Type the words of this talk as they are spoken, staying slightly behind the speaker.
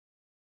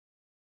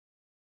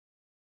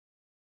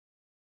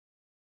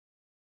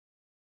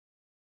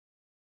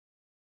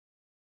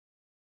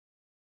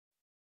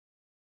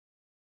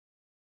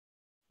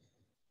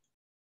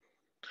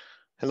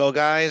Hello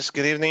guys,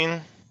 good evening.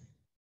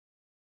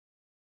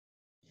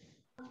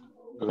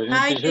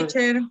 Hi,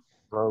 teacher.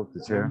 Hello,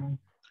 teacher.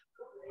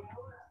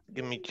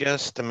 Give me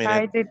just a Hi,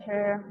 minute.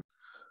 teacher.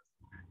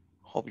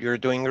 Hope you're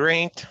doing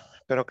great.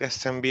 Espero que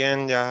estén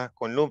bien ya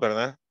con luz,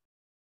 ¿verdad?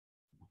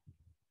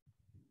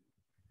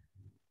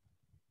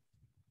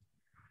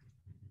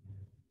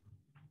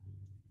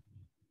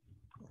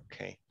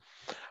 Ok.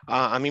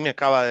 A mí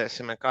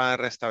se me acaba de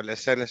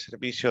restablecer el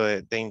servicio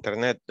de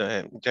internet.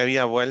 Ya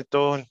había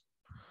vuelto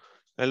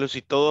la luz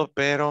y todo,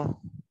 pero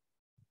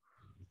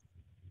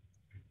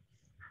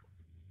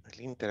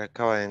el Inter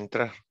acaba de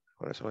entrar.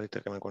 Por eso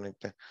ahorita que me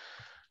conecté.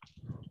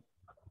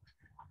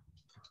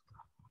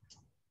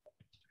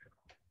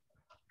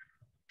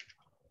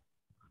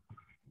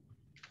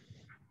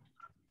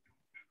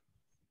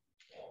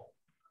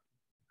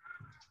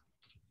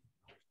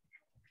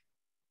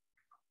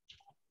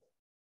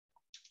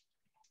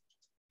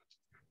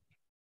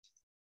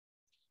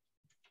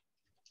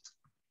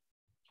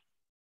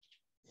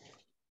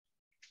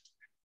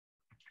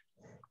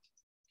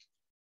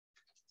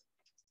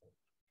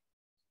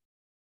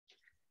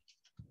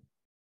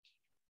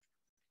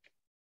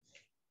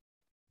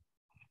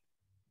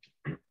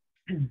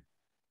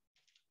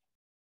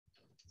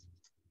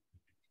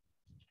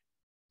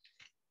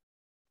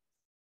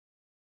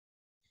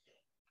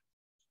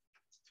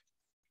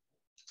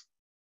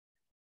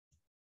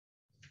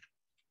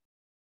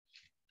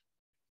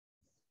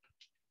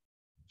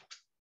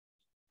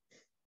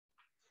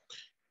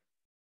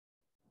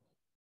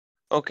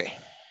 Okay.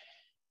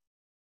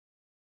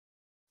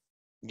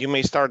 You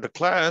may start the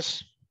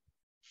class.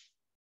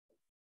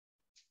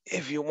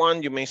 If you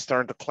want, you may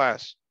start the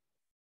class.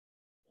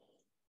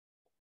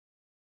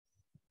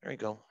 There you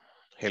go.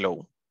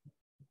 Hello.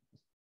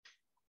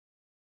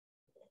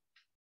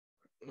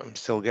 I'm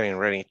still getting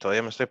ready.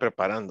 Todavía me estoy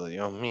preparando.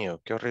 Dios mío,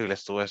 qué horrible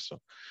estuvo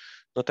eso.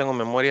 No tengo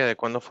memoria de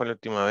cuándo fue la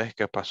última vez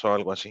que pasó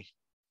algo así.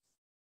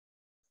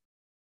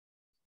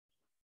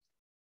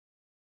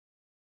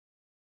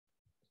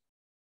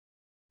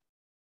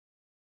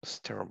 It's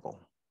terrible.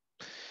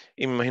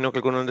 Y me imagino que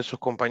algunos de sus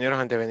compañeros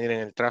han de venir en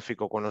el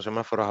tráfico con los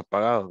semáforos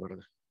apagados,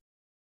 ¿verdad?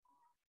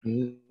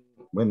 Y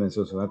bueno, en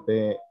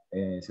Sonsonate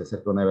se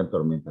acerca una evento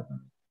tormenta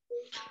también.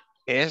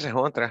 Esa es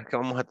otra, que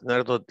vamos a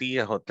tener 2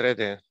 días o 3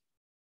 de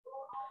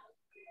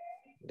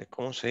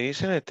 ¿cómo se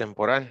dice? De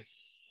temporal,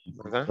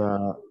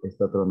 ¿verdad?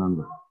 Está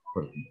tronando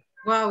fuerte.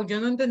 Wow, yo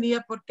no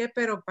entendía por qué,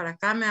 pero para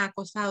acá me ha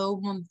costado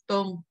un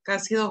montón,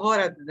 casi 2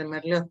 horas desde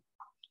Merlión.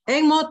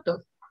 En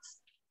moto.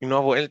 Y no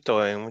ha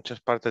vuelto en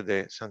muchas partes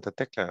de Santa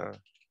Tecla,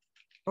 ¿verdad?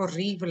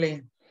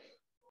 Horrible.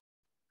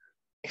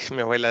 Y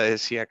mi abuela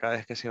decía cada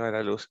vez que se iba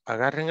la luz,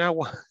 agarren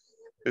agua.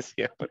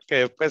 Decía, porque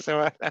después se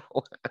va el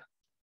agua.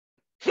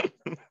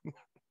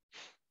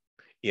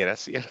 Y era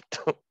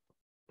cierto.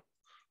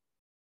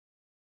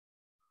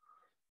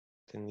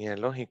 Tenía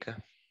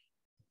lógica.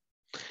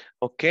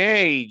 Ok,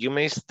 you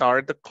may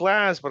start the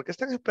class. ¿Por qué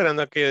están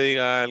esperando a que yo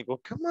diga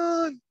algo? Come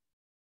on.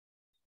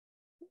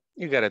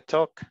 You gotta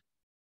talk.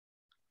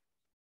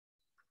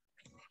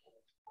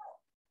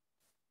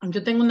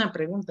 Yo tengo una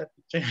pregunta,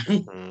 teacher.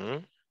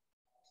 Mm,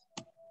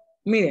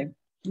 Miren,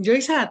 yo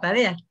hice la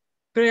tarea,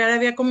 pero ya le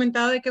había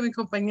comentado de que mis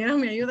compañeros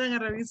me ayudan a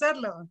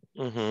revisarlo.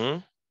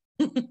 ujú.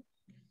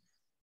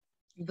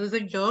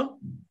 Entonces yo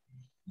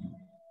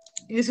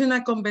hice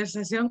una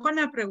conversación con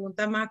las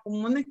preguntas más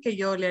comunes que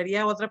yo le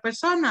haría a otra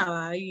persona,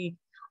 ¿va?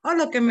 O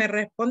lo que me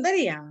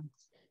respondería.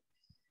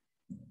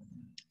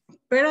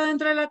 Pero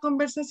dentro de la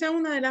conversación,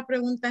 una de las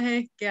preguntas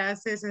es, ¿qué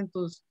haces en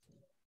tus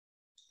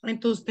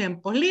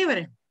tiempos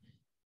libres?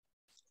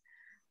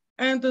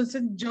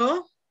 Entonces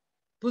yo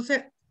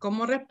puse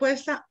como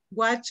respuesta,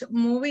 watch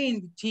movie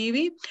in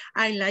TV,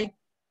 I like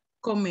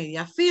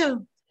comedia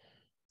film.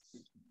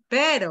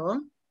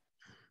 Pero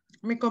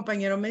mi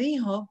compañero me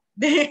dijo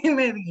de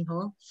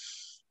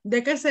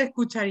que se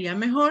escucharía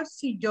mejor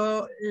si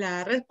yo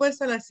la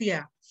respuesta la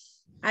hacía,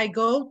 I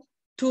go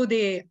to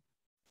the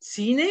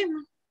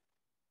cine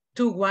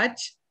to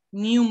watch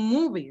new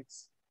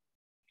movies.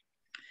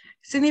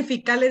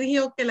 Significa, le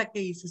dijo que la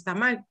que hice está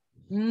mal.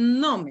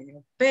 No me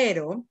dijo,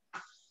 pero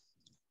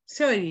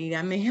se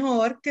oiría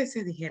mejor que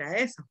se dijera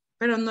eso.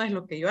 Pero no es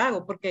lo que yo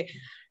hago, porque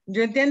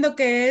yo entiendo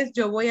que es,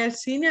 yo voy al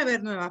cine a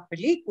ver nuevas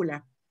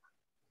películas,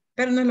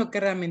 pero no es lo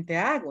que realmente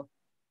hago.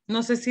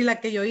 No sé si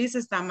la que yo hice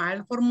está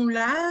mal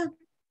formulada,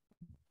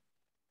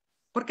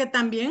 porque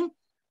también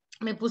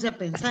me puse a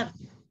pensar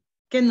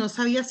que no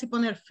sabía si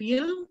poner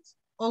films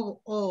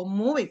o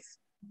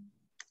movies.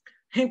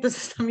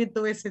 Entonces también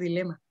tuve ese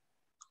dilema.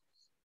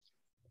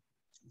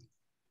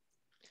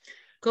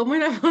 ¿Cómo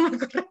era la forma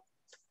correcta?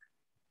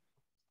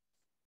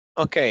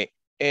 Ok,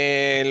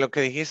 lo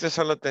que dijiste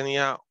solo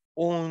tenía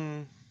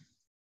un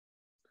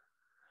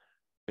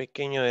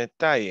pequeño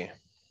detalle.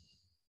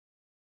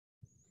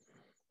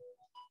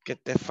 Que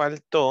te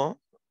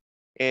faltó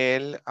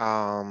el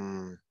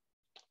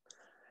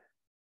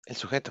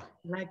sujeto.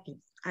 Like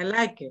it. I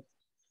like it.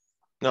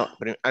 No,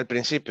 al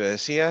principio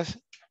decías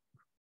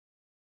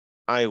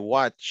I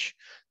watch.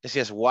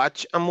 Decías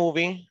watch a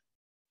movie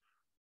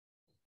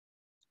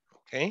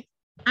 ¿ok?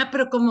 Ah,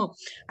 pero como,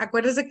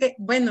 acuérdese que,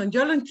 bueno,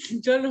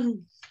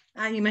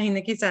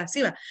 imaginé quizás,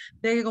 sí va,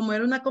 de que como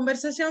era una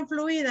conversación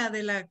fluida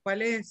de la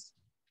cual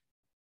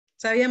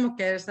sabíamos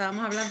que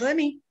estábamos hablando de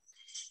mí,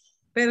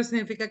 pero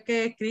significa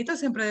que escrito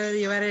siempre debe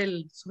llevar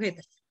el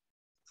sujeto.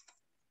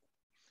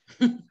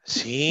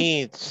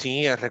 Sí,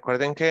 sí,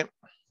 recuerden que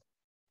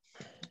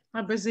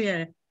Ah, pues sí,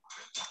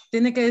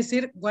 tiene que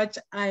decir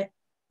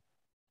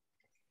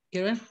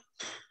 ¿quiero ver?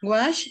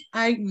 Watch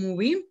I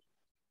movie.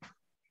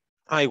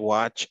 I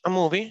watch a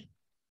movie.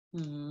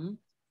 Mm.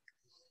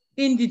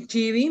 In the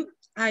TV.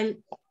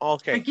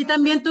 Ok. Aquí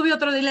también tuve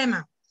otro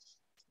dilema.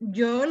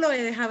 Yo lo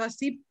he dejado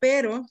así,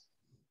 pero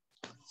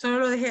solo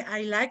lo dejé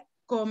I like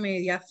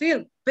comedia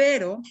film,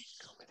 pero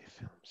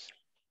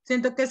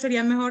siento que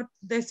sería mejor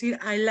decir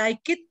I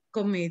like it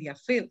comedia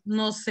film.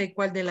 No sé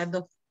cuál de las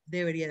dos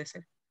debería de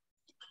ser.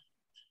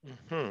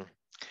 Ujú.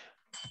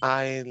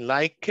 I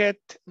like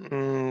it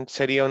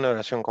sería una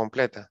oración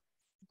completa.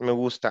 Me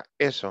gusta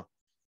eso.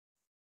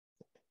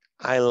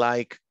 I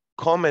like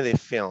comedy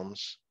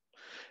films.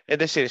 Es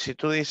decir, si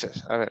tú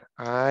dices, a ver,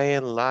 I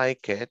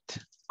like it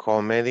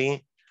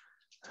comedy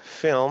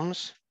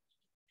films,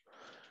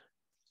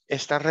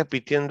 estás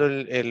repitiendo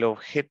el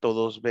objeto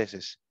dos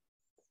veces.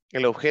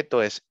 El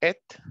objeto es it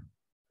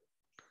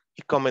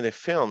y comedy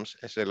films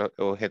es el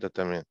objeto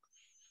también.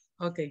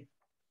 Ok,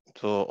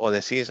 So, o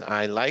decís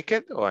I like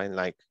it o I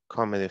like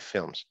comedy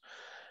films.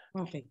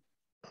 ok.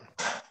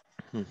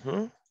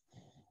 Ujú.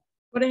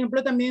 Por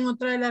ejemplo, también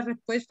otra de las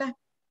respuestas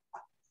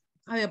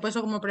había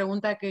puesto como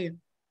pregunta qué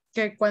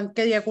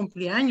día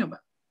cumplía años,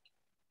 va.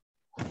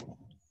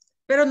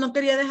 Pero no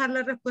quería dejar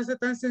la respuesta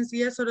tan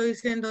sencilla solo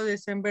diciendo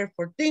December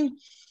 14.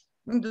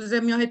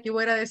 Entonces mi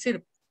objetivo era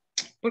decir,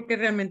 porque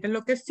realmente es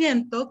lo que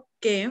siento,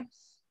 que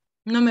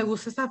no me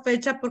gusta esa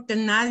fecha porque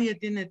nadie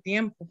tiene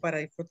tiempo para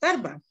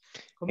disfrutar, va,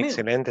 conmigo.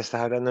 Excelente,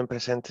 estás hablando en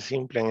presente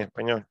simple en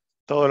español.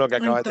 Todo lo que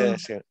acabas de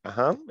Entonces, decir.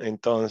 Ajá,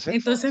 entonces.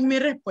 entonces mi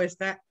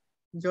respuesta,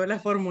 yo la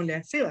formulé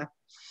así, va.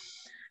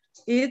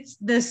 It's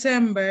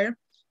December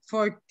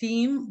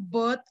 14,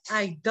 but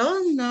I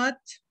do not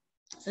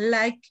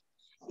like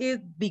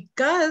it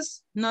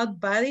because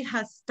nobody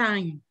has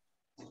time.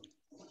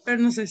 Pero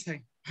no sé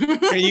si.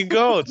 There you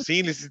go.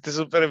 Sí, lo hiciste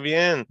súper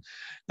bien.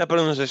 La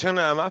pronunciación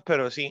nada más,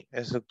 pero sí,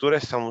 la estructura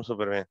estamos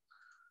súper bien.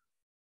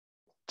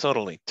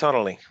 Totally,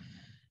 totally.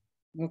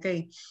 Ok,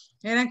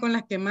 eran con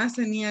las que más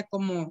tenía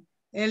como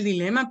el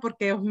dilema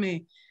porque ellos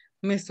me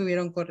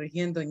estuvieron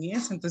corrigiendo en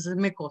eso, entonces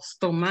me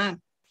costó más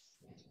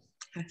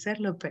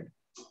hacerlo, pero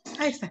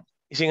ahí está.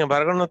 Y sin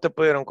embargo, no te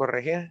pudieron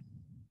corregir.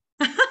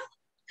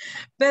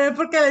 Pero es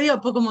porque le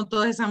digo, pues como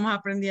todos estamos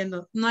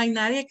aprendiendo, no hay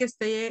nadie que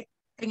esté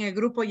en el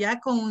grupo ya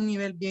con un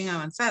nivel bien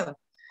avanzado,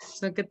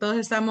 sino que todos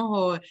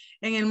estamos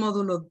en el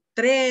módulo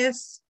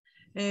 3,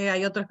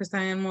 hay otros que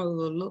están en el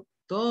módulo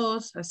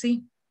 2,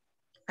 así.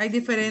 Hay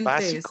diferentes,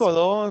 Básico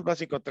 2,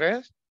 básico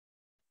 3.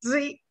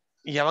 sí,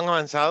 ¿Y ya van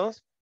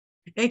avanzados?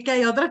 es que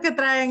hay otros que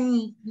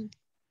traen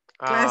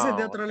clases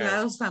de Ah, otros ok.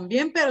 lados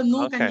también, pero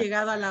nunca han Ok.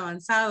 llegado al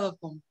avanzado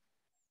con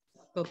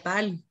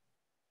total.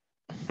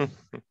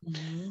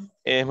 Ujú.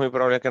 Es muy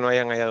probable que no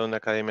hayan hallado una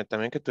academia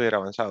también que estuviera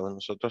avanzado.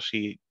 Nosotros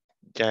sí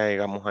ya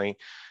llegamos ahí.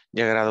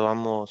 Ya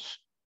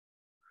graduamos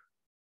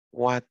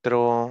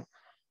cuatro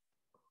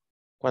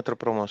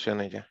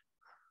promociones ya.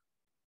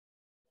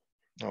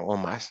 O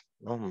más,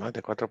 ¿no? Más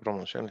de 4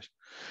 promociones.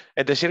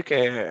 Es decir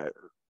que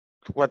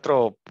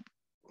 4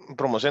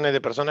 promociones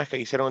de personas que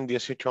hicieron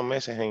 18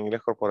 meses en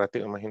inglés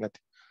corporativo, imagínate.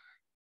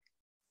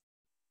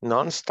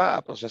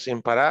 Non-stop, o sea,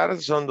 sin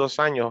parar, son 2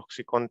 años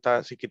si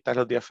quitas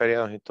los días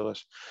feriados y todo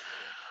eso.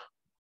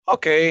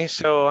 Okay,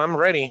 so I'm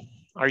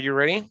ready. Are you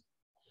ready?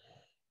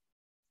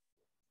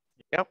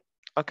 Yep.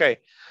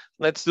 Okay,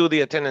 let's do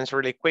the attendance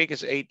really quick.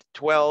 It's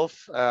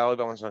 8:12. Hoy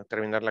vamos a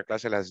terminar la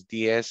clase a las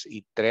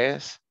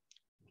 10:03.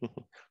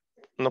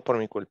 No por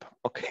mi culpa.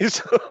 Okay,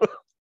 so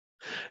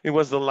it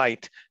was the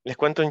light. Les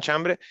cuento un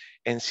chambre.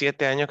 En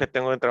 7 años que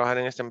tengo de trabajar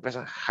en esta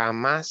empresa,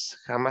 jamás,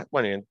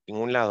 bueno, en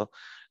ningún lado,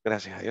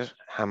 gracias a Dios,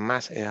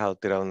 jamás he dejado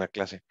tirado una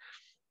clase.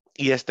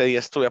 Y este día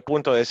estuve a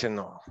punto de decir,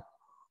 no,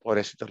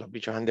 pobrecitos, los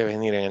bichos han de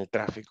venir en el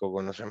tráfico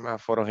con los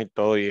semáforos y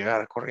todo, y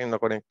llegar corriendo a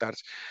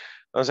conectarse.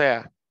 O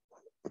sea,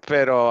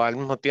 pero al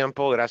mismo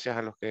tiempo, gracias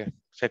a los que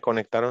se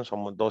conectaron,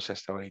 somos 12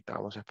 hasta ahorita.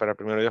 Vamos a esperar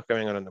primero Dios que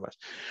vengan los demás.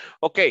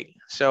 Ok,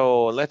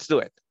 so let's do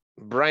it.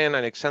 Brian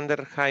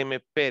Alexander Jaime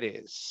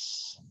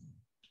Pérez.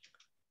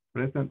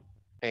 Present.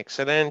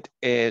 Excelente.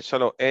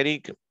 Solo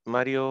Eric,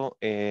 Mario,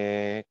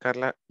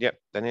 Carla, ya,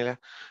 Daniela,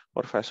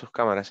 porfa, sus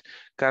cámaras.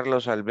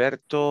 Carlos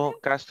Alberto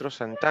Castro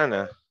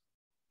Santana.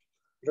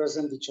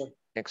 Present, teacher.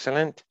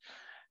 Excelente.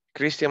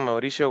 Cristian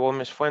Mauricio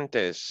Gómez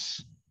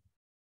Fuentes.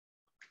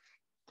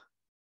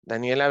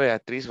 Daniela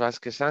Beatriz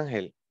Vázquez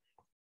Ángel.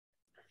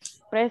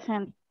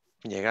 Present.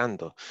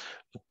 Llegando.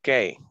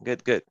 Ok,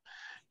 good, good.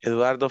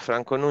 Eduardo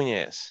Franco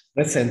Núñez.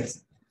 Present.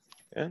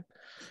 Bien.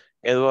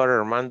 Eduardo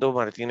Armando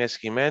Martínez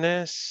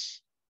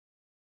Jiménez.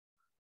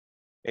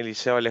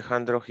 Eliseo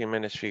Alejandro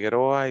Jiménez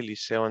Figueroa.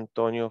 Eliseo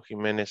Antonio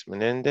Jiménez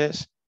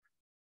Menéndez.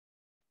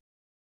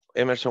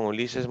 Emerson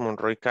Ulises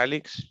Monroy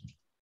Calix.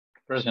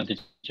 Present,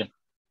 teacher.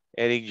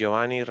 Eric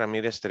Giovanni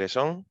Ramírez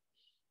Terezón.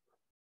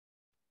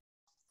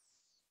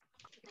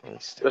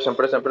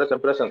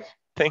 Present.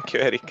 Thank you,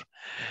 Eric.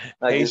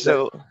 Aquí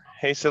está.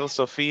 Hazel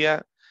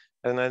Sofía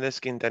Hernández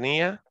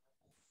Quintanilla.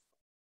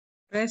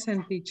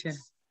 Present, teacher.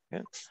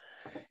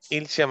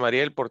 Ilcia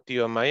Mariel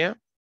Portillo Amaya.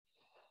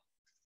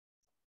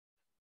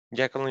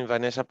 Jacqueline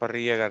Vanessa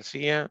Parrilla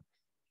García.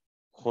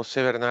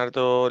 José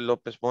Bernardo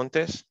López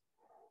Montes.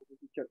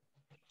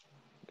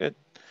 Good.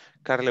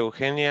 Carla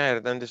Eugenia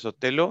Hernández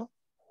Otelo.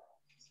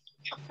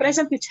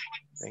 Present, teacher.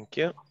 Thank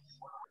you.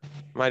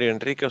 Mario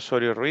Enrique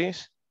Osorio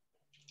Ruiz.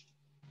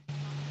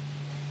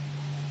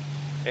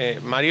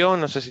 Mario,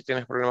 no sé si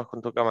tienes problemas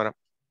con tu cámara.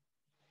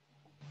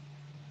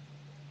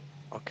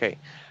 Ok.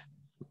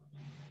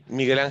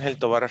 Miguel Ángel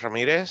Tobar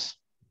Ramírez.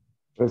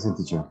 Present,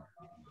 teacher.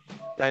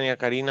 Tania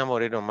Karina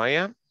Moreno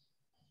Maya.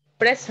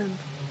 Present.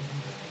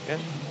 Bien.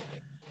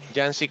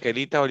 Yancy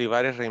Kelita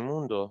Olivares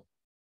Raimundo.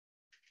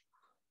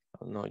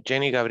 No,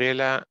 Jenny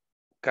Gabriela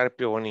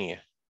Carpio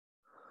Bonilla.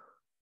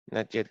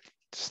 Not yet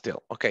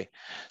still. Okay.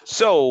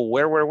 So,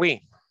 where were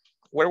we?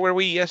 Where were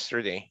we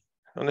yesterday?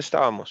 ¿Dónde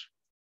estábamos?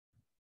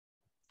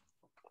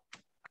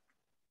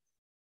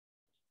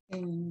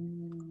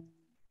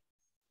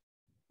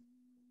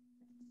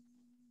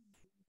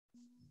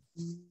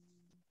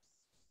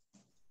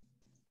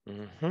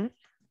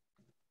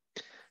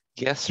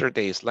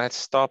 Yesterday's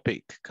last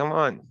topic. Come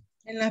on.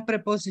 En las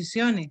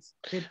preposiciones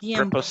de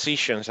tiempo.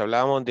 Prepositions.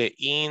 Hablábamos de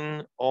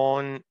in,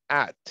 on,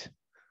 at.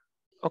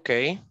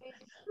 Okay.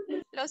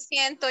 Lo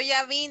siento,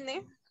 ya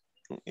vine.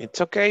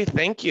 It's okay.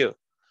 Thank you.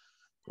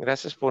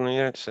 Gracias por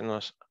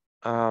unirnos.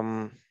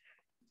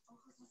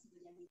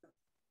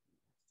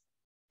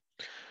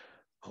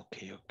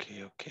 Okay.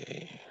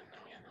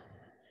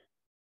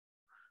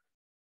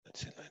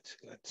 Let's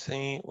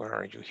see. Where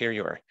are you? Here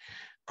you are.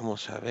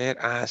 Vamos a ver.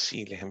 Ah,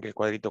 sí, les envié el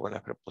cuadrito con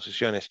las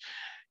preposiciones.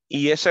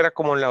 Y eso era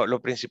como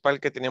lo principal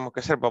que teníamos que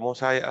hacer.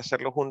 Vamos a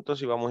hacerlo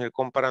juntos y vamos a ir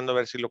comparando a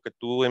ver si lo que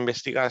tú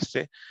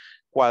investigaste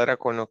cuadra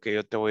con lo que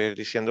yo te voy a ir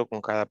diciendo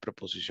con cada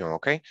preposición,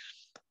 ¿ok?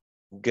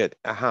 Good.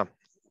 Ajá.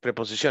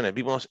 Preposiciones.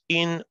 Vimos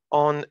in,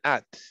 on,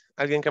 at.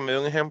 ¿Alguien que me dé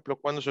un ejemplo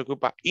cuando se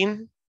ocupa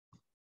in?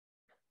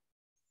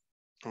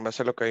 Va a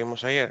ser lo que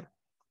vimos ayer.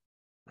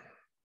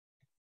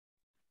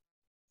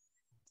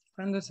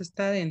 Cuando se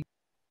está dentro.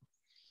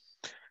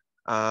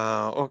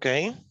 Ok.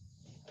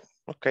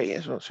 Ok,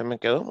 eso se me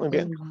quedó muy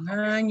bien. Un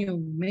año,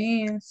 un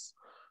mes.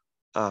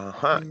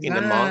 Ajá. In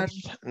a month.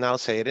 Now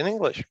say it in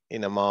English.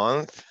 In a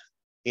month.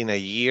 In a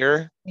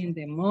year. In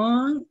the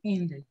month.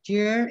 In the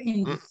year.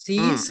 In the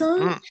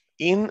season.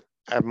 In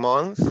a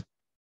month.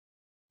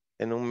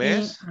 En un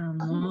mes. In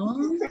a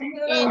month.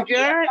 In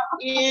year.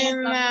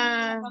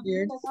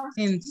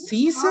 In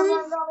season.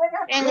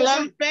 In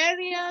long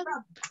period.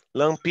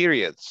 Long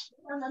periods.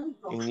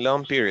 In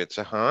long periods.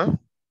 Ajá.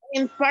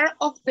 In part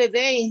of the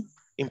day.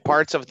 In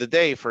parts of the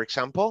day, for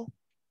example.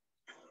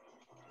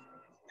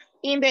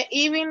 In the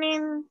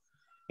evening.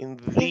 In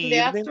the evening,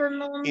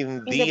 afternoon.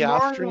 In the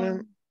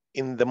afternoon.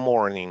 In the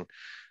morning.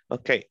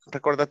 Ok,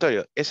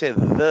 recordatorio. Ese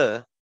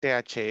the,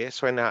 THE,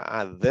 suena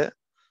a the.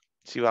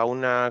 Si va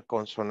una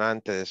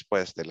consonante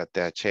después de la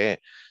THE.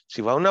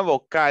 Si va una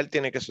vocal,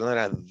 tiene que sonar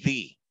a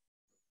the.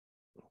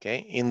 Ok,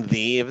 in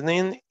the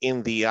evening,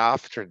 in the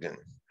afternoon.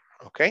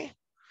 Ok,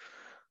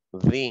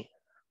 the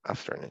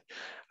afternoon.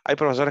 Hay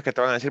profesores que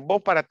te van a decir,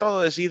 vos para todo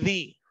decís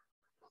the.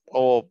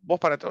 O vos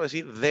para todo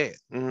decís the.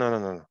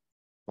 No.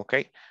 Ok,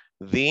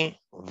 the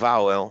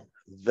vowel,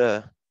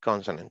 the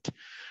consonant.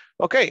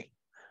 Ok,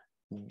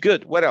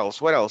 good. What else?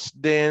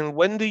 Then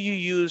when do you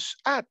use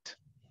at?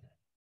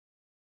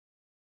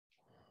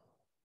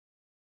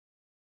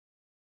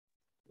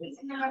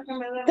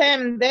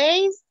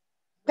 Days,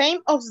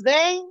 time of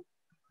day,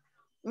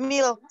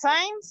 meal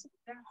times,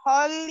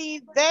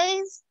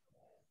 holidays,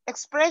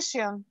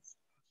 expression.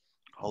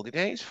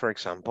 Holidays, for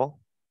example.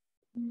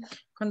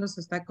 Cuando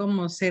se está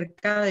como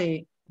cerca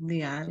de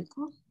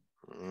algo.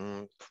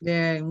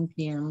 De un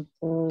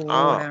tiempo.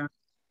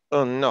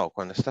 Oh, no,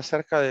 cuando está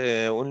cerca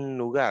de un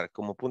lugar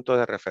como punto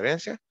de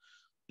referencia,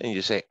 then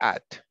you say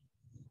at.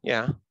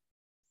 Yeah.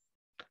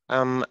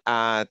 I'm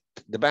at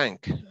the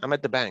bank. I'm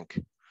at the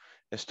bank.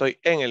 Estoy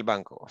en el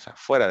banco, o sea,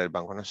 fuera del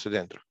banco, no estoy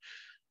dentro.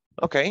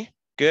 Okay,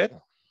 good.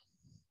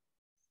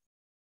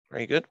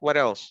 Very good. What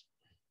else?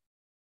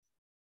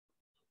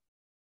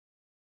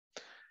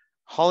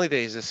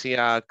 Holidays,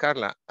 decía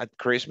Carla, at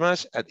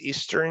Christmas, at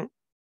Easter,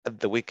 at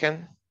the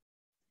weekend.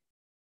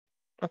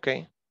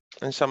 Okay,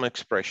 and some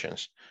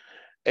expressions.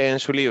 En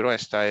su libro,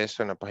 esta es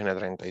en la página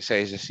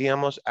 36,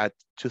 decíamos at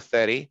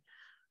 2:30,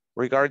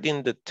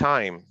 regarding the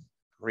time,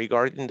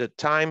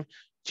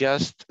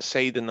 just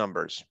say the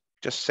numbers.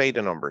 Just say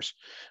the numbers.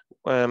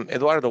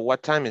 Eduardo,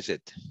 what time is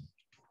it?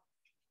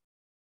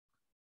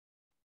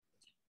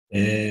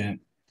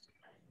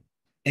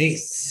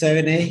 It's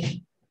 7,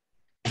 8.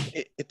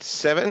 It's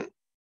 7?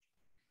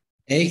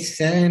 8,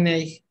 7,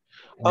 8.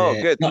 Oh,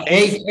 good. No,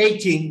 8,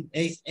 18.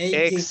 8,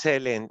 18.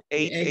 Excellent.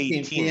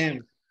 8:18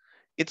 p.m.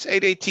 It's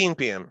 8:18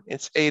 p.m.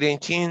 It's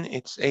 8:18.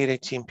 It's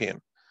 8:18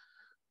 p.m.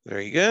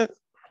 Very good.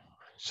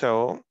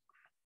 So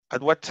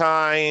at what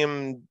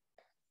time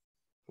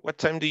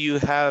do you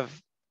have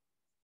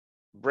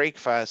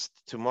breakfast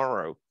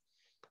tomorrow?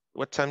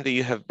 What time do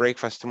you have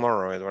breakfast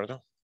tomorrow,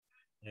 Eduardo?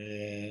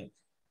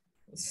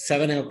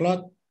 7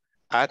 o'clock.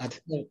 At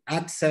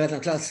 7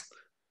 o'clock.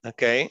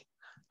 Okay.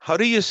 How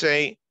do you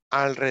say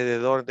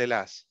alrededor de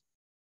las?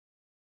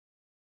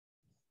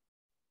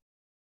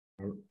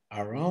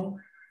 Around.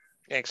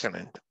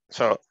 Excellent.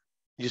 So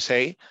you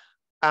say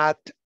at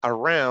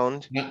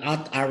around.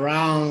 At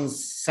around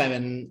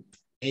 7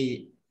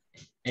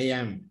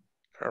 a.m.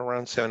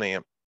 Around 7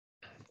 a.m.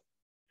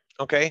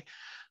 Okay.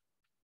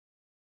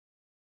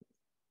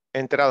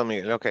 Enterado,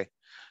 Miguel. Okay.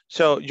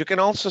 So you can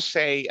also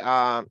say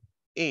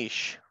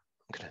ish.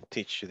 I'm going to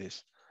teach you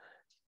this.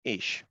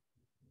 Ish.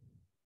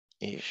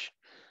 Ish.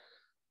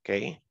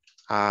 Okay.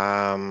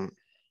 I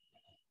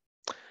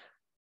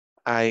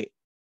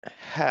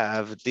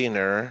have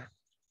dinner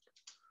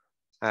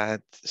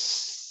at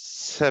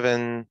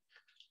 7-ish.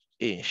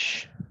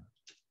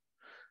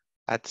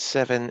 At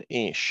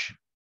 7-ish.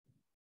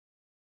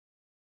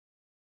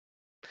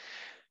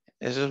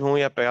 Eso es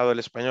muy apegado al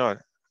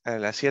español. A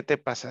las 7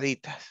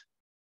 pasaditas.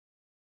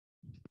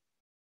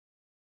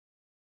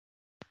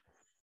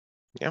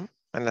 ¿Ya?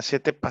 A las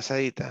 7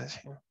 pasaditas.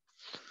 ¿Sí?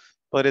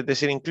 Podrías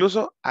decir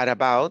incluso at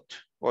about,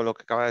 o lo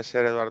que acaba de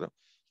decir Eduardo.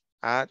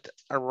 At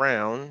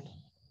around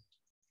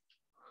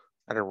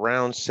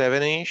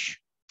 7-ish.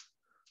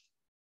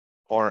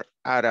 Or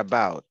at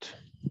about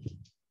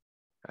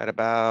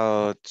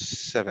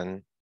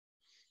 7.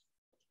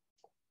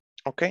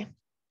 Okay.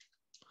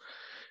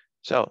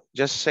 So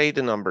just say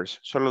the numbers.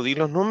 Solo di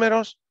los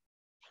números.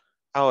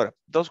 Ahora,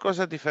 dos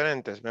cosas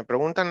diferentes. Me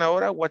preguntan la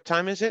hora. What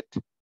time is it?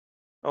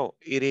 Oh,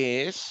 it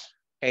is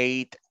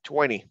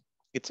 8:20.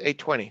 It's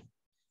 8:20.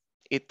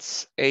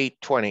 It's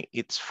 8:20.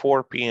 It's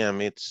 4 p.m.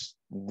 It's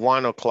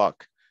 1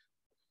 o'clock.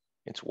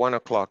 It's 1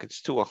 o'clock.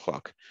 It's 2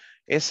 o'clock.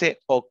 Ese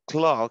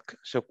o'clock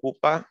se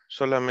ocupa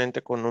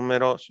solamente con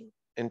números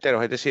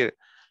enteros, es decir,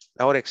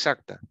 la hora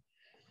exacta.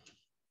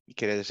 Y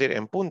quiere decir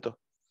en punto.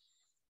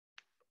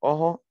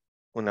 Ojo,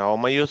 una O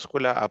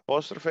mayúscula,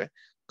 apóstrofe,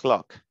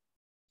 clock.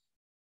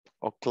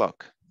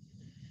 O'clock.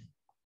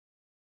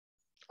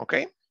 ¿Ok?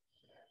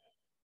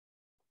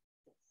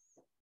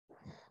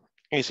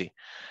 Easy.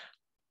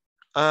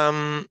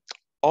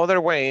 Other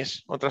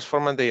ways, otras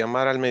formas de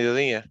llamar al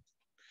mediodía.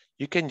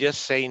 You can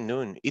just say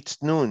noon.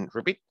 It's noon.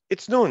 Repeat.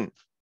 It's noon.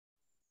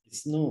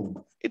 It's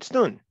noon. It's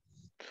noon.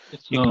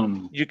 It's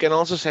noon. You can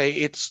also say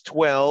it's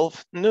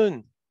 12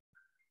 noon.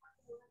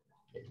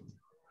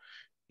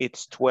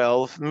 It's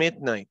 12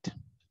 midnight.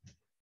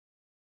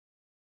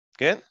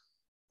 Good?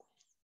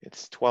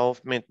 It's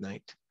 12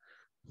 midnight.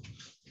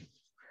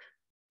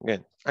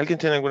 Good. ¿Alguien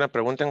tiene alguna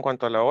pregunta en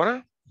cuanto a la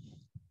hora?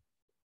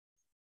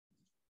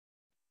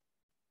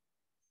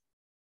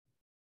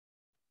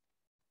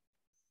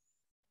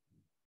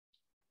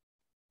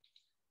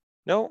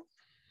 No?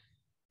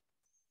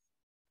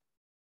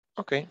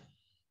 Okay.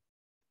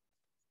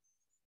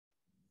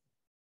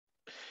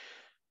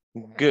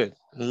 Good.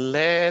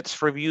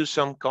 Let's review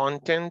some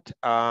content.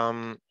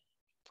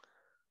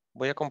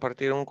 Voy a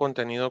compartir un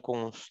contenido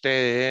con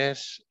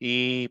ustedes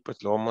y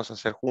pues lo vamos a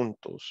hacer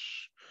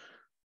juntos.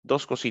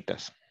 Dos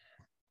cositas.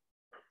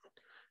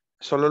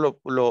 Solo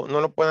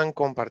no lo puedan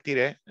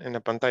compartir en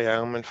la pantalla,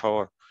 háganme el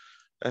favor.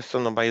 Esto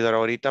nos va a ayudar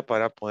ahorita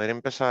para poder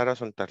empezar a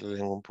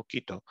soltarle un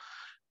poquito.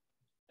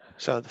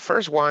 So the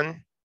first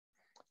one,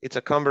 it's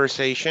a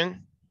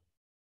conversation.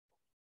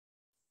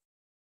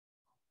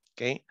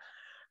 Okay.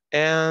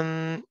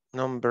 And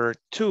number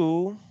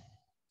 2,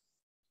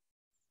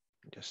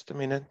 just a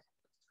minute.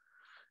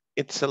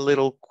 It's a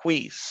little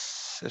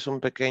quiz. Es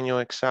un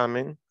pequeño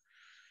examen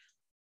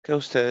que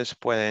ustedes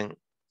pueden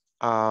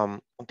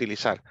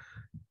utilizar.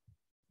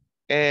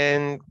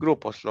 En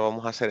grupos lo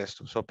vamos a hacer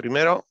esto. So,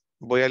 primero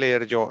voy a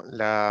leer yo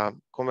la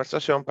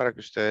conversación para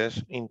que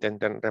ustedes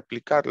intenten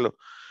replicarlo.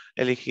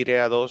 Elegiré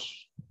a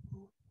 2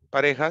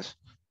 parejas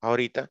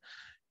ahorita.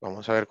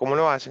 Vamos a ver cómo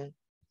lo hacen.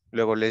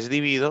 Luego les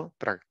divido,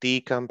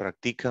 practican,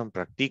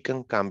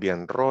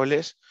 cambian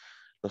roles.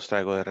 Los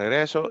traigo de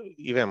regreso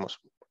y vemos.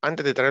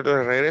 Antes de traerlo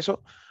de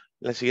regreso,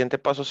 el siguiente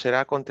paso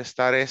será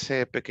contestar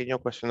ese pequeño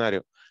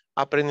cuestionario,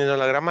 aprendiendo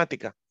la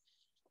gramática.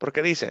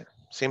 Porque dice,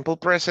 simple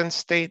present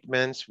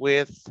statements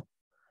with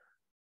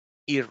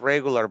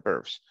irregular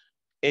verbs.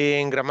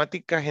 En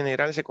gramática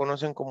general se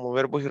conocen como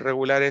verbos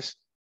irregulares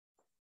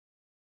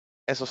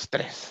esos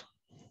 3.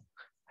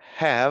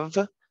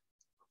 Have,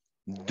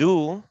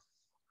 do,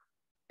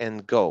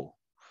 and go.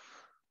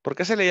 ¿Por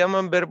qué se le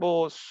llaman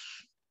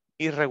verbos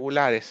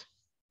irregulares?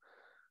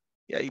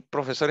 Y hay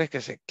profesores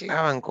que se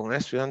clavan con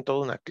eso y dan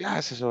toda una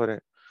clase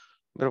sobre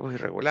verbos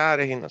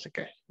irregulares y no sé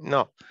qué.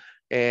 No,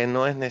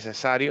 no es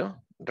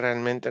necesario.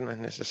 Realmente no es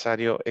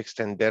necesario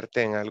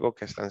extenderte en algo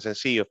que es tan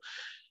sencillo.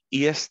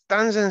 Y es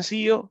tan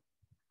sencillo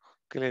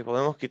que le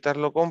podemos quitar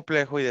lo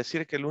complejo y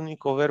decir que el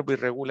único verbo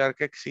irregular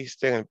que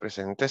existe en el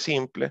presente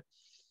simple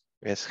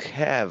es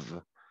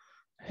have.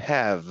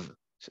 have.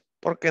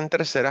 Porque en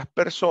terceras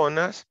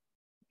personas,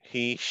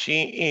 he,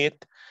 she,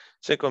 it,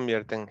 se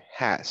convierte en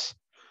has.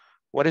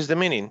 What is the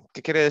meaning?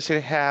 ¿Qué quiere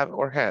decir have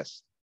or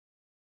has?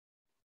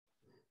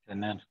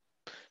 Tener.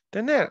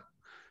 Tener.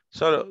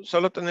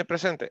 Solo tener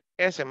presente.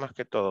 Ese más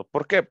que todo.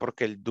 ¿Por qué?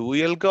 Porque el do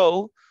y el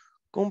go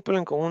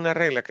cumplen con una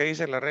regla. ¿Qué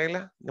dice la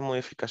regla de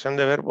modificación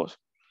de verbos?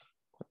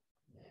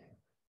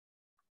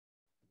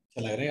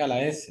 Se le agrega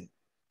la S.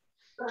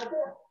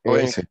 O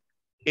en Ese.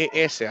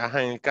 ES,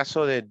 ajá, en el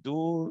caso de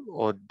do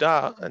o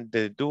da,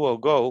 de do o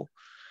go,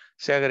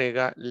 se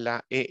agrega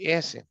la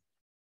ES.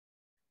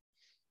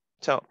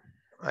 So,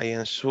 ahí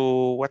en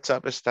su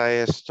WhatsApp está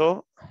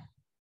esto.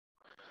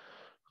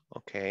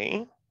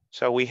 Okay.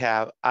 So we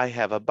have, I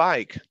have a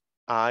bike.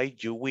 I,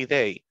 you, we,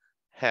 they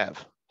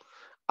have.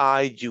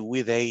 I, you,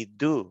 we, they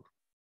do.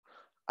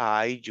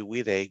 I, you,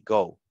 we, they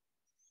go.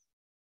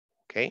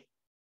 Okay.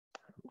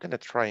 I'm going to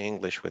try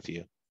English with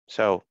you.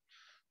 So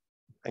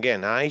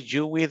again, I,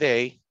 you, we,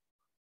 they,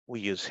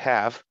 we use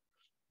have,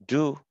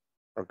 do,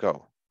 or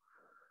go.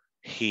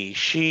 He,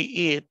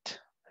 she, it,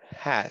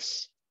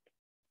 has,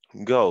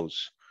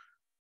 goes,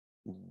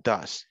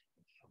 does.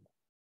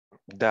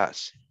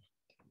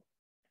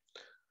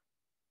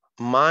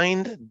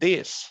 Mind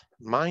this.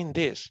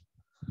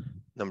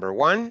 Number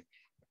one,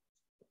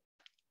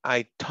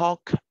 I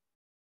talk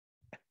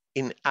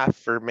in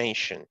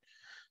affirmation.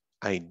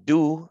 I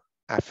do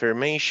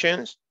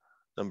affirmations.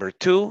 Number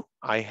two,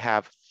 I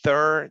have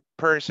third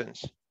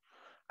persons.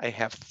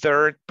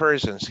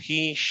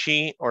 He,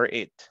 she, or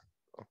it.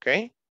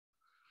 Okay?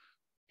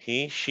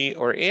 He, she,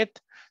 or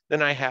it.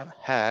 Then I have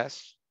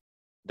has,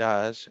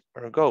 does,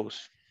 or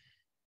goes.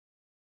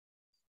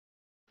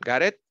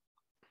 Got it?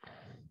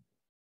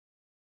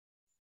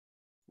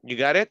 You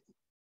got it?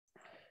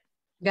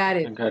 Got I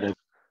it. got it.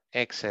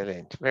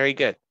 Excellent. Very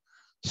good.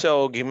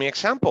 So give me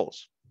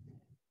examples.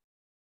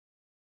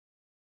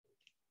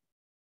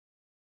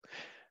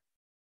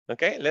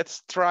 Okay,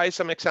 let's try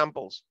some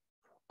examples.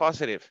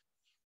 Positive.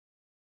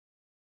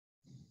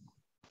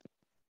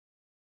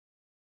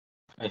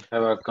 I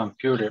have a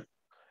computer.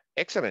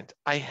 Excellent.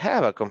 I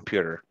have a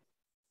computer.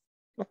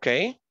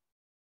 Okay.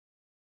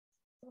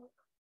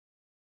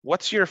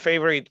 What's your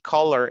favorite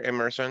color,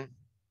 Emerson?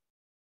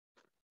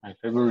 My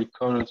favorite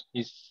color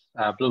is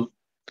blue.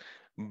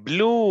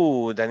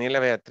 Blue. Daniela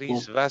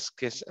Beatriz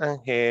Vázquez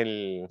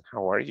Ángel.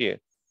 How are you?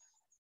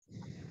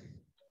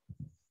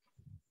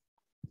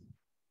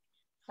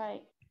 Hi.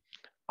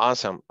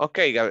 Awesome.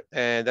 Okay,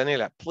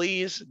 Daniela,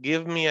 please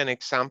give me an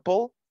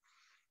example.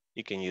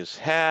 You can use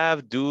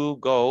have, do,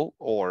 go,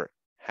 or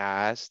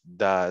has,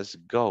 does,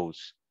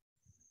 goes.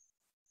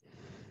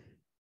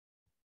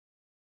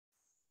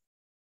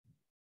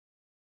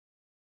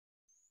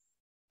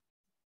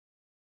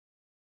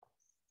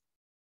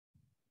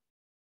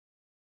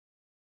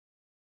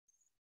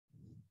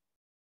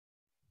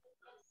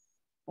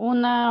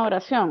 Una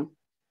oración.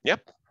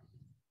 Yep.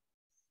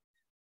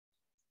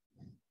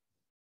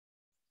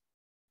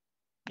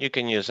 You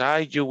can use I,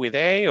 you with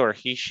a, or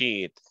he,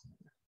 she, it.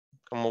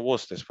 Como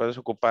gustes. Puedes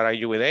ocupar I,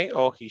 you with a,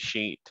 o he,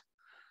 she, it.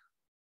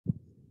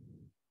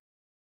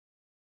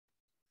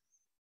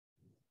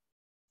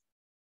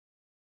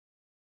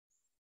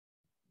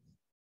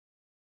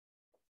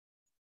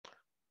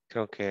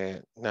 Creo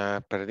que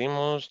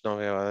perdimos. No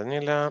veo a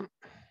Daniela.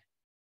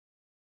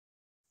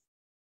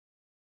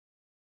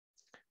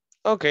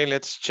 Okay,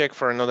 let's check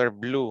for another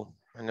blue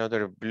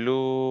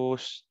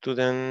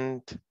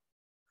student.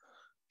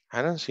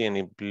 I don't see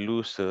any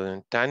blue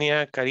student.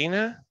 Tania,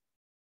 Karina.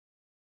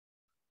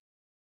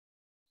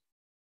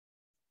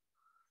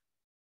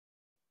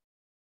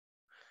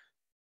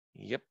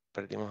 Yep,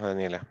 perdimos a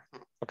Daniela.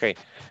 Okay,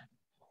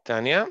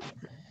 Tania.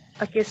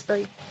 Aquí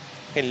estoy.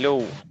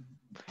 Hello.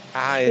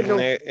 Ah, Hello.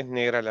 es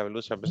negra la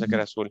blusa, pensé que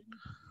era azul.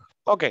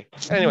 Okay,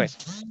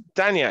 anyways.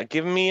 Tania,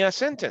 give me a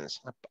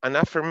sentence, an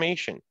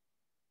affirmation.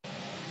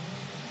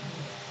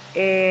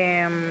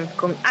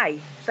 Con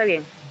I, está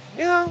bien.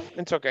 Yeah,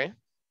 it's okay.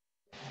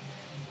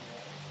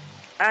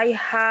 I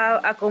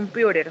have a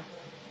computer.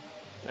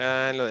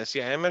 Lo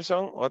decía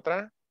Emerson,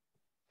 otra.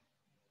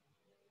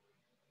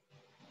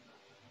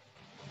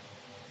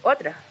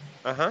 Otra.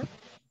 Ajá.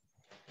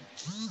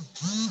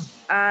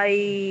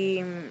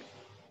 I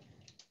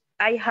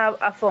have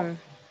a phone.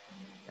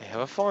 I have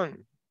a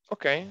phone.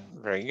 Okay,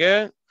 very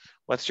good.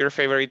 What's your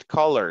favorite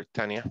color,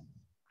 Tania?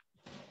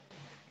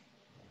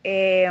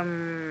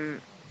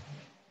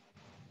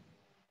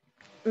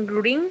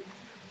 Green.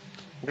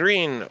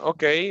 Green.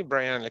 Okay,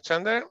 Brian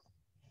Alexander.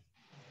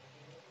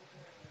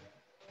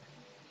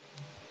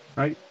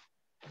 Hi.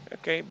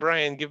 Okay,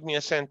 Brian, give me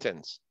a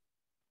sentence.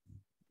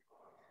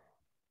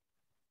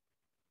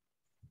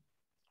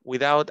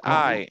 Without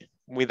I.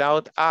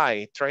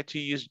 Try to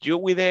use you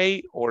with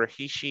a or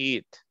he, she,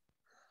 it.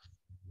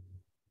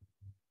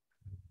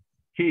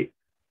 He.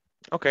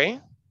 Okay.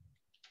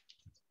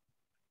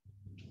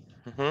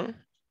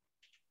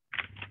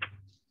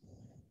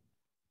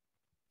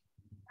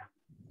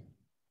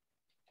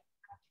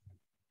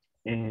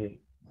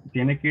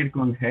 Tiene que ir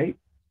con hey.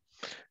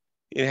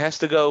 It has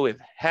to go with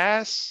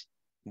has,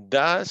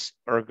 does,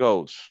 or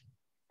goes.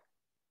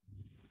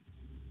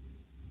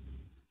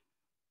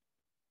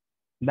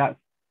 That.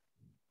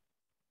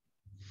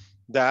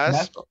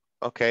 Does,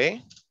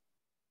 okay.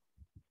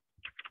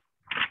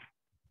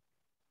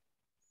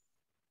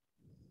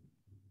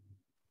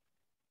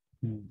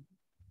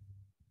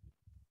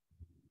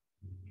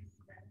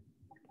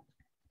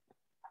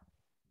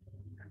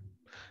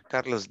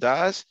 Carlos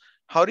does.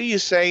 How do you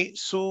say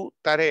su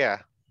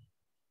tarea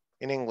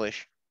in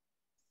English?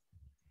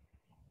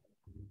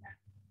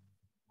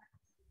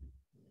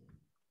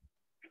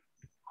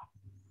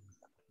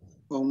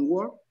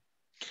 Homework.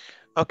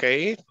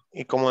 Okay.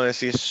 ¿Y cómo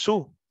decir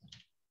su?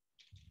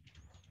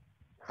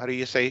 How do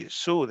you say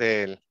su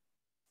de él?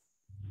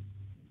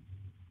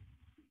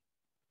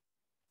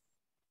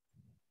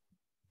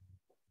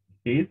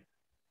 His.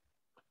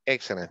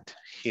 Excellent.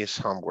 His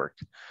homework.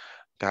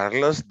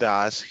 Carlos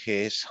does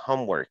his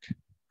homework.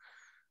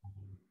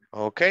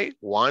 Okay,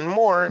 one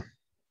more.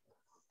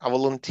 A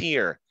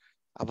volunteer.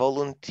 A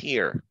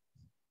volunteer.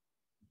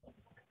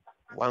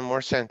 One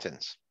more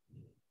sentence.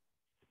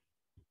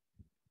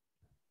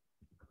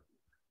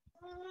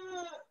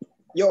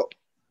 Yo.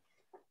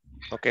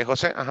 Okay,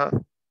 Jose.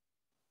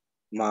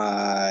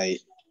 My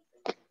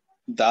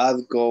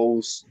dad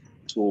goes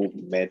to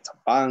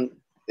Metapan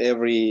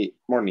every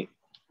morning.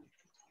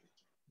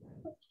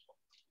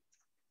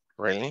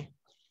 Really?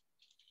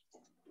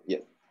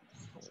 Yeah.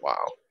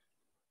 Wow.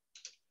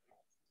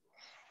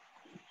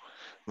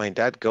 My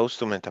dad goes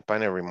to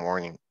Metapan every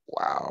morning.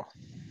 Wow.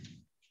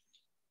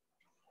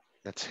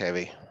 That's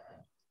heavy.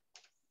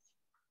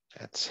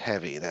 That's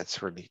heavy.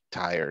 That's really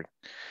tired.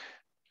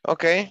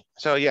 Okay,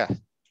 so yeah.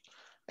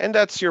 And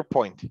that's your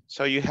point.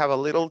 So you have a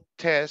little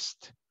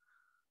test.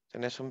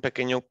 Tienes un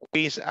pequeño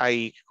quiz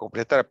ahí que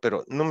completar,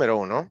 pero número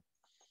uno,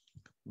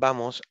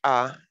 vamos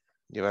a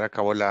llevar a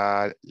cabo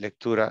la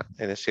lectura,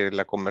 es decir,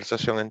 la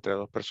conversación entre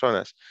dos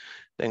personas.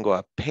 Tengo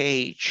a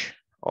Paige,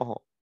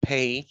 ojo,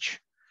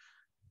 Paige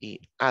y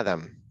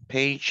Adam.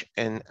 Paige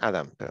and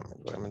Adam. Pero me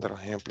voy a mandar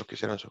los ejemplos que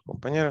hicieron sus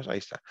compañeros. Ahí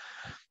está.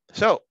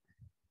 So,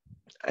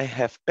 I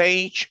have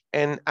Paige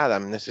and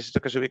Adam.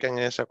 Necesito que se ubiquen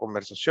en esa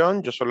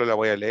conversación. Yo solo la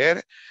voy a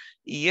leer.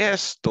 Y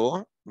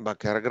esto va a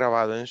quedar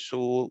grabado en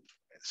su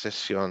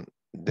sesión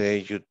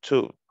de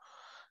YouTube.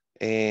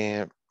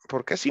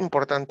 ¿Por qué es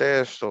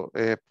importante esto?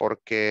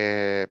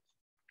 Porque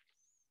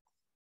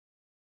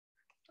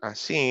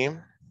así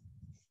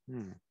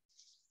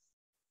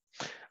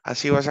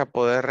vas a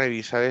poder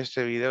revisar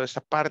este video,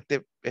 esta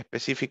parte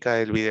específica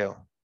del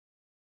video.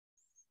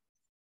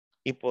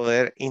 Y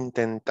poder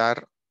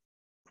intentar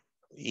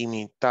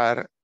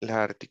imitar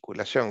la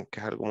articulación,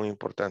 que es algo muy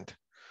importante.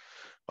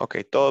 Ok,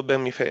 todos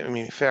ven mi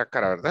fea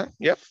cara, ¿verdad?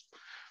 Yep.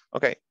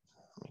 Ok, let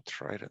me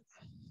try it.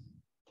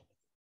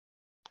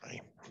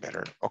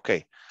 Better.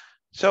 Okay,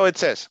 so it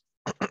says,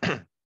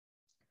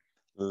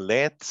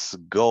 let's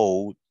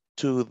go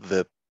to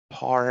the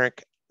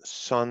park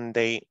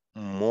Sunday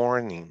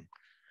morning.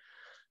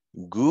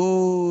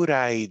 Good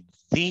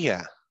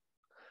idea,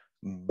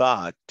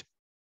 but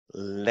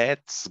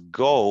let's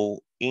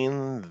go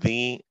in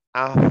the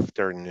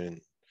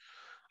afternoon.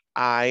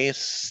 I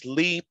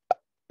sleep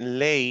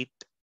late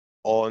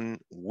on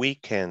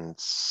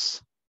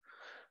weekends.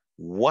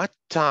 What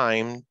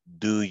time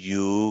do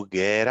you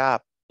get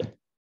up?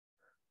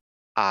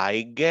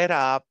 I get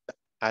up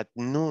at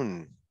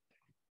noon.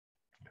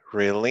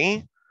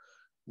 Really?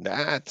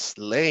 That's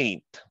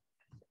late.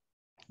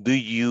 Do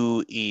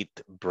you eat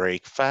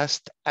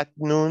breakfast at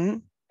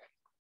noon?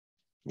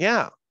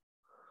 Yeah.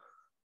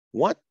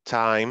 What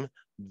time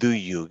do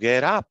you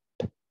get up?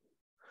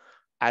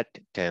 At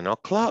 10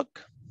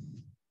 o'clock.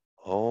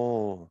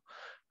 Oh,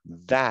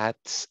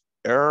 that's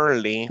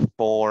early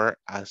for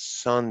a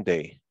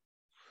Sunday.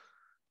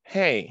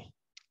 Hey,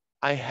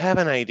 I have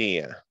an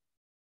idea.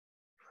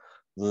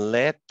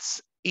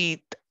 Let's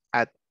eat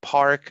at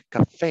Park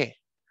Cafe.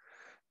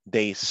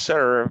 They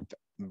serve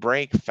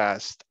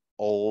breakfast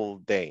all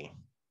day.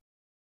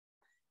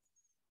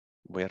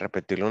 Voy a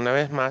repetirlo una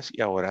vez más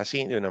y ahora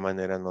sí, de una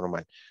manera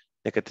normal.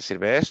 ¿De qué te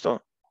sirve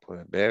esto?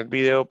 Puedes ver el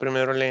video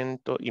primero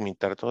lento,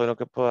 imitar todo lo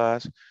que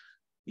puedas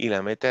y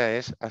la meta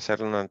es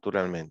hacerlo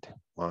naturalmente.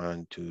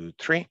 1, 2,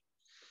 3.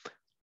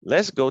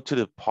 Let's go to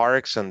the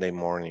park Sunday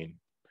morning.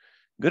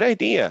 Good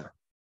idea,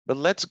 but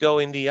let's go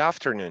in the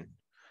afternoon.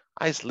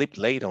 I sleep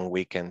late on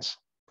weekends.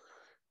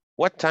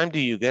 What time do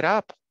you get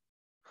up?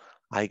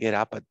 I get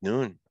up at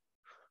noon.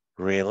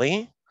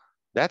 Really?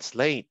 That's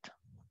late.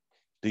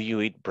 Do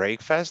you eat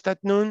breakfast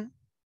at noon?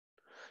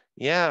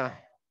 Yeah.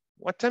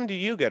 What time do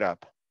you get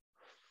up?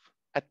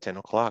 At 10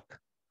 o'clock.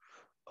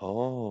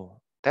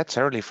 Oh, that's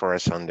early for a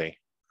Sunday.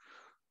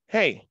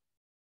 Hey,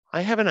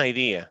 I have an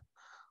idea.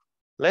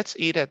 Let's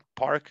eat at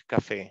Park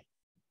Cafe.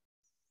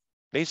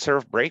 They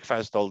serve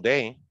breakfast all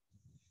day.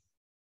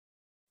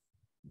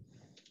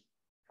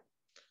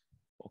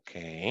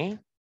 Ok.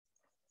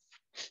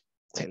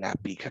 Se la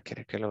pica,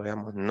 ¿quiere que lo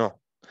veamos?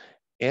 No.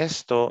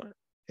 Esto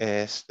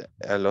es,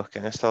 a los que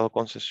han estado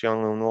con sesión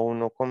 1 a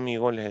 1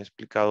 conmigo, les he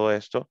explicado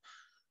esto.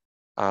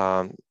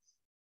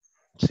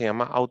 se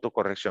llama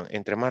autocorrección.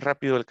 Entre más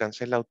rápido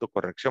alcances la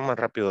autocorrección, más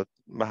rápido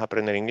vas a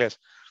aprender inglés.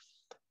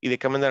 ¿Y de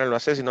qué manera lo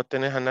haces si no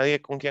tenés a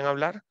nadie con quien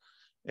hablar?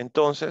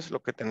 Entonces,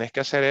 lo que tenés que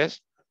hacer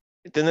es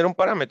tener un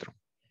parámetro.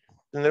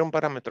 Tener un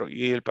parámetro.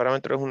 Y el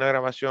parámetro es una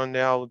grabación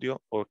de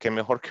audio, o que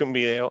mejor que un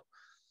video,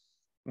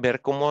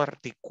 ver cómo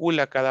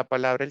articula cada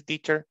palabra el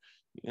teacher.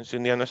 Y si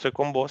un día no estoy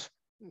con vos,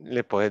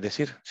 le puedes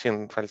decir,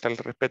 sin faltar el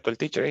respeto al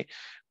teacher,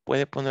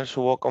 puede poner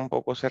su boca un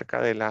poco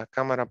cerca de la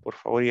cámara, por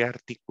favor, y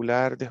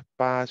articular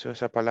despacio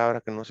esa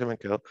palabra que no se me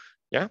quedó,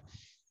 ¿ya?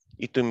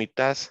 Y tú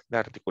imitas la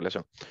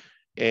articulación.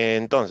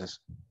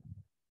 Entonces,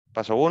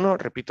 paso 1,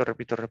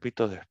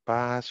 repito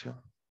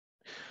despacio.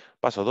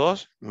 Paso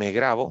 2, me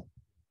grabo.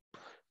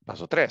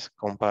 Paso 3,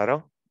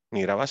 comparo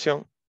mi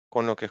grabación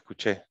con lo que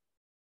escuché.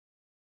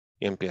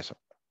 Y empiezo.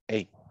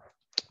 Hey,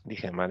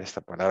 dije mal esta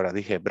palabra,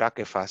 dije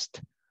breakfast.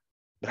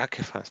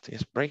 Breakfast,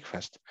 es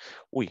breakfast.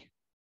 Uy,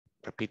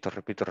 repito.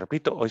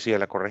 Hoy sí ya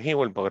la corregí,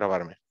 vuelvo a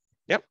grabarme.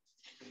 ¿Ya?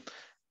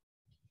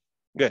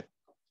 Good.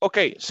 Ok,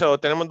 so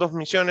tenemos 2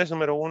 misiones.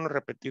 Número 1,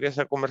 repetir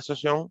esa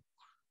conversación.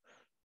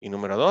 Y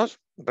número 2,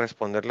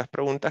 responder las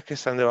preguntas que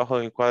están debajo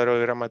del cuadro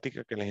de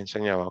gramática que les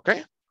enseñaba. ¿Ok?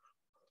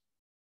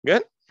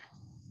 Good.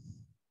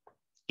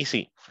 Y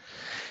sí.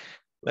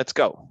 Let's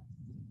go.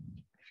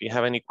 If you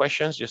have any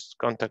questions, just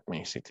contact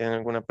me. Si tienen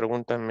alguna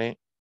pregunta, me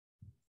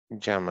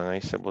llaman a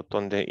ese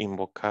botón de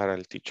invocar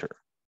al teacher.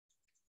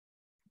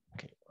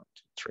 Okay, 1,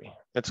 2, 3.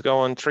 Let's go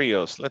on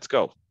trios. Let's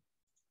go.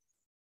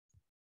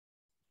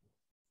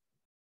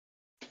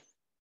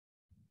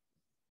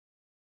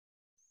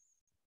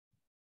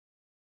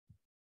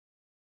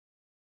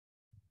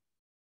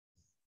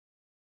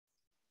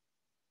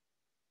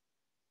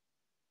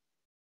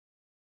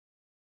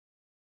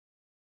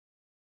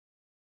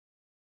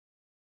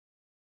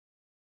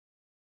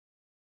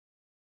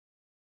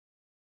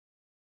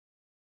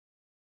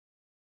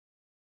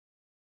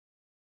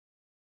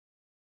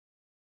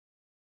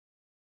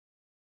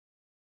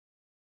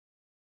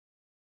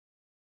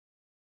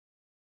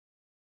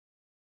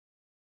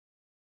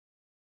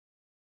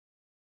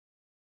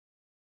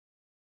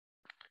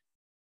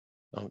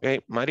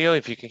 Okay, Mario,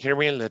 if you can hear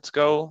me, let's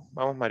go.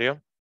 Vamos,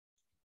 Mario.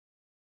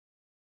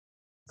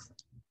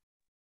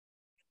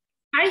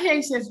 Hi,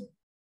 Hazel.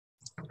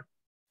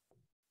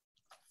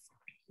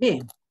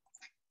 Bien.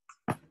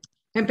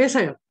 Empiezo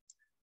yo.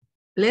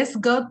 Let's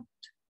go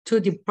to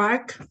the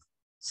park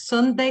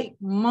Sunday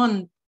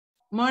morning.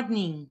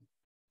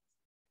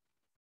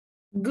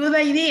 Good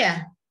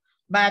idea,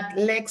 but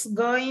let's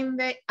go in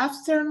the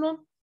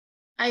afternoon.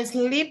 I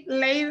sleep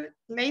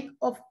late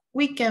of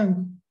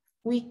weekend.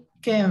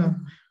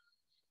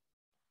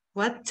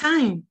 What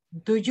time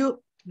do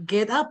you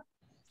get up?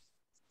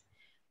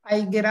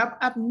 I get up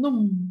at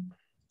noon.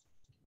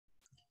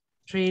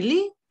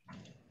 Really?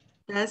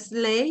 That's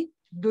late.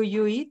 Do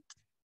you eat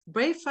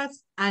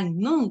breakfast at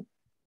noon?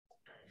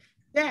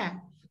 Yeah.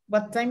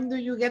 What time do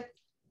you get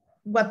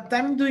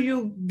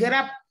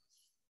up?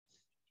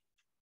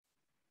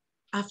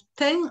 At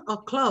 10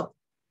 o'clock.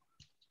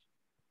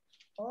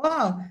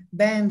 Oh,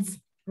 then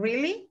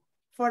really?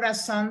 For a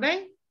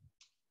Sunday?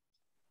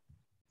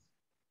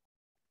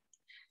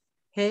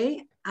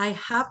 Hey, I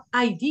have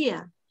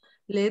idea.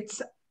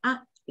 Let's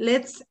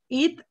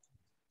eat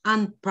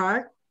and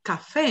park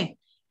cafe.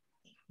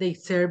 They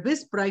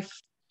service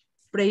breakfast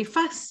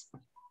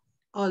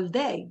all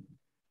day.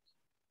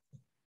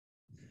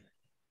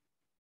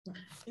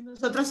 Y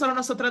nosotros solo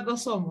nosotras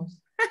dos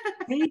somos.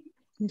 Sí,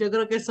 yo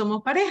creo que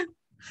somos pareja.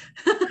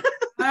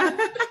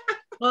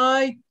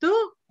 Hoy tú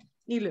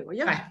y luego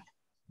yo.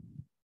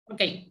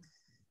 Okay.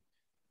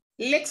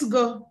 Let's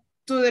go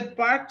to the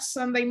park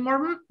Sunday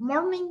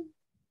morning.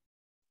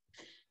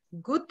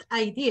 Good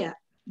idea,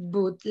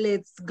 but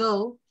let's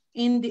go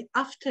in the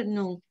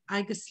afternoon.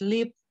 I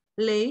sleep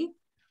late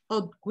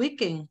on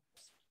weekend.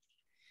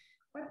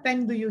 What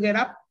time do you get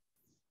up?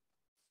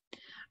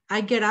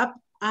 I get up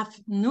at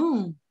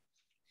noon.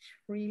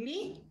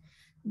 Really?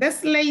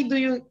 That's late. Do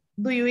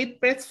you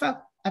eat breakfast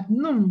at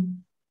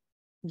noon?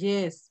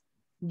 Yes.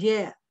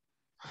 Yeah.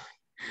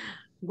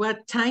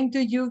 What time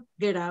do you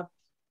get up?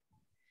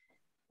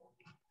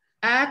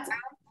 At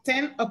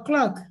 10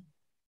 o'clock.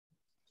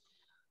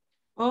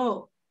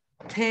 Oh,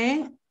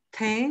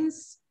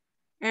 10's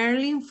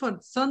early for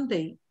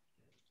Sunday.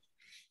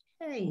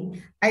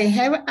 Hey, I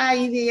have an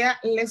idea.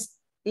 Let's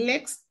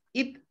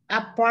eat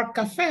at park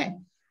cafe.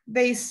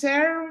 They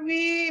serve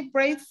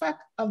breakfast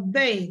all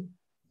day.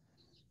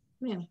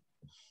 Bien.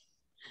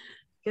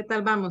 ¿Qué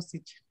tal vamos,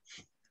 teacher?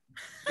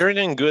 You're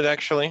doing good,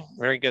 actually.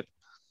 Very good.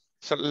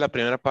 So, la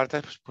primera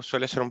parte pues,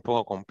 suele ser un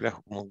poco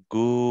complejo, como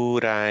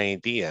good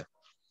idea.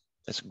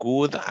 Es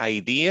good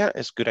idea,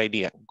 es good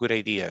idea, good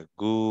idea,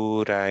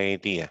 good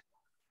idea.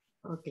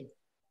 Ok.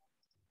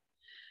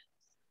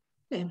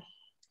 Bien.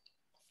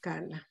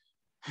 Carla.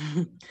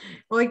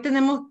 Hoy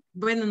tenemos,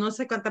 bueno, no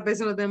sé cuántas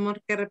veces lo tenemos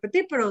que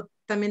repetir, pero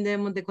también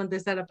debemos de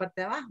contestar la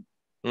parte de abajo.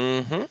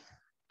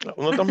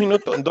 Unos 2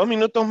 minutos, 2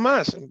 minutos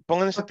más,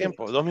 pongan ese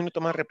tiempo, 2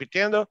 minutos más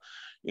repitiendo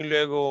y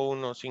luego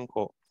unos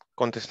 5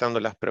 contestando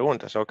las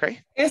preguntas, ¿ok?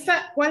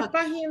 ¿Cuál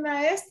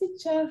página es,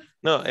 teacher?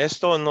 No,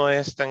 esto no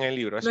está en el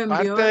libro. Es Lo envió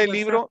parte al del WhatsApp.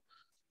 libro.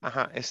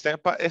 Ajá,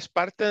 es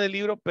parte del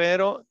libro,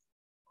 pero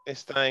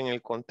está en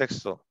el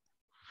contexto.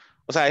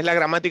 O sea, es la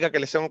gramática que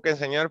les tengo que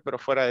enseñar, pero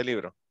fuera del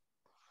libro.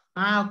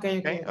 Ah, ok.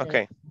 Ok.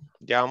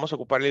 Ya vamos a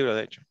ocupar el libro,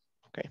 de hecho.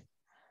 Ok.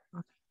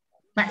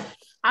 Vale.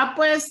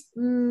 Pues,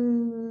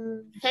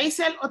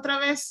 Hazel, otra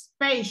vez,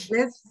 page.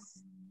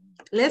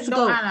 Let's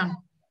No, go. Adam.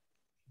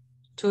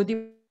 To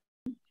the...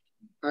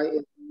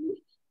 I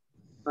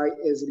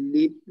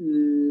sleep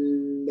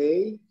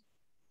late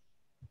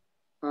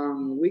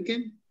on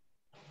weekend.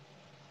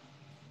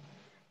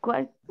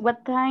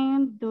 What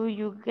time do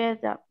you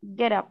get up?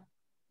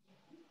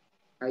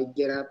 I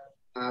get up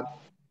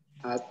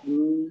at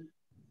noon.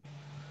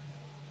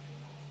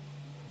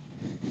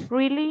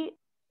 Really?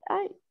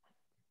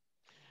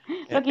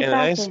 Lo And I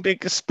quitaste.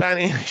 speak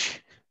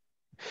Spanish.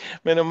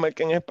 Menos mal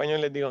que en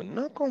español les digo,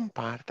 no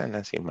compartan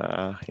las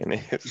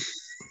imágenes.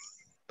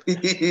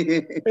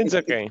 It's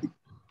okay.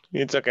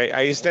 It's okay.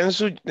 Ahí está en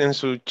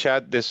su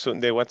chat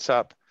de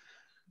WhatsApp.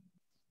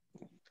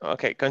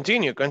 Ok,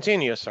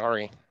 continue,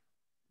 sorry.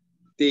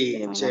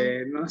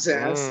 Teacher, no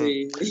sea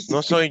así.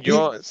 No soy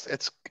yo,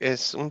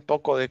 es un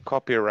poco de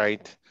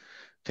copyright.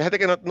 Fíjate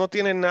que no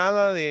tiene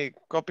nada de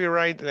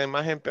copyright de la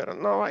imagen, pero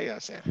no vaya a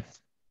ser.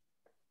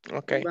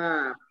 Ok.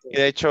 Va, Y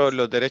de hecho,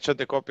 los derechos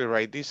de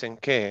copyright dicen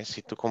que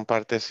si tú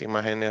compartes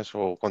imágenes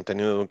o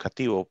contenido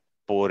educativo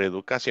por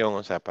educación,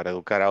 o sea, para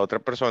educar a otra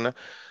persona,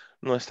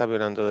 no está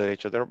violando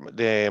derechos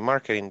de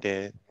marketing,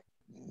 de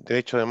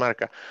derecho de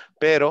marca.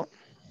 Pero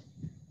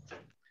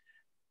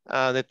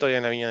de todo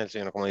en la viña del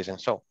Señor, como dicen.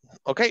 So,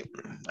 ok,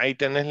 ahí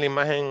tenés la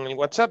imagen en el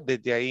WhatsApp,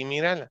 desde ahí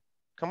mírala.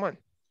 Come on.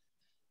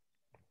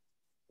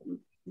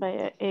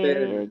 Vaya,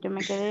 yo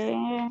me quedé.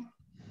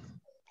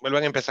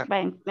 Vuelvan a empezar.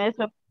 Vaya,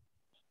 eso.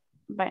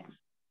 Vaya.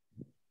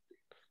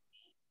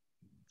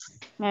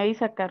 Me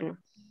avisa Carlos.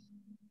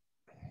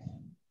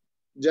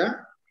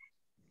 ¿Ya?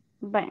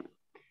 Vaya.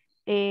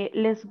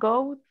 Let's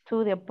go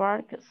to the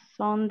park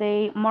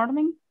Sunday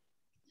morning.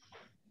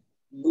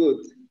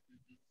 Good.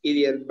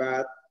 Idiot,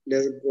 but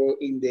let's go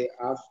in the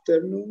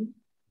afternoon.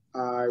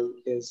 I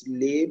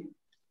sleep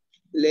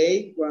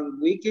late one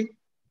weekend.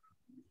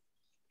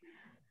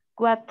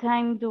 What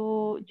time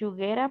do you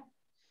get up?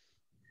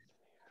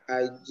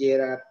 I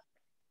get up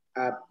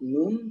at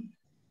noon.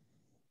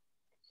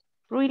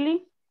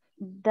 Really?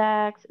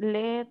 That's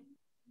late.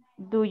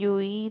 Do you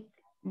eat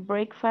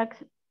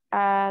breakfast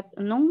at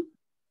noon?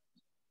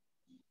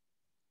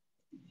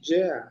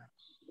 Yeah.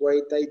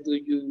 What time do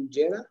you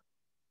get up?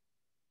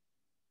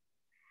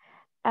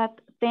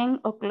 At 10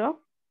 o'clock?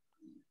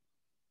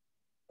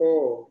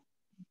 Oh,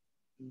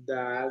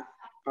 that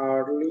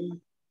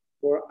early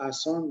for a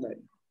Sunday.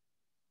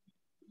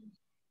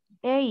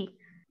 Hey,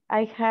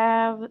 I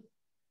have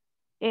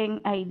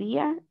an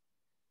idea.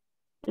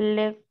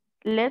 Let's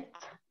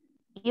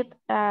eat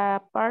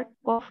a park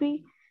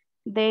coffee.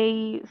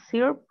 They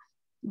serve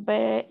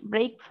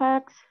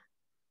breakfast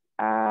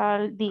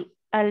all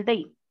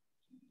day.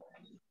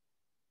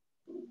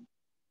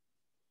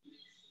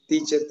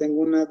 Teacher,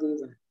 tengo una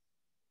duda.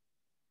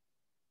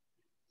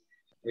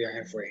 Ya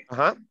se fue.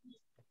 Ajá.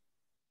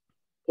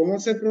 ¿Cómo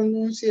se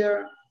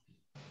pronuncia?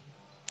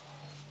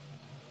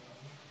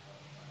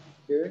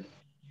 ¿Qué?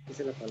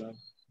 Dice la palabra.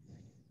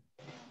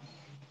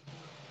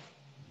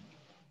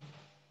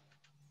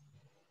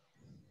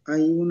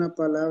 Hay una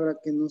palabra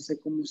que no sé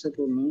cómo se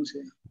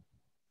pronuncia.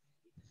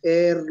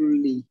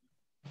 Early.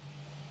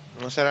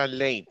 No será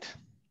late.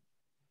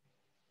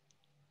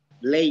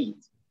 Late.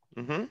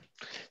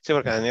 Sí,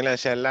 porque Daniela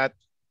decía late.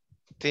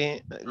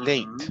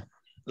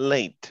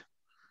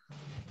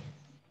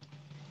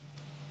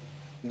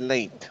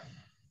 Late.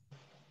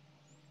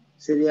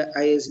 Sería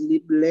I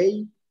sleep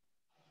late.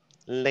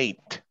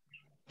 Late.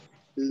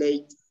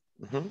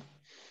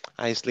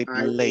 I sleep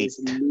late.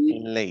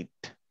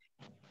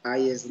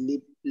 I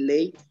sleep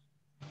late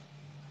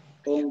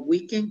on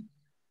weekend.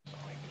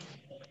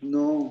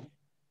 No.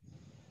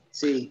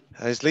 Sí.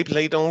 I sleep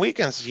late on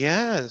weekends.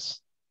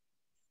 Yes.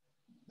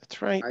 That's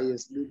right.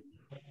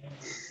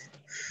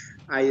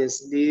 I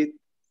sleep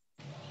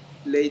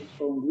late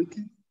on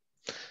weekend.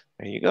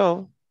 There you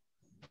go.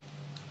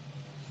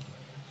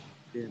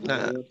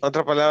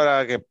 Otra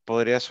palabra que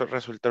podría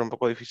resultar un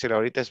poco difícil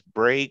ahorita es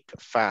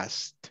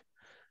breakfast.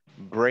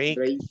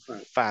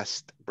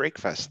 Breakfast.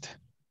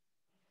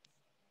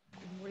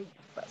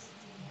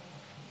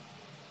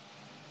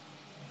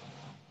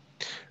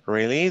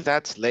 Really?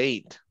 That's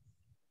late.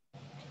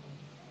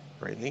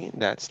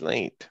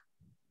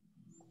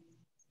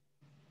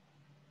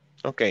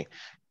 Ok.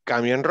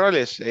 Cambien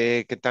roles.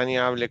 Que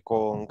Tania hable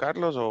con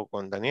Carlos o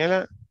con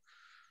Daniela.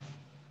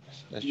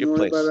 As you No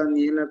please. va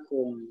Daniela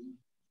con...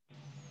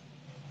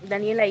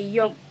 Daniela y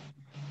yo.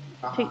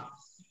 Sí.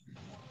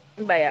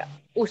 Vaya,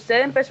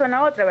 usted empezó en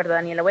la otra, ¿verdad,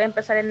 Daniela? Voy a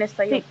empezar en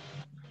esta yo. Sí.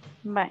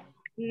 Bye.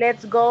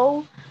 Let's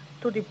go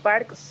to the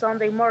park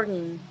Sunday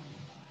morning.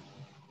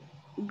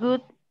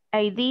 Good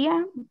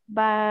idea,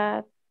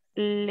 but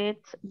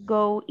let's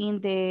go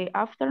in the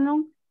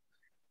afternoon.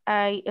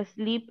 I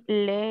sleep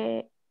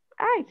late.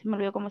 Ay, se me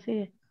olvidó cómo se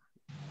dice.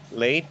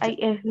 Late.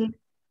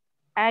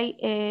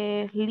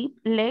 I sleep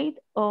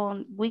late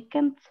on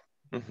weekends.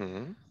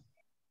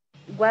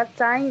 What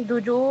time do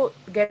you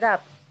get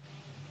up?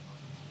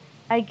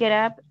 I get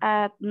up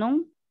at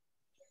noon.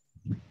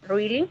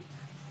 Really?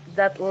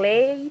 That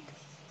late?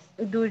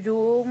 Do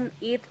you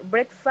eat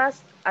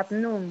breakfast at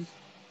noon?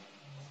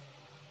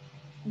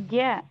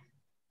 Yeah.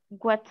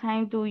 What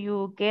time do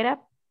you get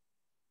up?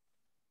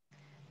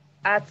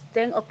 At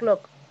 10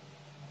 o'clock.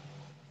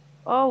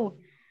 Oh,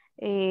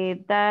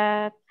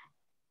 that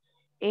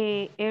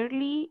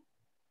early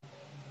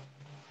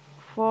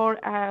for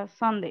a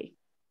Sunday.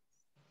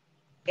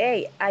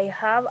 Hey, I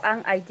have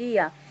an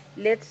idea.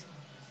 Let's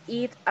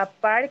eat a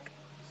park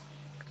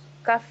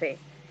cafe.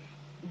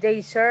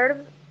 They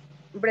serve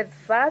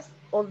breakfast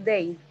all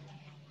day.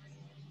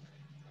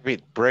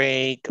 Read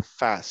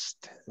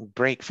breakfast.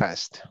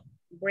 Breakfast.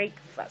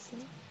 Breakfast.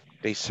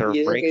 They serve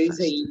Y eso que breakfast.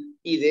 dice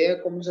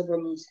idea, ¿cómo se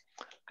pronuncia?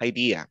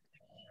 Idea.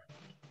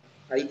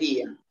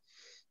 Idea.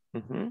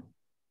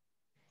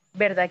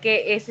 ¿Verdad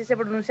que ese se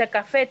pronuncia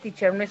café,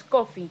 teacher? No es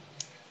coffee.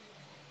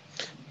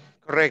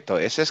 Correcto,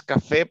 ese es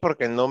café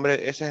porque el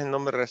nombre, ese es el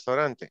nombre del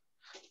restaurante.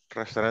 El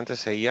restaurante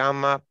se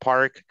llama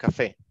Park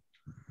Café.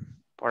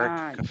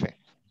 Park Café.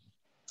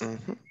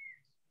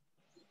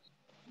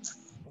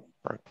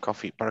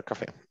 Park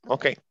Café.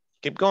 Ok,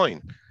 keep going.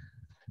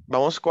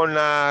 Vamos con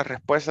las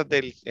respuestas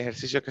del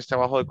ejercicio que está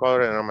abajo del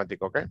cuadro de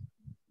gramática, ¿ok?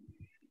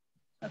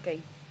 Ok.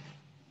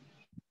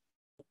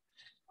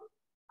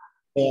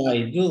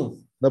 I do.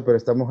 No, pero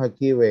estamos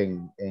aquí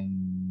en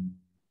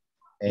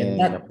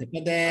that,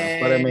 después de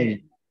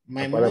apartment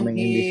my in the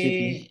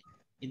city.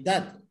 In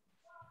that.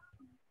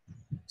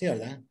 Sí,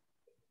 ¿verdad?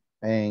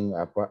 En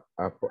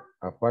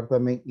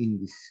apartment in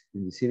the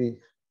city.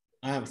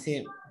 Ah,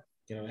 sí.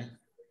 Quiero ver.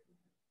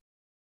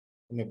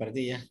 Me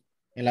perdí ya.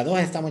 En la 2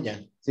 estamos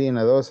ya. Sí, en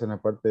la 2, en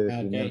la parte de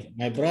final. Okay.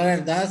 My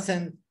brother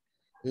doesn't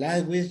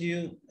live with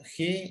you.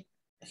 He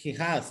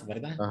has,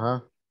 ¿verdad?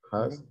 Ajá.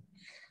 Has.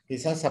 He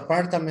has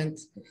apartment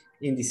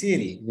in the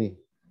city. Sí.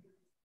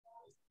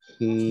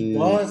 He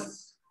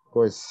goes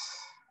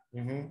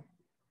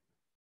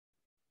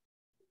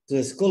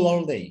to school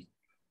all day.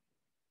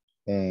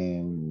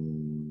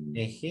 And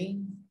he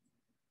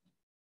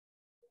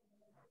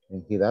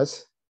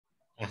does.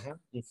 And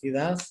he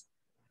does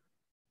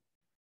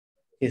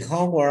his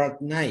homework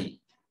at night.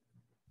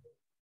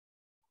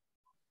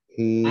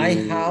 I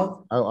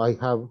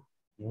have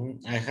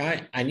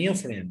a new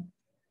friend.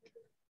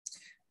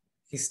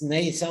 His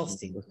name is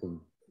Austin.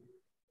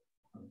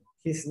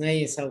 His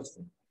name is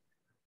Austin.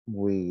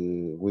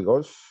 We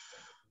go.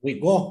 We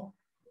go.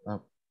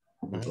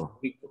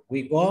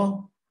 We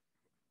go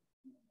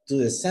to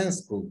the same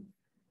school.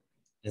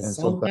 And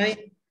sometimes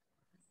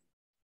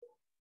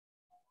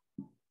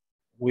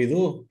we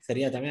do,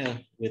 sería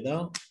también, we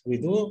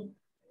do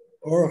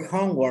our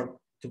homework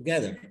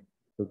together.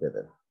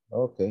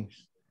 Ok.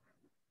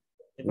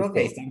 Ok,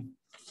 están.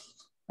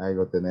 Ahí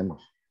lo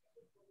tenemos.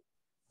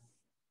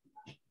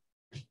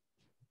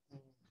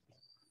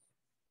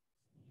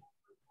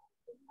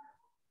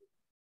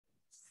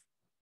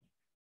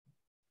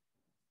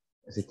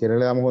 Si quiere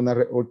le damos una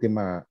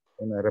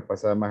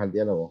repasada más al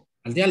diálogo.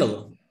 Al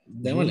diálogo,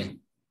 démosle.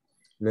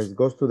 Let's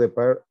go to the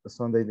park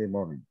Sunday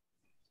morning.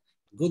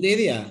 Good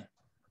idea,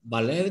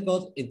 but let's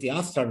go in the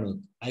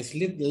afternoon. I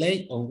sleep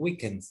late on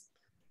weekends.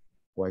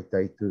 Why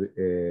time do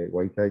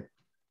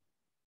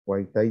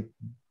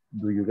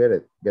you get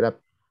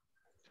up?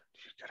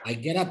 I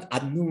get up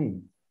at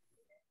noon.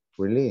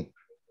 Really?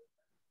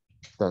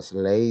 Thus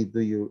late do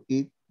you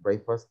eat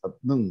breakfast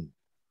at noon?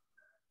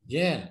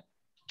 Yeah.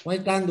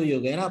 What time do you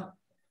get up?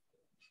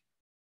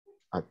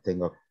 At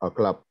 10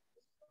 o'clock.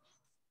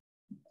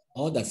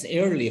 Oh, that's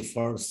early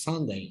for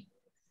Sunday.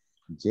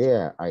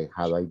 Yeah, I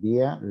have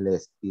idea.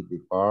 Let's eat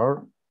the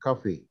bar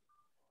coffee.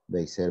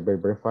 They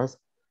serve breakfast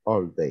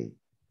all day.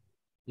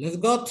 Let's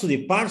go to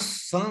the park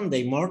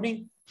Sunday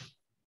morning.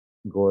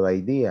 Good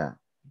idea.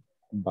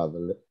 But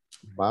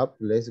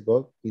let's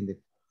go in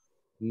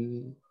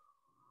the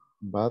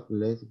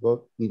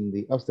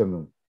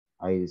afternoon.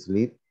 I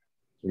sleep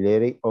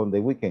late on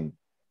the weekend.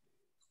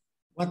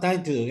 What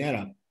time do you get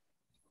up?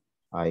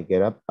 I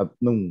get up at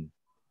noon.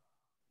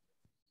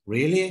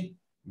 Really?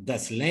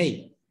 That's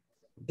late.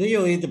 Do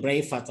you eat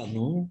breakfast at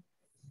noon?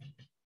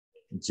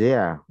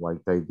 Yeah. Why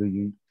time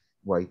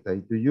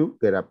do you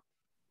get up?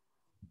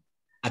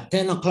 At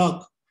 10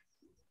 o'clock.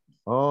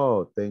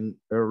 Oh, 10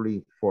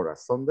 early for a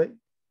Sunday?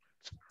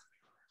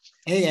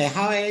 Hey, I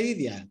have an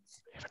idea.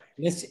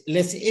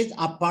 Let's eat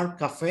a park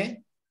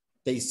cafe.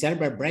 They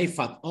serve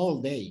breakfast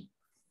all day.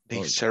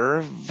 They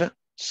serve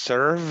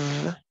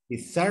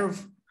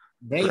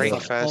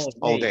breakfast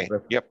all day.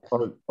 Yep.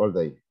 All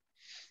day.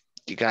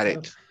 You got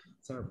it.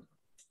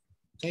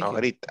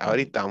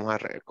 Ahorita vamos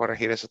a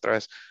corregir eso otra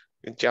vez.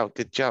 Good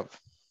job.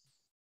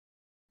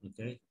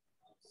 Okay.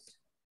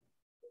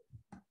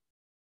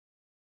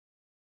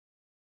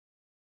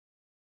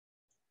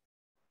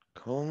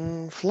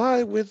 Come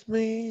fly with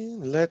me.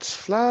 Let's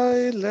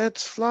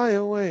fly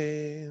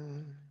away.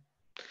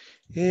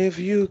 If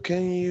you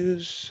can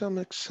use some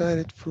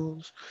excited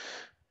fools.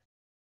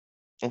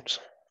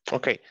 Oops.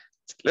 Ok,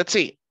 let's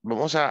see.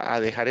 Vamos a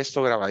dejar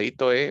esto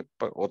grabadito,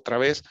 otra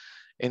vez.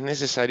 Es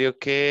necesario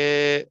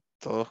que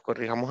todos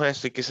corrijamos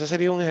esto y quizás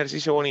sería un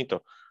ejercicio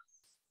bonito.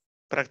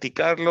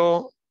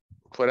 Practicarlo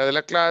fuera de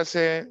la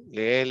clase,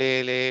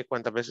 lee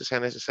cuantas veces sea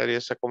necesario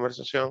esa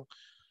conversación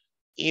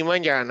y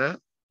mañana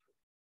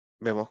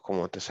vemos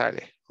cómo te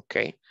sale, ¿ok?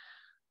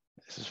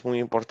 Eso es muy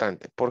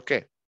importante. ¿Por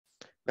qué?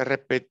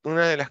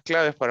 Una de las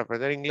claves para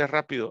aprender inglés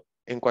rápido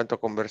en cuanto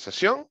a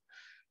conversación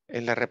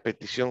es la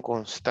repetición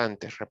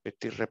constante,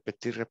 repetir,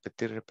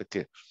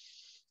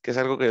 que es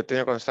algo que yo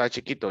tenía cuando estaba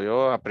chiquito.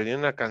 Yo aprendí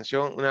una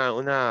canción,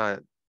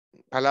 una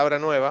palabra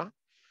nueva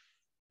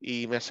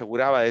y me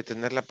aseguraba de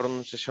tener la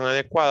pronunciación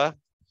adecuada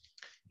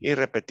y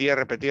repetía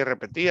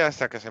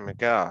hasta que se me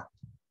quedaba.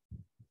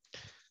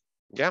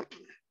 ¿Ya?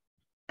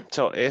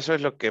 So, eso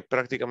es lo que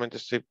prácticamente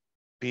estoy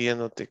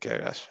pidiéndote que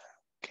hagas.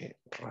 Qué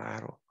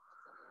raro.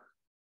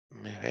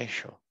 Me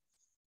bello.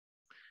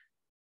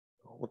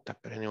 Puta,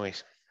 pero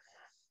anyways.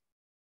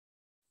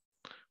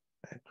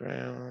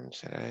 Background,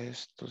 ¿será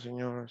esto,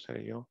 señor?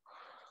 ¿Seré yo?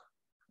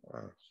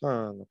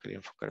 No quería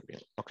enfocar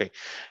bien. Ok,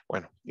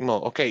 bueno.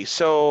 Ok,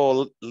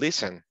 so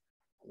listen,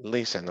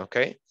 ok.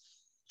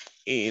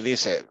 Y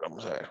dice,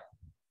 vamos a ver.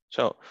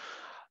 So,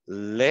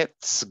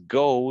 let's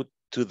go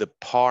to the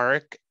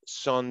park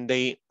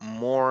Sunday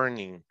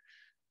morning.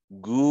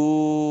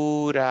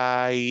 Good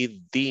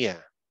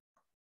idea.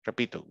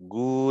 Repito,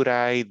 good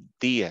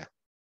idea.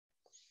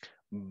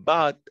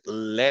 But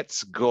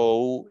let's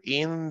go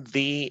in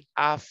the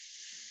afternoon.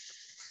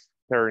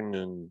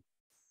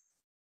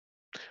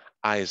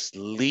 I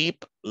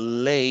sleep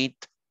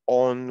late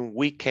on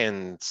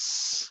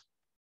weekends.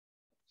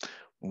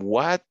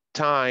 What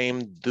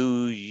time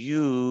do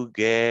you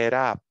get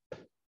up?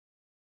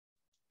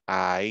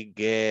 I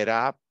get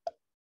up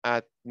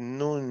at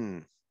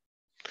noon.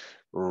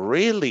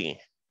 Really?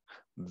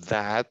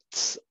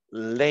 That's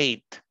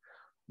late.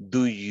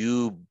 Do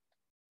you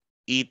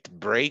eat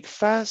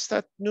breakfast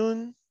at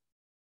noon?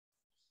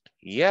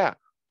 Yeah.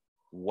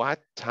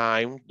 What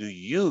time do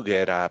you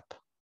get up?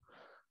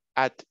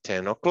 At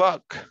 10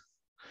 o'clock.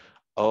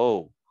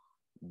 Oh,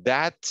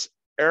 that's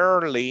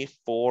early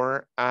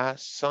for a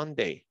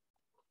Sunday.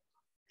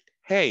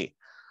 Hey,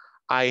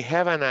 I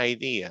have an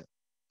idea.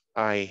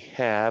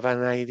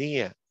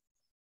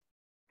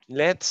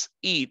 Let's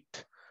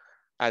eat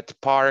at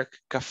Park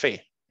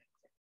Cafe.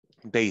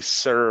 They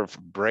serve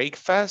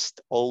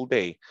breakfast all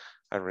day.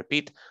 I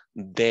repeat,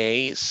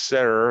 they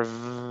serve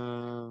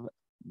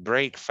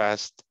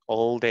breakfast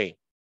all day.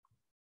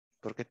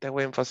 ¿Por qué te hago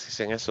énfasis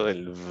en eso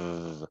del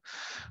v?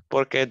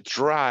 Porque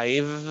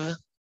drive,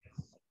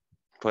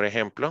 por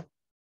ejemplo,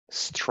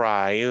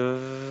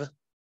 strive,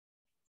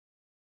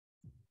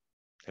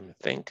 let me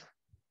think,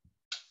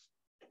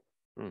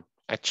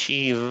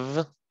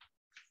 achieve,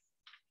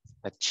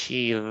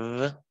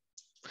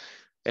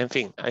 en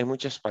fin, hay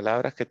muchas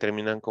palabras que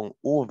terminan con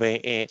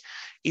VE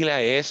y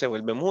la E se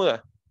vuelve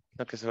muda.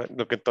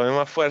 Lo que toma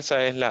más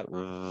fuerza es la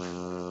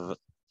v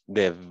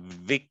de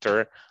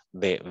Victor,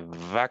 de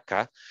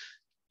vaca,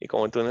 y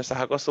como tú no estás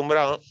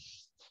acostumbrado,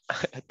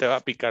 te va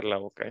a picar la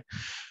boca.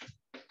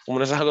 Como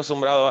no estás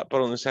acostumbrado a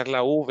pronunciar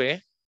la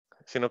V,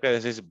 sino que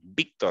decís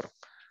Víctor,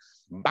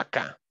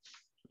 vaca,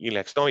 y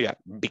la exnovia,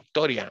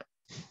 Victoria.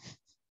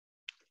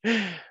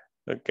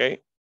 Ok.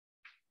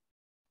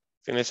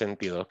 Tiene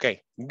sentido. Ok.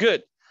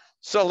 Good.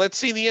 So let's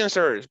see the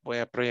answers. Voy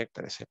a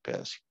proyectar ese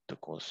pedacito.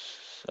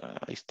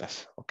 Ahí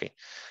estás. Ok.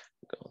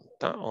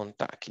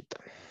 Aquí está.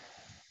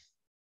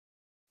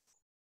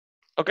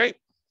 Ok.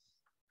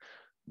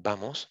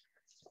 Vamos,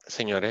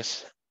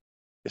 señores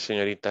y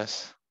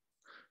señoritas,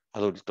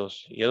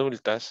 adultos y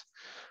adultas,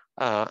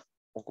 a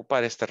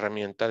ocupar esta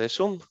herramienta de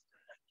Zoom.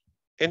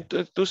 En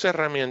tus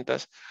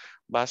herramientas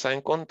vas a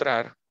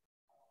encontrar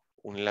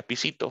un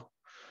lapicito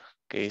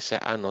que dice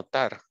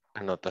anotar,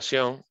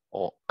 anotación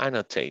o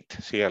annotate,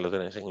 si ya lo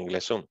tenés en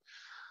inglés Zoom.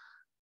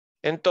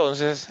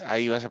 Entonces,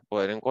 ahí vas a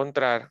poder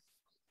encontrar,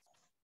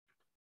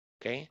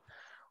 ¿ok?,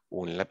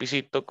 un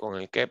lapicito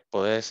con el que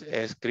puedes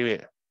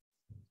escribir.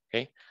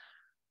 ¿Ok?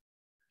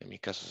 En mi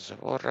caso se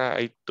borra.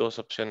 Hay dos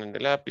opciones de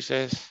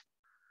lápices.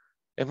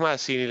 Es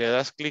más, si le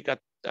das clic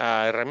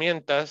a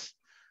herramientas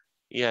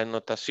y a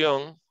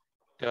anotación,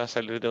 te va a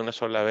salir de una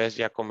sola vez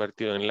ya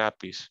convertido en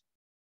lápiz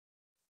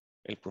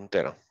el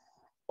puntero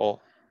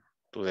o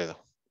tu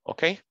dedo.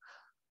 ¿Ok?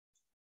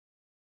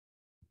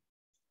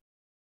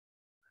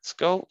 Let's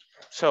go.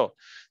 So,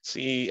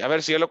 a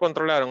ver si ya lo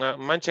controlaron.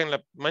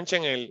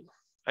 Manchen el...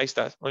 Ahí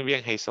está. Muy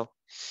bien, Hazel.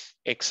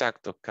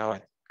 Exacto.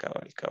 Cabal.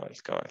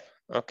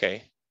 Ok.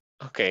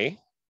 Ok.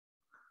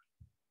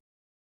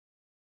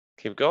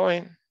 Keep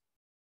going.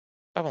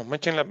 Vamos,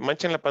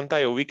 manchen la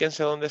pantalla.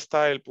 Ubíquense dónde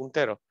está el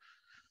puntero.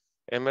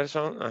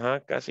 Emerson.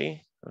 Ajá,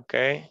 casi. Ok.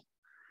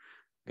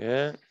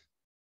 Good.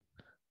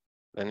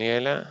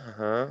 Daniela.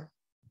 Ajá.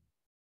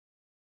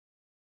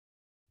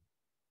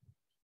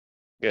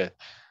 Good.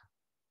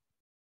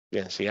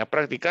 Bien, si ya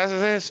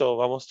practicaste eso,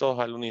 vamos todos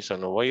al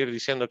unísono. Voy a ir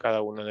diciendo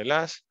cada una de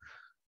las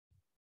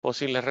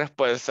posibles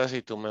respuestas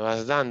y tú me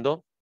vas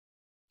dando.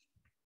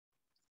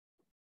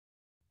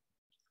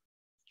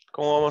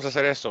 ¿Cómo vamos a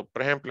hacer eso?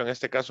 Por ejemplo, en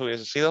este caso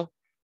hubiese sido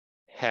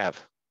have.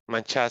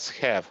 Manchas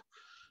have.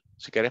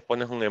 Si quieres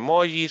pones un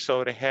emoji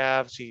sobre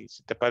have, si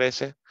te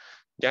parece.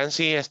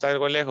 Yancy está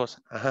algo lejos.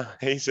 Ajá,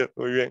 dice,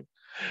 muy bien.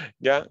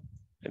 Ya.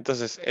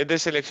 Entonces, es de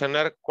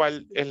seleccionar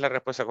cuál es la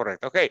respuesta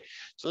correcta. Ok,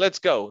 so let's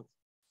go.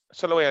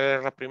 Solo voy a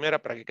leer la primera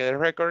para que quede el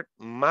record.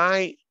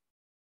 My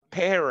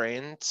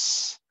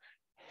parents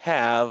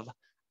have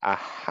a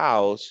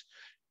house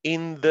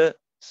in the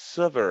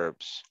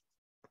suburbs.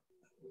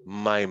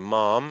 My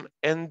mom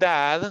and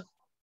dad.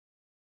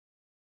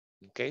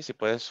 Ok, si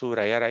puedes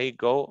subrayar ahí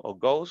go o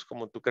goes,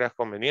 como tú creas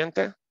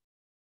conveniente.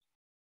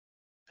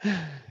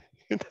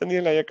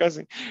 Daniela ya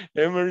casi.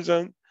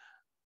 Emerson.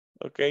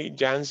 Ok,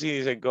 Jancy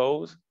dice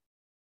goes.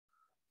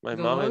 My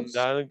mom and Goes.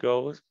 dad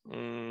goes.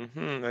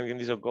 Alguien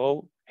dice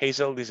go.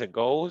 Hazel dice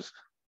goes.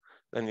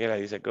 Daniela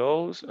dice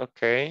goes.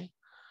 Ok.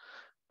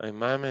 My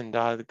mom and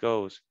dad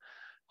goes.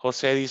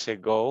 José dice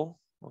go.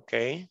 Ok.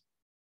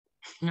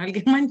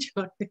 Alguien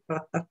manchó.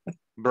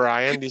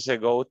 Brian dice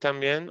go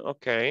también.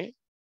 Ok.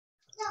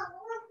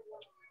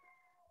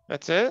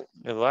 That's it.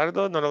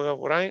 Eduardo, no lo veo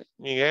por ahí.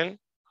 Miguel.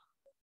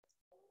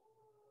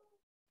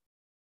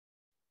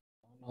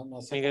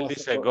 No sé Miguel cómo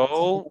dice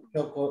go.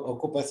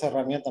 ocupa esa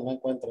herramienta, no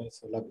encuentro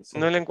eso.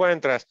 No le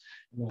encuentras.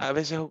 No. A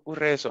veces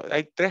ocurre eso.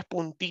 Hay 3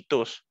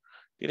 puntitos.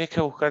 Tienes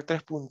que buscar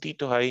 3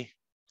 puntitos ahí.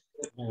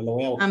 Lo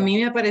voy a A buscar. mí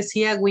me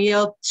aparecía we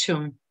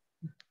option.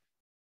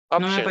 No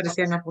me Options.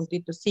 aparecían a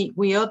puntitos. Sí,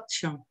 we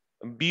option.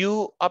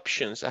 View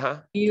options.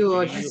 Ajá. View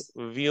options.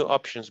 View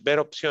options. Ver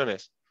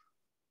opciones.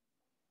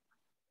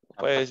 La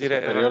Puede parte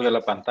decir superior de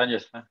la pantalla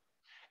está.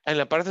 en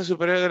la parte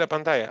superior de la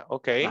pantalla.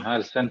 Ok. Ajá,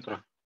 el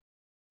centro.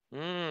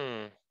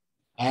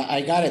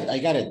 I got it, I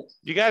got it.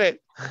 You got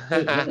it.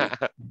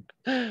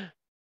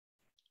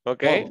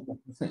 Ok. Go.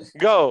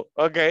 Go.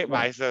 Ok.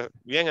 Va, eso.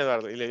 Bien,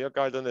 Eduardo. Y le dio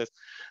cabal donde es.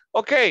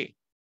 Ok.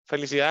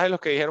 Felicidades a los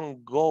que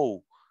dijeron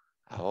go.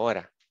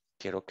 Ahora,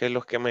 quiero que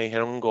los que me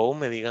dijeron go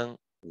me digan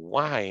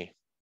why.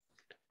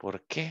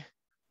 ¿Por qué?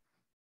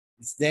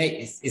 It's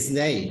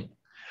they.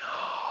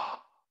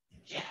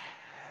 Yes.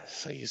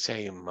 So you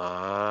say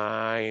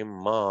my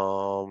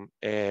mom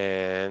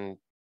and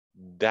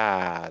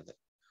dad.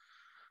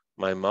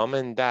 My mom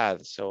and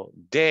dad. So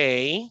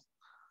they,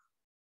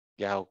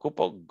 ya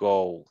ocupo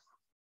go.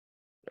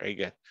 Very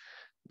good.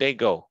 They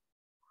go.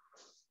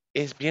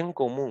 Es bien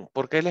común.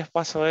 ¿Por qué les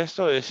pasó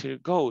esto de decir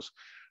goes?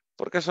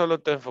 Porque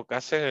solo te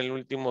enfocas en el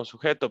último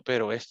sujeto,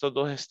 pero estos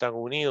dos están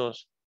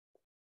unidos.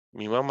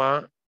 Mi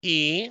mamá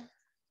y,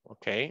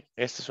 ok,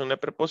 esta es una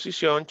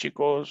preposición,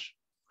 chicos.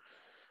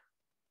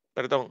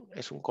 Perdón,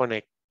 es un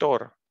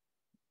conector.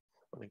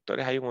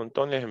 Conectores hay un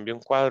montón, les envío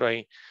un cuadro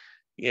ahí.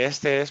 Y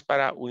este es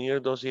para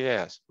unir dos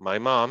ideas. My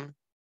mom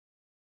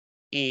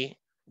y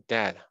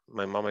dad.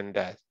 My mom and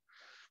dad.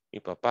 Mi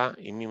papá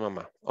y mi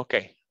mamá. Ok,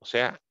 o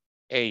sea,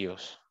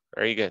 ellos.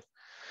 Very good.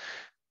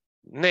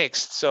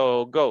 Next,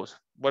 so goes.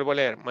 Vuelvo a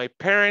leer. My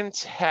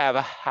parents have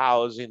a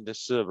house in the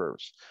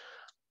suburbs.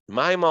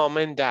 My mom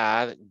and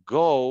dad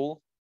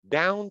go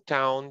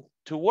downtown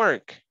to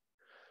work.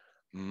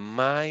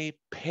 My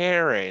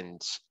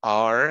parents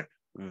are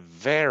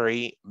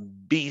very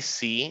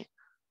busy,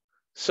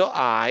 so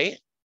I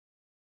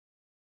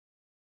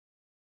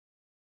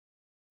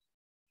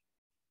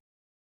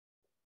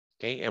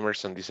okay,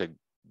 Emerson dice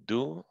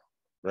do,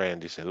 Brian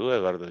dice do,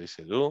 Eduardo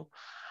dice do.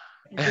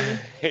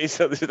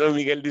 Hazel dice, Don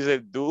Miguel dice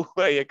do,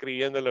 ahí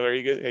escribiéndolo,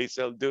 very good,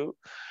 Hazel do.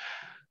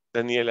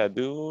 Daniela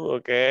do,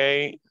 ok.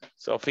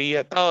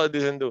 Sofía, todos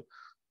dicen do.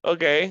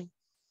 Ok.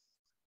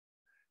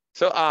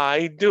 So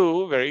I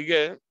do, very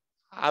good,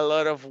 a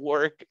lot of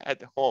work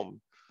at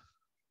home.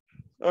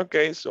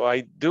 Okay, so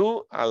I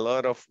do a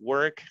lot of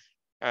work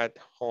at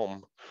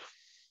home.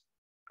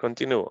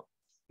 Continúo.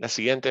 La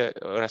siguiente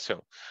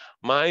oración.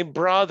 My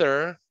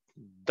brother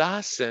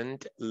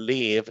doesn't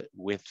live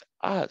with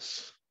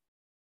us.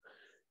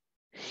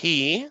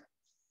 He,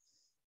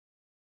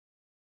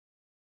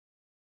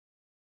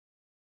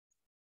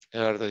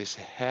 Eduardo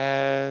dice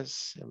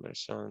has,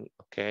 Emerson,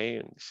 ok,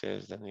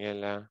 dice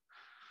Daniela,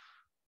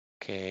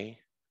 ok.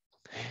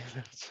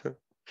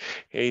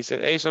 Y dice,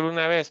 hey, solo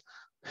una vez.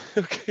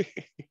 Ok.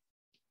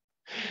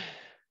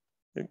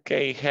 Ok,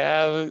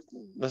 have,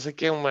 no sé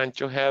qué, un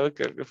mancho have,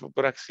 creo que fue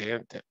por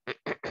accidente.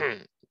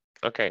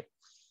 Ok.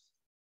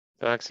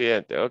 Un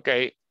accidente, ok.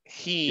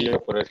 Y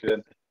yo por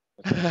accidente.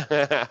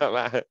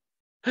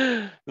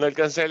 No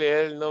alcancé a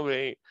leer el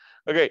nombre.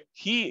 Ok,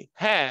 he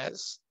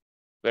has,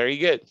 very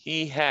good,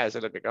 he has,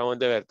 es lo que acabamos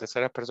de ver,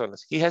 terceras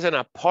personas. He has an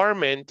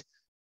apartment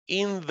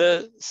in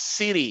the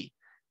city.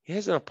 He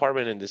has an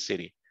apartment in the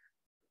city.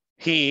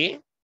 He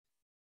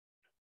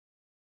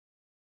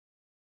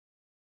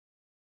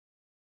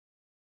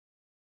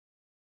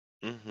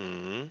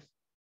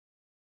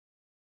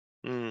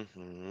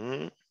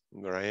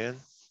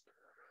Brian.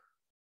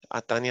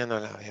 A Tania no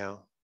la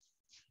veo.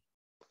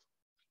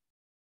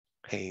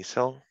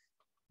 Hazel,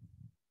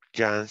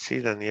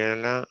 Jancy,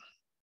 Daniela.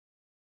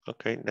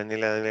 Ok,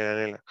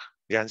 Daniela.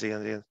 Jancy.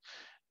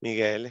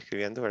 Miguel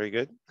escribiendo, very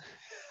good.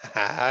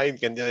 Ay,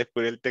 que ya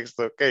descubrí el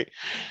texto. Ok,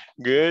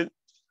 good.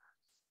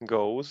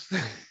 Goes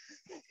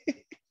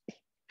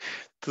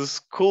to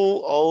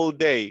school all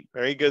day.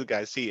 Very good,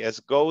 guys. Sí, es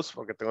goes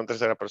porque tengo en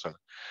tercera persona.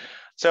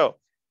 So,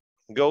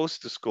 goes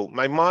to school.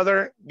 My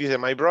mother, dice,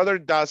 my brother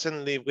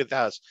doesn't live with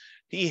us.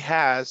 He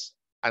has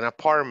an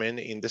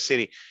apartment in the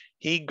city.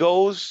 He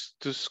goes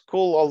to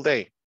school all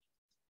day.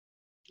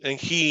 And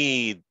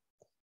he...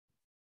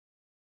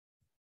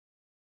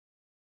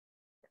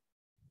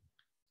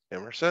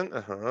 Emerson,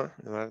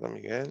 Eduardo,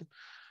 Miguel,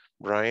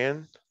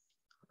 Brian,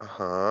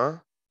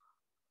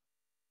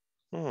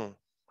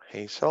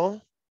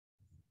 Hazel.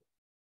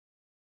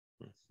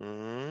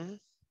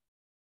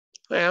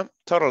 Yeah,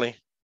 totally.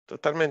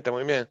 Totalmente,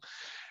 muy bien.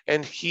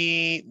 And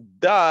he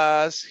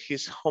does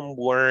his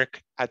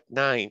homework at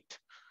night.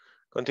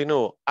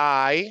 Continúo.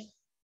 I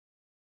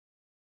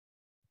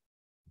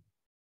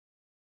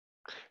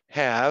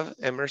have,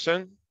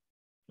 Emerson.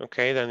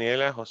 Okay,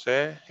 Daniela,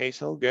 Jose,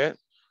 Hazel, good.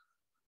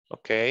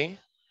 Okay.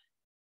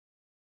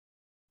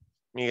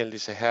 Miguel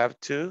dice have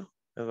to.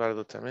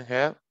 Eduardo también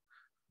have.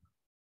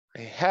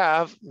 I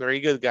have, very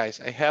good, guys.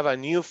 I have a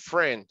new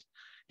friend.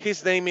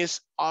 His name is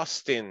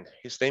Austin.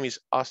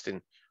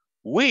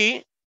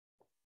 We,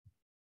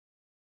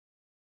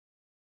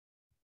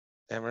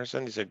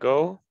 Emerson dice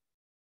go.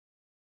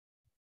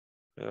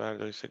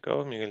 Eduardo dice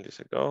go. Miguel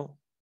dice go.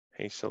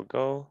 Hazel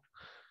go.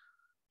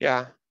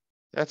 Yeah,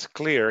 that's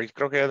clear.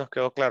 Creo que ya nos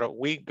quedó claro.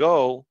 We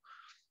go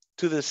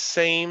to the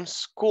same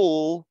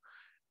school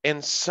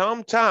and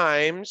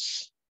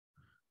sometimes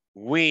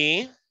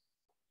we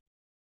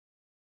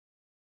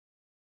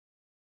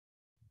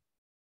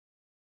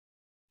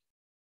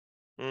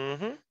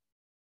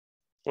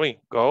we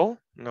go.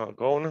 No,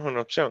 go no es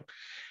una opción.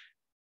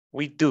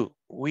 We do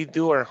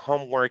our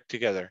homework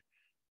together.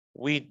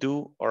 We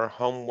do our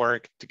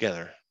homework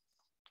together.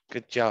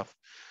 Good job.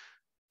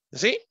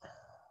 ¿Sí?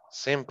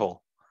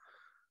 Simple.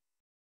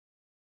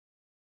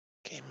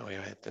 ¿Qué me voy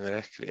a tener a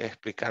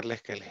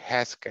explicarles que el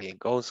has, que el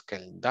goes, que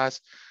el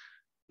does?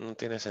 No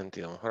tiene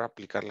sentido. Mejor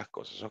aplicar las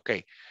cosas. Ok.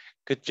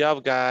 Good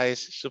job, guys.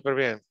 Súper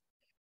bien.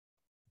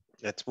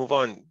 Let's move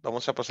on.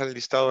 Vamos a pasar el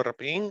listado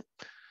rapidín.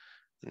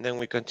 And then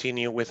we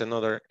continue with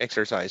another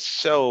exercise.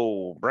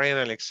 So, Brian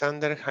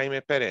Alexander,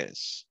 Jaime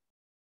Pérez.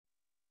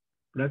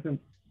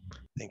 Present.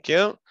 Thank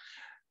you.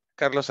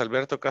 Carlos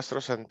Alberto Castro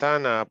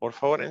Santana, por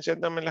favor,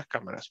 enciéndame las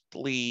cámaras,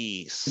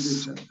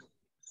 please.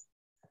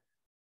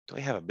 Do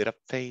I have a bit of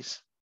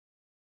face?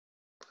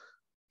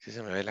 Sí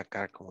se me ve la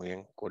cara como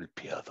bien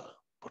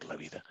golpeado por la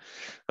vida.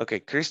 Ok,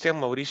 Cristian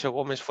Mauricio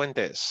Gómez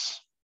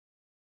Fuentes.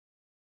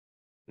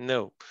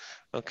 No.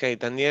 Ok,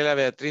 Daniela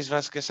Beatriz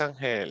Vázquez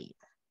Ángel.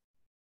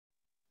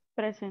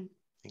 Present.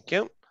 Thank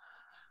you.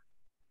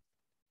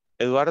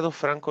 Eduardo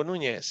Franco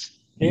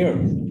Núñez. Here.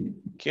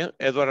 Thank you.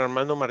 Eduardo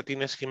Armando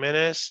Martínez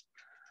Jiménez.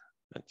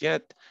 Not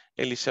yet.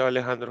 Eliseo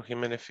Alejandro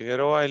Jiménez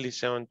Figueroa.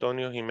 Eliseo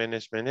Antonio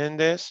Jiménez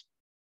Menéndez.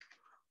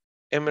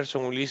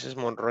 Emerson Ulises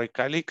Monroy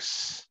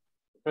Calix.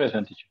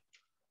 Present, teacher.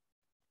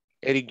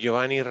 Eric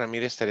Giovanni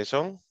Ramírez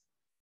Terezón.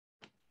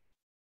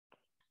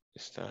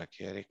 Está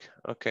aquí, Eric.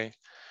 Ok.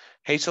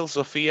 Hazel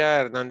Sofía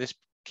Hernández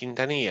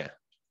Quintanilla.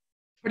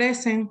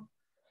 Present.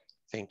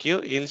 Thank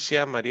you.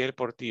 Ilcia Mariel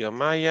Portillo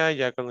Maya.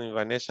 Jacqueline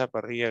Vanessa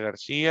Parrilla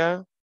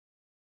García.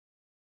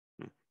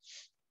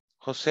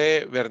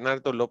 José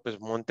Bernardo López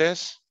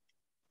Montes.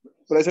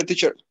 Present,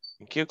 teacher.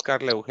 Thank you.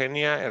 Carla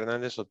Eugenia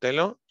Hernández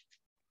Otelo.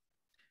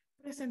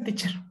 Present,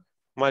 teacher.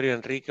 Mario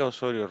Enrique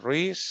Osorio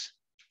Ruiz.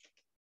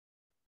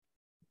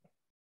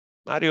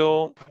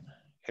 Mario.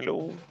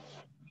 Hello.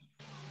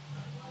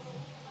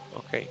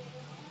 Ok.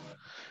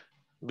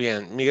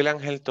 Bien. Miguel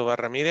Ángel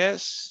Tobar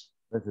Ramírez.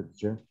 Present,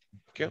 teacher.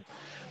 Thank you.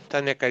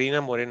 Tania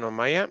Karina Moreno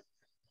Maya.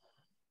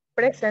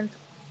 Present.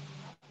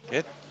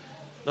 Good.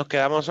 Nos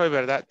quedamos hoy,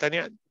 ¿verdad,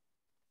 Tania?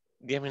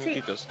 10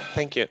 minutitos. Sí.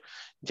 Thank you.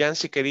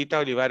 Jancy Querita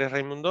Olivares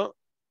Raimundo.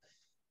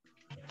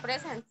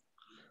 Present.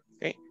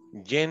 Okay.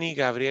 Jenny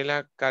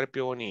Gabriela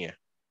Carpio Bonilla.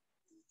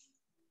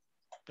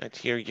 Not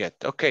here yet.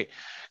 Okay.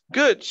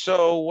 Good.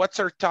 So what's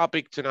our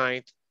topic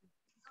tonight?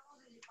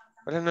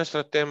 ¿Cuál es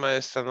nuestro tema de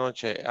esta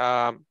noche?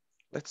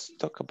 Let's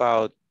talk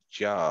about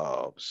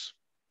jobs.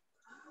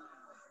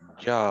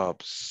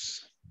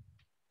 Jobs.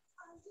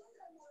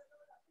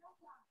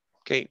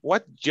 Okay.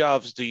 What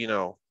jobs do you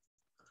know?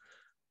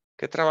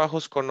 ¿Qué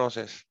trabajos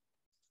conoces?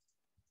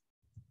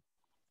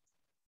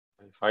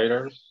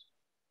 Firefighters.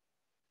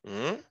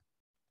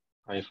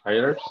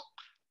 Firefighters.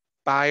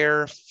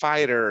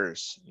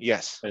 Firefighters.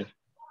 Yes.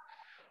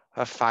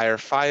 A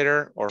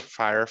firefighter or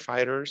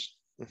firefighters.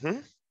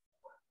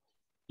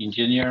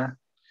 Engineer.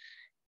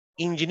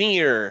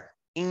 Engineer.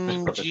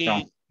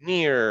 Profesión.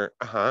 Engineer.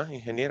 Ajá,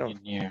 ingeniero.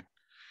 Engineer.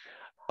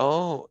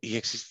 Oh, y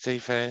existe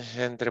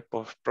diferencia entre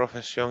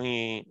profesión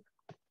y...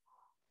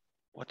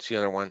 What's the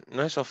other one?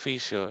 No es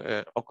oficio,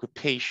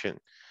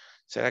 occupation.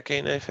 ¿Será que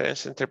hay una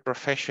diferencia entre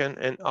profession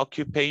and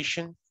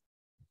occupation?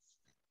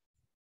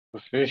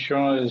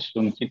 Profession es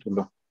un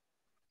título.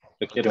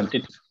 Requiere un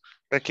título.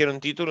 Requiere un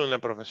título en la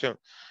profesión.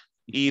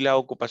 ¿Y la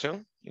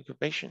ocupación?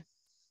 Occupation.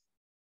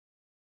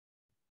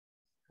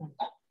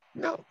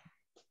 No.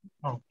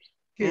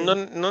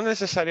 No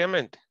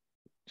necesariamente.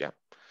 Ya.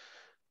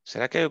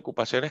 ¿Será que hay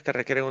ocupaciones que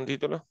requieren un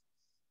título?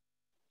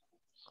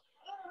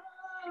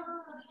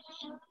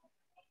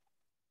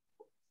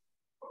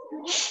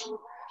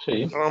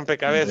 Sí.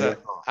 Rompecabezas.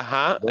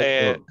 Ajá.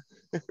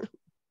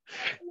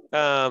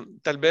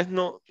 Tal vez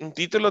no. Un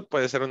título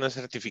puede ser una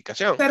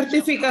certificación.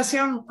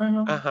 Certificación.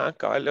 Ajá,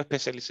 cabal de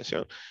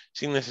especialización.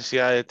 Sin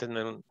necesidad de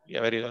tener y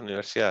haber ido a la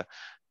universidad.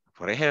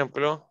 Por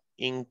ejemplo,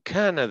 in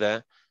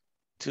Canada,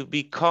 to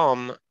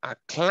become a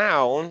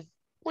clown,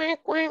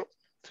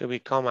 to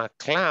become a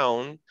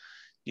clown,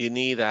 you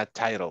need a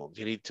title.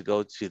 You need to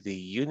go to the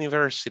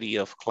University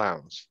of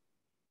Clowns.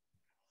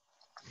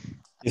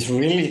 It's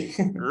really?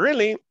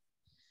 Really?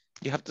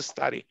 You have to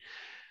study.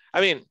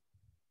 I mean,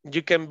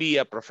 you can be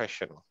a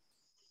professional.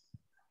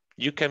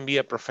 You can be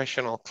a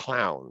professional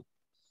clown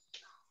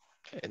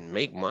and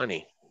make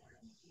money.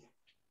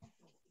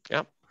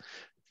 Yeah.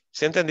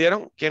 ¿Se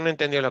entendieron? ¿Quién no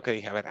entendió lo que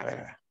dije? A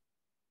ver.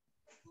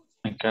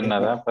 En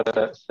Canadá,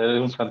 para ser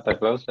un Santa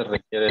Claus se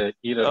requiere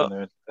ir a la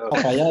universidad.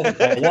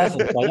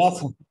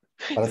 Payaso.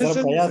 Para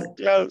ser un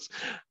payaso.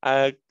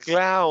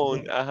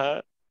 Clown,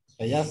 ajá.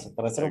 Payaso,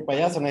 para ser un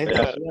payaso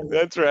necesitas.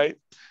 That's right.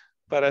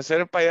 Para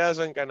ser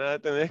payaso en Canadá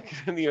tenés que ir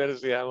a la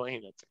universidad,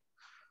 imagínate.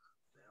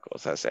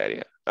 Cosa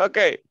seria.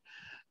 Okay.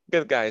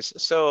 Good, guys.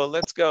 So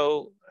let's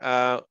go.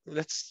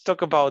 Let's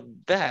talk about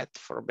that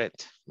for a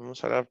bit.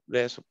 Vamos a hablar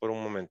de eso por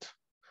un momento.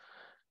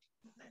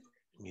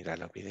 Mira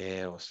los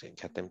videos,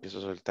 ya te empiezo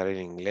a soltar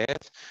el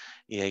inglés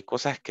y hay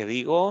cosas que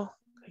digo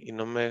y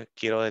no me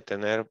quiero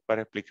detener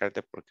para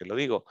explicarte por qué lo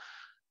digo.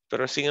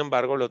 Pero sin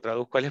embargo lo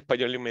traduzco al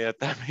español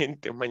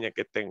inmediatamente, mañana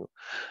que tengo.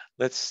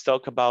 Let's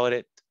talk about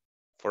it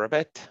for a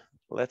bit.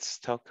 Let's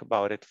talk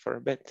about it for a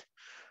bit.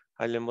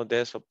 Hablemos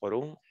de eso por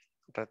un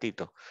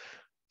ratito.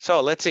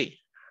 So let's see.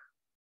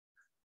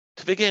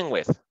 To begin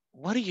with,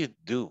 what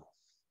do?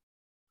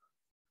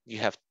 You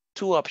have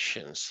two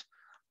options.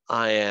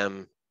 I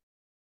am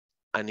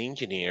an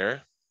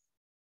engineer,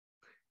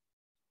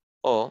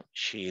 or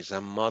she is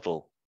a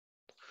model.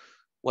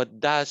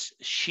 What does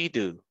she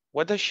do?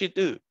 What does she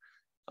do?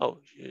 Oh,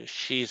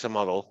 she's a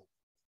model.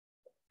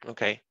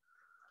 Okay.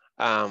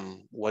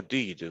 What do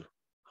you do?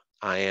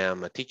 I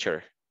am a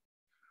teacher.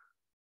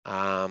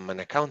 I'm an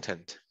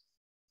accountant.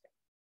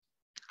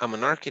 I'm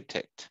an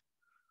architect.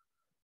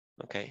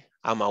 Okay.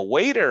 I'm a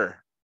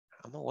waiter.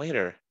 I'm a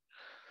waiter.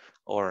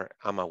 Or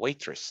I'm a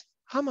waitress.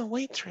 I'm a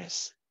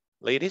waitress.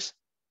 Ladies,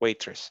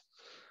 waitress.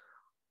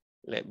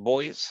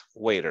 Boys,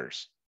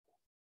 waiters.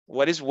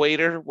 What is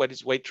waiter? What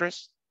is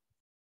waitress?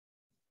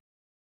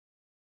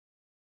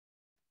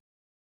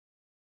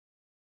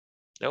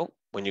 No,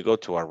 when you go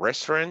to a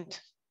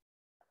restaurant,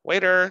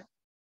 waiter.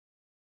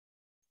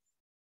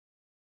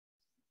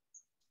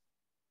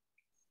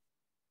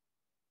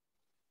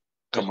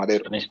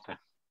 Camarero.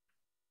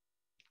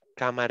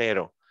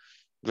 Camarero.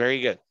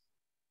 Very good.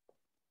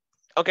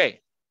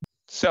 Okay,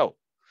 so,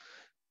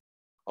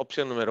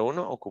 opción número 1,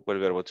 ocupo el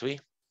verbo to be.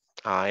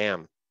 I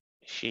am,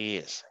 she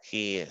is,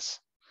 he is.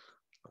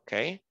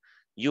 Okay,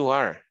 you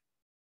are.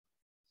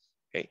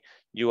 Okay,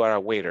 you are a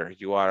waiter.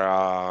 You are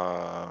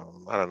a,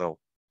 I don't know,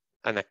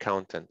 an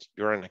accountant.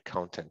 You're an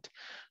accountant.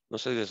 No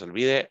se les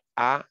olvide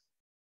a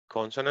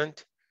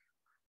consonant,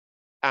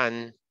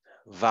 an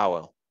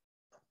vowel.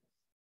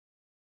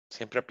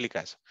 Siempre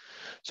aplica eso.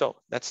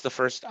 So, that's the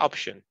first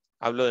option.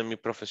 Hablo de mi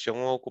profesión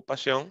o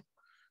ocupación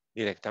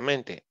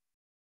directamente.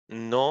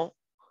 No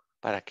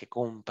para qué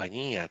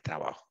compañía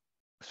trabajo.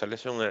 Suele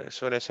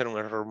ser un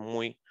error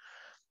muy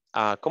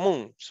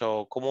común.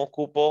 So, ¿cómo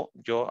ocupo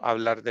yo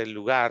hablar del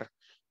lugar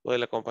o de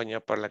la compañía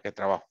para la que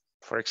trabajo?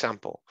 For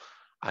example,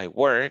 I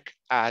work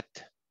at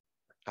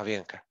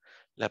Avianca.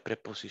 La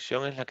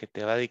preposición es la que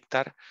te va a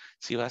dictar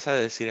si vas a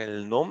decir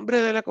el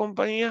nombre de la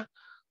compañía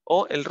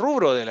o el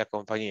rubro de la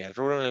compañía, el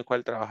rubro en el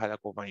cual trabaja la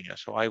compañía.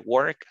 So, I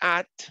work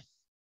at,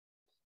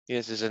 y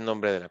ese es el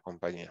nombre de la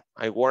compañía.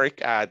 I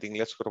work at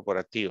Inglés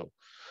Corporativo.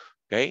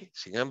 Okay.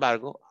 Sin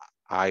embargo,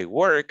 I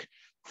work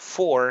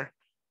for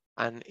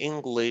an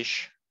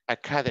English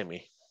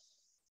academy.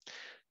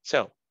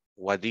 So,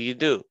 what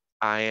do?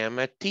 I am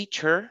a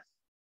teacher.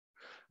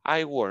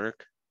 I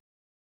work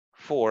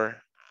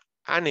for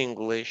an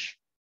English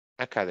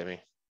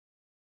academy.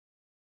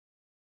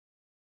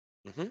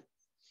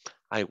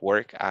 I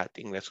work at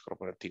Inglés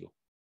Corporativo.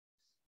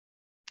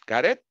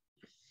 Got it?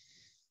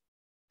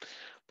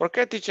 ¿Por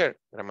qué, teacher?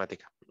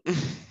 Gramática.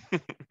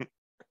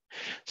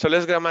 Solo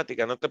es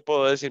gramática. No te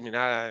puedo decir,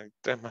 mira,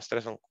 3 más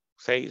 3 son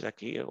 6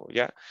 aquí o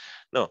ya.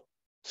 No,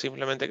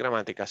 simplemente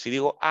gramática. Si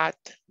digo at,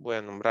 voy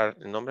a nombrar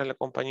el nombre de la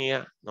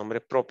compañía, nombre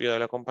propio de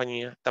la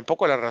compañía.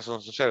 Tampoco la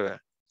razón social,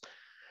 ¿verdad?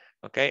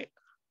 ¿Ok?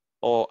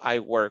 O I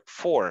work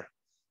for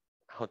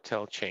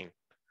hotel chain.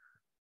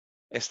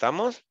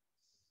 ¿Estamos?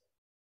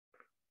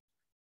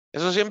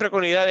 Eso siempre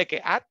con la idea de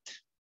que at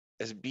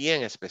es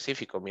bien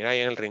específico. Mira ahí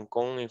en el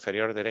rincón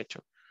inferior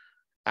derecho.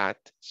 at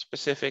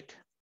specific,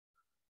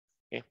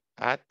 okay,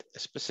 at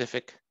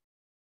specific,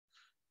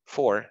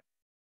 for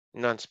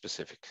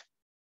non-specific.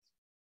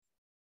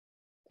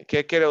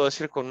 ¿Qué quiero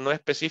decir con no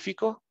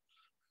específico?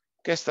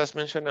 Que estás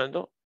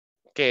mencionando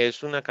que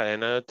es una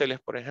cadena de hoteles,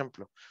 por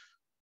ejemplo.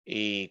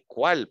 ¿Y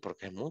cuál?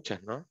 Porque hay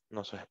muchas, ¿no?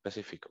 No soy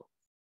específico.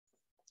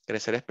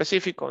 ¿Quieres ser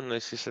específico? No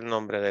dices el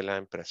nombre de la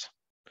empresa.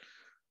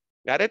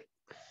 Got it?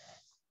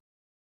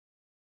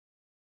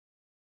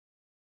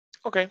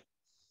 Okay.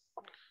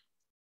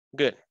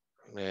 Good.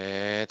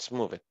 Let's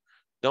move it.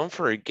 Don't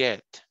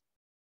forget,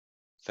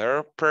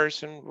 third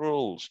person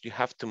rules. You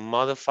have to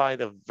modify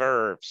the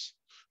verbs.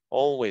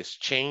 Always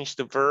change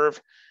the verb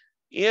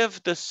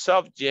if the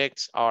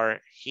subjects are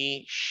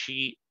he,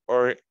 she,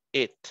 or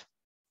it.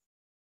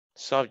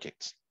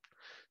 Subjects.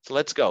 So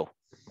let's go.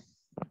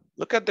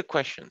 Look at the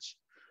questions.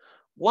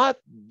 What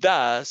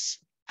does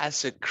a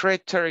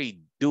secretary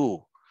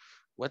do?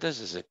 What does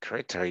a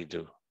secretary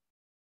do?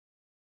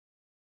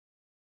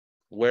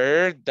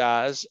 Where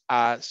does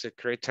a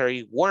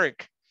secretary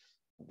work?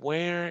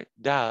 Where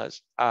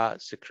does a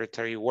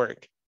secretary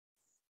work?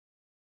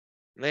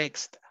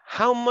 Next,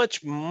 how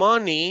much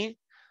money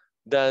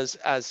does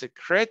a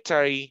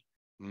secretary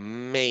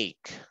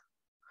make?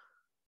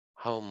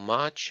 How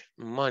much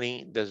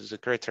money does a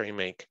secretary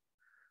make?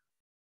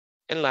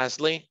 And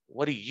lastly,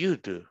 what do you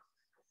do?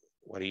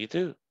 What do you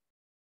do?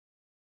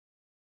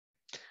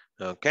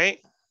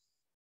 Okay.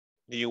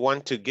 Do you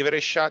want to give it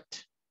a shot?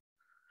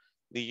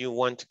 Do you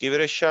want to give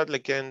it a shot? ¿Le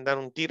quieren dar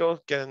un tiro?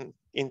 ¿Quieren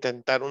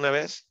intentar una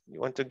vez? You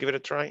want to give it a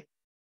try?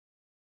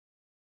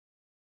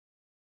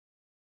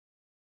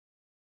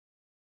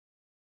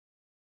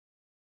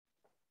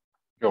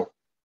 Go.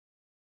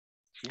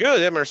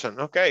 Good, Emerson.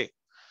 Okay.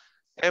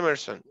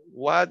 Emerson,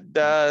 what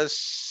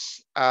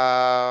does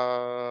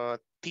a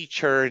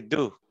teacher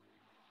do?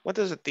 What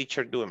does a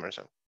teacher do,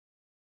 Emerson?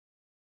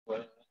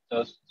 What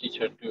does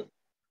teacher do?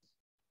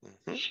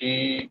 Mm-hmm.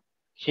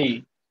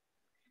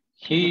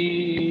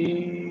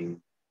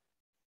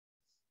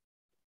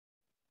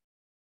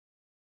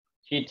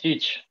 He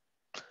teach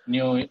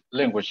new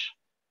language.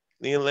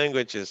 New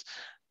languages.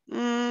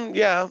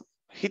 Yeah,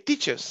 he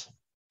teaches.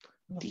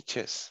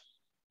 Teaches.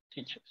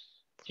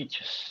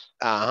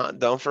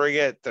 Don't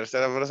forget,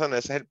 tercera persona,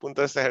 ese es el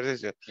punto de este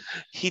ejercicio.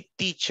 He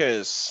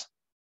teaches.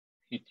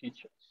 He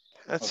teaches.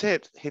 That's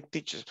it. He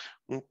teaches.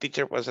 Un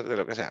teacher puede ser de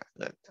lo que sea.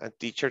 A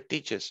teacher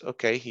teaches.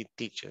 Okay, he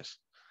teaches.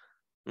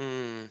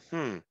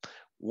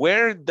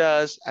 Where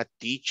does a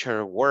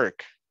teacher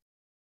work?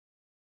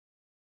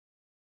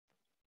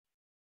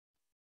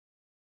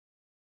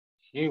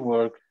 He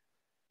works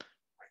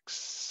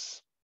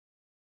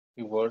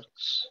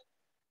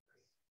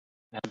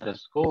at the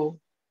school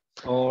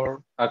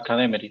or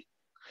academy.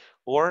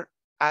 Or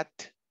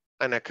at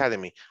an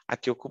academy.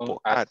 Aquí ocupo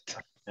at.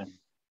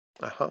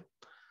 Ajá.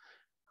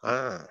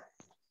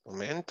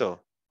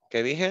 Momento.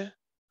 ¿Qué dije?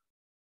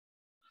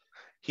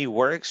 He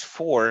works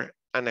for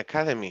an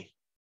academy.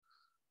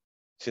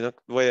 Si no,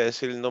 voy a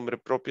decir el nombre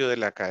propio de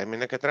la academia en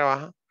la que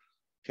trabaja.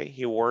 Okay,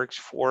 he works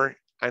for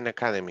an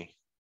academy.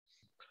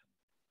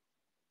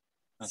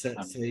 Se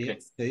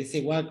dice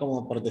igual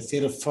como por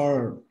decir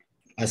for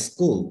a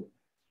school.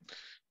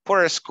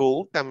 For a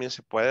school también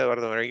se puede,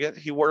 Eduardo. Very good.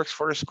 He works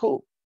for a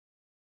school.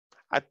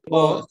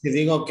 O si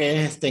digo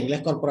que es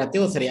inglés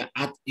corporativo, sería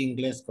at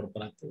inglés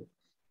corporativo.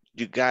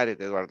 You got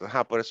it, Eduardo.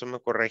 Ajá, por eso me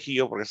corregí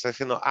yo, porque está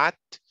diciendo at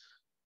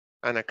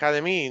an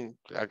academy.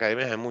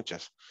 Academias hay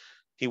muchas.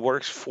 He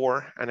works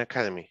for an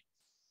academy.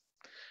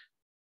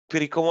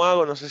 Pero ¿y cómo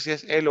hago? No sé si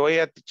es él o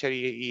ella, teacher,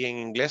 y en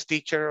inglés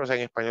teacher, o sea,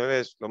 en español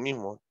es lo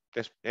mismo.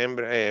 Es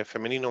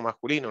femenino o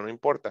masculino, no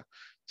importa.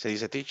 Se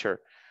dice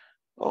teacher.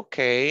 Ok,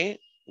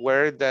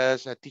 where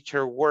does a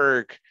teacher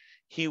work?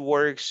 He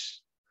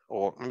works,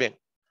 bien,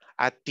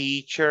 a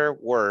teacher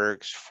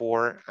works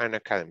for an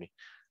academy.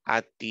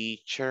 A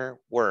teacher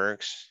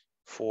works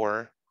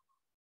for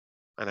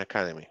an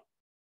academy.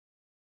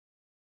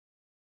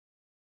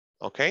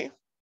 Ok.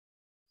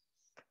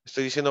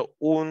 Estoy diciendo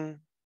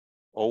un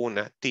o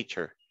una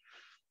teacher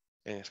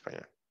en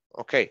español.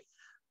 Ok.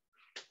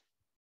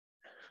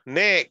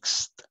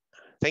 Next.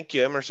 Thank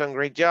you, Emerson.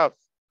 Great job.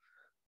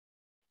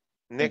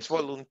 Next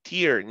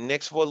volunteer.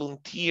 Next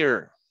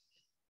volunteer.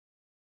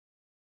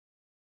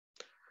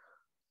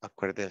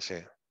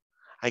 Acuérdense.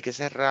 Hay que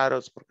ser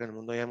raros porque en el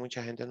mundo hay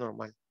mucha gente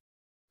normal.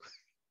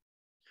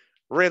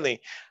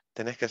 Really.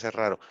 Tenés que ser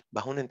raro.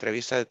 Vas a una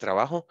entrevista de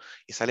trabajo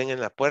y salen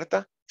en la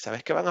puerta.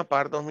 ¿Sabes que van a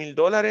pagar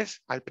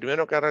 $2,000 al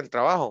primero que haga el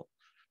trabajo?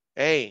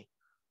 Hey,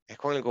 es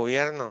con el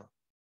gobierno.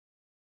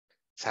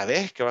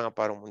 Sabes que van a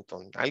pagar un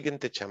montón. Alguien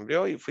te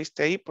chambreó y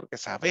fuiste ahí porque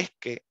sabes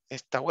que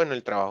está bueno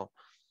el trabajo.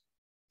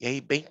 Y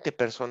hay 20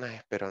 personas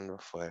esperando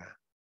afuera.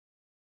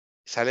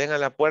 Salen a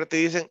la puerta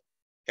y dicen,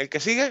 ¿el que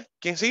sigue?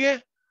 ¿Quién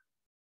sigue?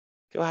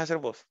 ¿Qué vas a hacer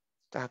vos?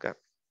 Estás acá.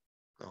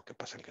 No, ¿qué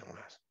pasa? ¿Qué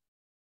más?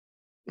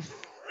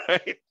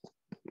 Right?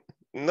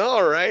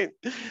 No, right?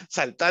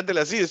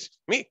 Saltátela así. Es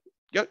me.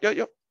 Yo.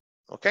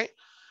 Okay.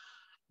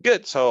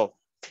 Good. So,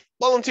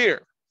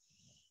 volunteer.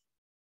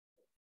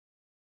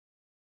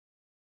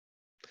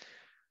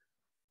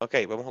 Ok,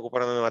 vamos a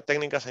ocupar una nueva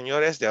técnica,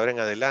 señores, de ahora en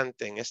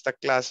adelante. En esta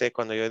clase,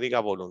 cuando yo diga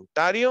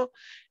voluntario,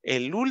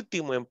 el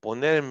último en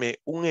ponerme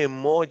un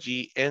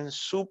emoji en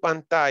su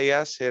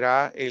pantalla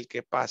será el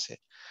que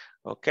pase.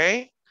 Ok.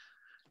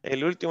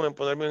 El último en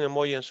ponerme un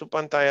emoji en su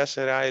pantalla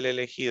será el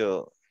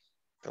elegido.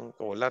 Tengo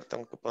que volar,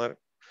 tengo que poner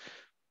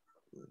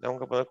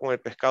como el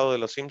pescado de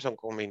los Simpsons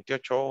con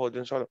 28 ojos de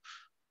un solo.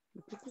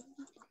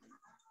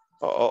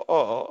 Oh.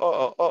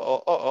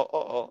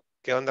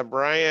 ¿Qué onda,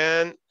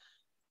 Brian?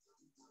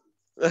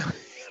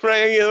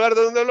 Brian y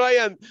Eduardo, ¿dónde lo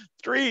hayan?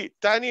 3,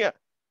 Tania.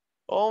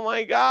 Oh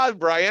my God,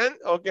 Brian.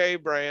 Ok,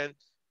 Brian.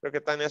 Creo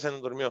que Tania se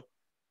nos durmió.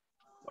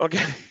 Ok.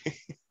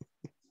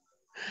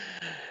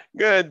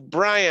 Good,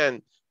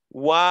 Brian.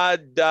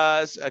 What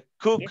does a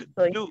cook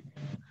do?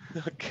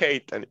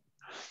 Okay, Tania.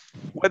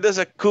 What does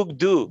a cook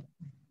do?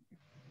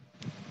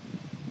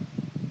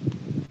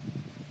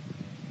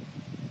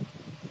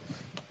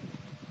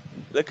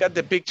 Look at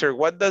the picture.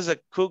 What does a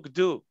cook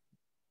do?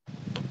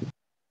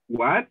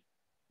 What?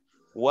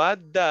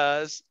 What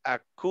does a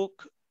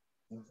cook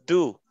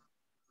do?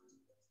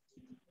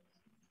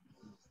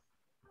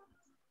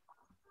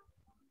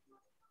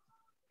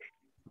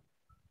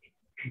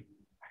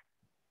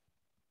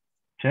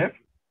 Chef?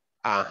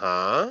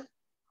 Uh-huh.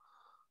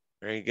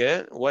 Very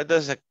good. What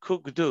does a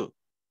cook do?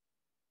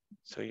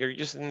 So you're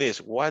using this.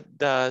 What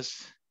does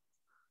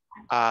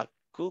a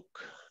cook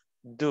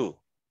do?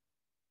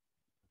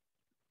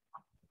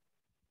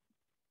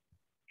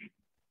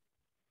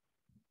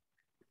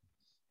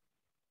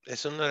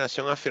 Es una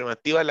oración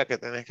afirmativa la que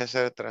tenés que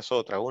hacer tras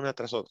otra, una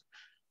tras otra.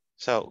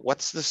 So,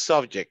 what's the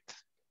subject?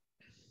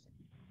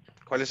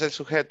 ¿Cuál es el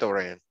sujeto,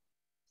 Brian?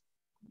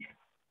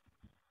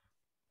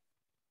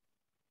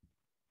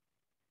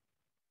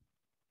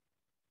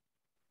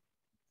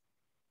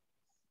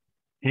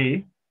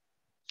 He.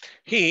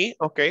 He,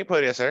 ok,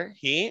 podría ser.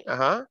 He,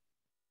 ajá.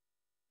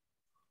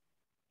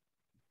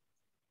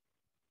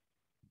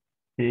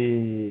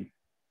 He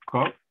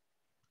cook.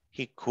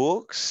 He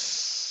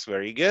cooks.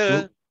 Very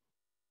good. Cook.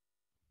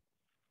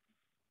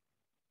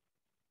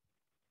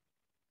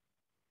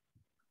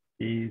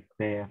 Is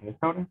the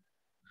restaurant.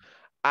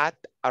 At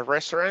a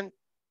restaurant.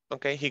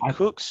 Ok, he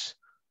cooks.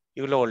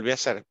 Y lo volví a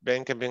hacer.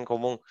 Ven que es bien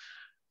común.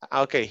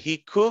 Ok, he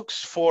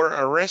cooks for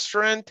a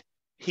restaurant.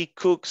 He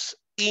cooks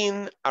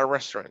in a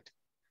restaurant.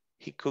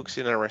 He cooks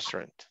in a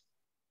restaurant.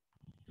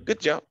 Good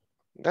job.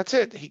 That's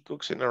it. He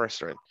cooks in a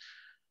restaurant.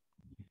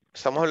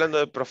 Estamos hablando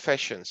de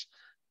professions.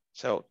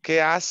 So,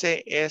 ¿qué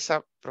hace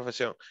esa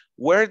profesión?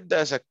 Where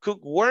does a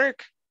cook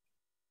work?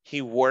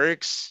 He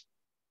works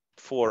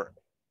for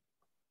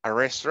a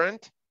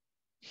restaurant.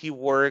 He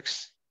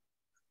works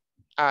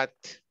at,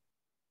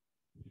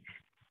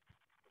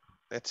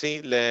 let's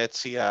see,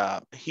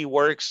 he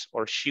works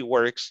or she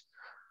works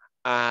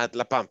at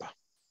La Pampa.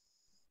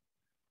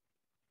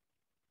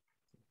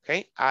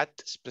 Okay, at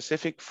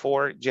specific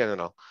for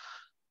general.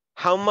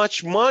 How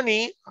much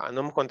money,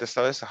 no me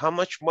contestado eso. How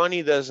much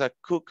money does a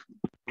cook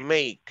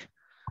make?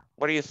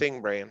 What do you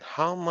think, Brian?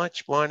 How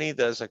much money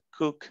does a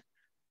cook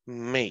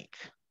make?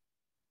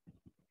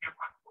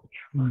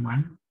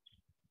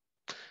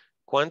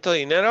 ¿Cuánto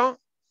dinero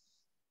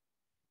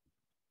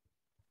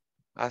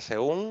hace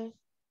un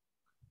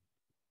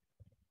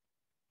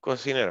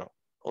cocinero,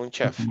 un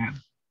chef?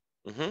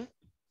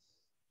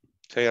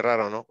 Se oye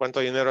raro, ¿no? ¿Cuánto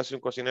dinero hace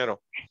un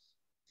cocinero?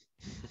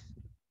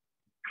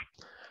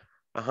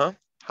 Ajá.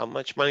 How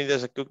much money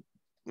does a cook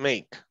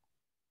make?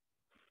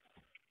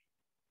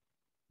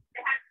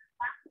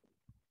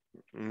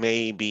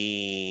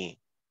 Maybe.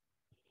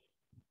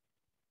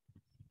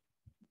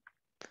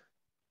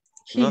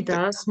 He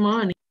does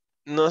money.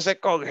 No se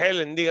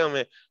congelen,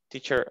 dígame,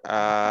 teacher.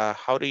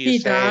 How do you He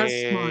say?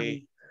 does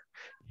money.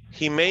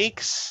 He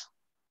makes.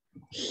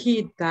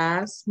 He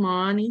does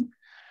money.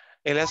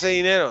 Él hace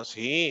dinero.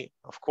 Sí,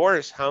 of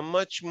course. How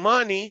much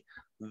money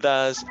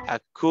does a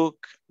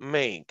cook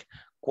make?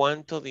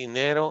 ¿Cuánto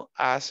dinero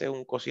hace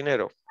un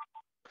cocinero?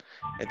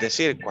 Es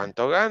decir,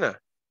 ¿cuánto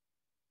gana?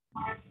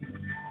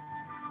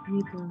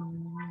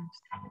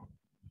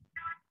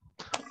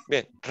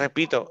 Bien,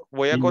 repito,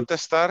 voy a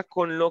contestar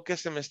con lo que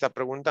se me está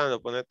preguntando.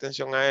 Pon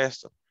atención a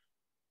esto.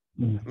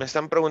 Me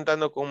están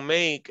preguntando con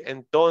make,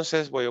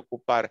 entonces voy a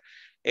ocupar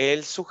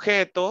el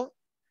sujeto,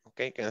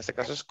 okay, que en este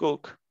caso es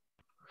cook.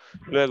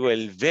 Luego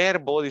el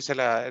verbo, dice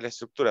la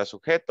estructura,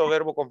 sujeto,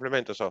 verbo,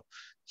 complemento. So,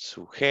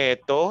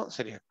 sujeto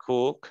sería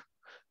cook,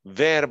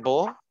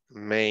 verbo,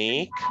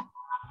 make.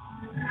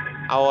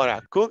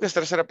 Ahora, cook es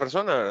tercera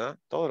persona, ¿verdad?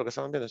 Todo lo que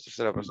estamos viendo es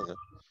tercera persona.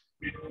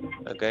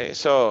 Ok,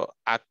 so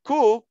a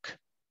cook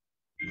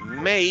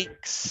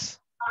makes.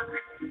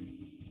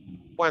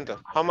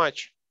 ¿Cuánto? How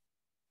much?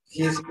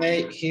 He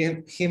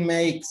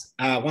makes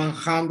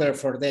 100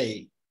 for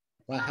day.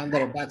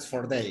 100 bucks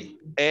for day.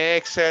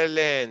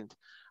 Excellent.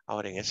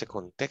 Ahora, en ese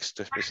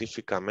contexto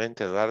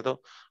específicamente,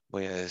 Eduardo,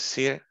 voy a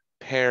decir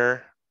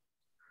per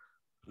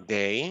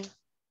day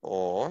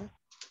o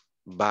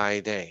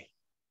by day.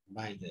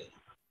 By day.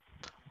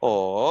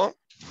 O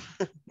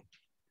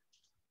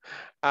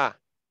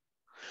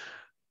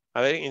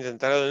A ver,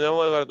 intentarlo de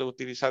nuevo, Eduardo,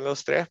 utilizar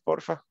los tres,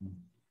 porfa.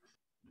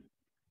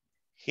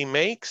 He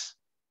makes.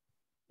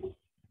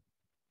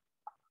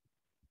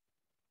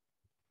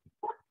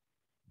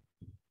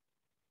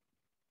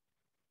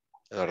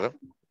 Eduardo.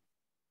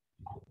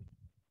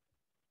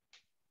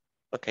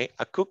 Okay,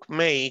 a cook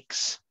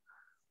makes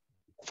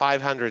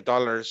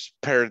 $500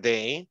 per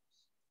day,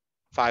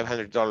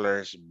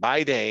 $500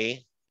 by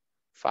day,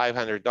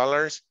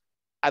 $500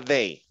 a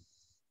day.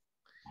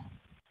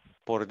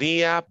 Por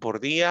día,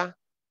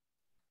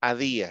 a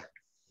día.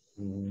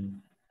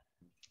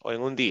 O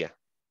en un día.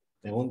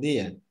 En un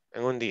día.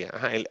 En un día.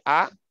 Ajá, el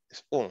a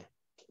es un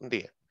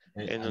día.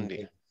 En un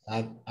día.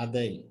 A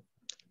day.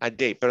 A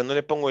day, pero no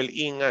le pongo el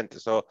in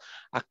antes. So,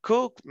 a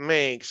cook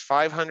makes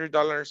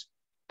 $500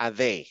 a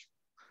day.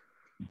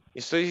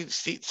 Y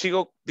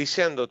sigo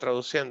diciendo,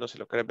 traduciendo, si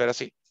lo quieres ver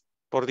así,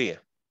 por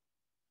día.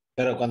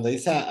 Pero cuando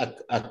dice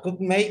a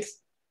cook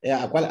makes,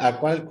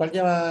 ¿cuál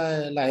lleva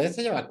la S?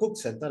 Lleva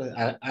cooks. Entonces,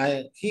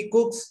 he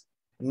cooks,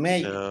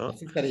 make. No.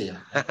 Así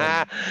estaría.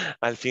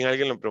 Al fin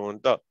alguien lo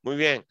preguntó. Muy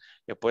bien.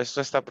 He puesto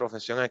esta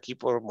profesión aquí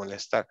por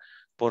molestar.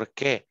 ¿Por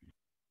qué?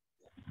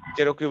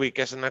 Quiero que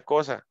ubiques una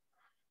cosa.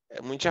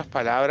 Muchas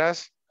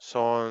palabras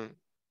son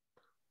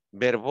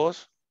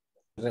verbos.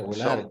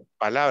 Regulares. Son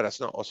palabras,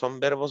 no. O son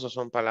verbos o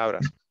son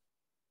palabras.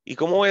 ¿Y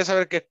cómo voy a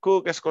saber que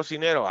cook es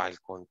cocinero? Al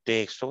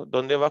contexto.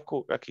 ¿Dónde va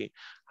cook aquí?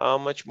 How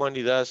much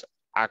money does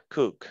a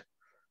cook?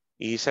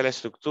 Y hice la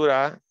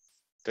estructura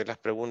de las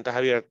preguntas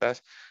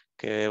abiertas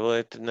que debo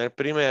de tener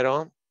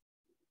primero.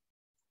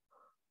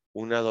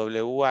 Una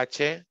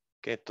WH,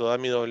 que toda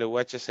mi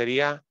WH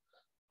sería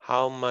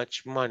how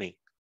much money.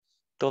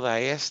 Toda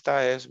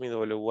esta es mi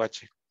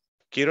WH.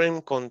 Quiero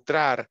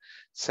encontrar,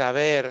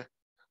 saber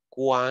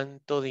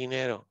cuánto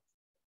dinero.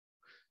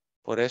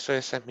 Por eso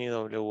esa es mi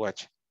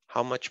WH.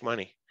 How much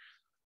money.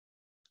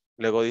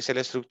 Luego dice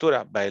la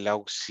estructura, va el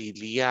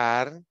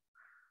auxiliar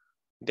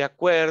de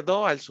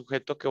acuerdo al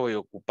sujeto que voy a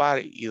ocupar.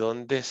 ¿Y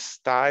dónde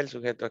está el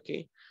sujeto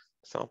aquí?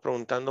 Estamos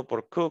preguntando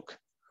por cook.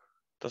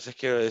 Entonces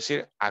quiero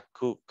decir a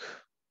cook.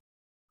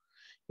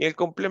 Y el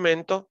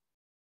complemento,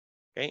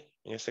 ¿okay?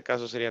 En este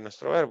caso sería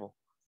nuestro verbo,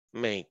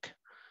 make.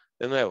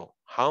 De nuevo,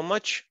 how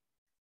much,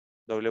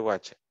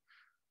 WH.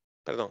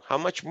 Perdón, how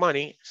much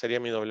money sería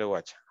mi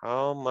WH.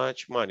 How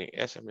much money,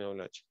 ese es mi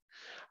WH.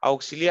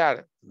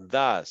 Auxiliar,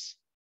 does.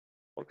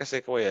 Porque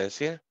sé que voy a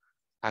decir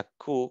a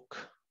cook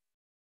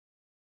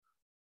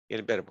y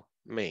el verbo,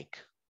 make.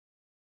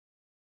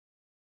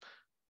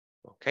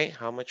 Ok,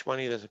 how much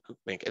money does a cook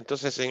make?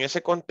 Entonces, en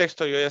ese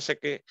contexto yo ya sé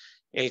que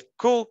el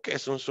cook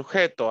es un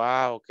sujeto.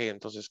 Ah, ok,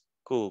 entonces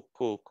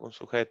cook, un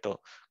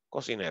sujeto,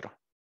 cocinero.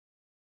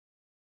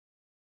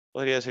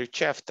 Podría decir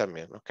chef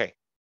también, ok.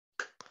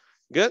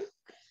 Good.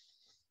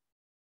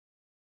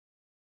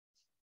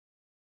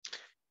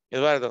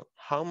 Eduardo,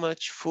 how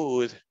much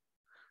food,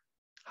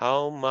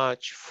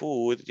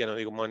 ya no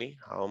digo money,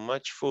 how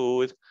much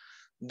food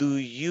do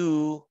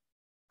you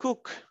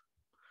cook?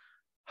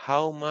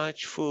 How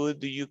much food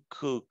do you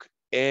cook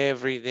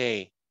every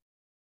day?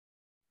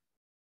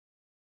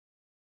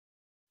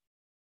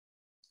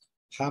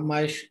 How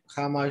much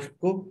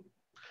cook?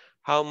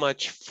 How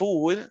much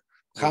food?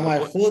 How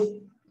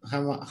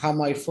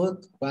much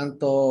food?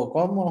 ¿Cuánto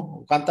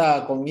como?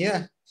 ¿Cuánta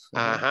comida?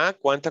 Ajá,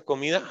 ¿cuánta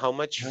comida? How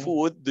much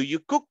food do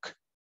you cook?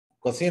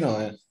 Cocino.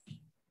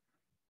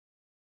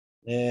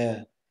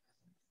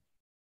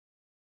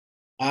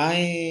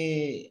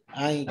 I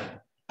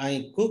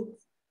cook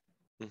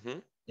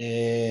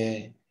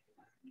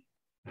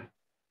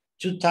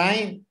 2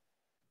 times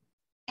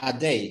a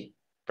day.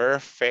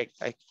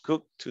 Perfect. I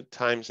cook 2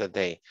 times a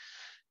day.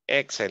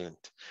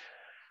 Excellent.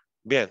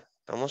 Bien,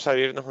 vamos a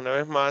irnos una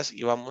vez más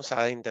y vamos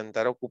a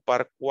intentar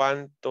ocupar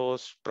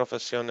cuantas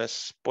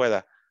profesiones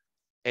pueda.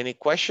 Any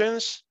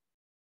questions?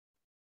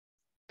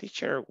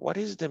 Teacher, what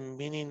is the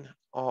meaning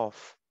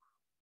of?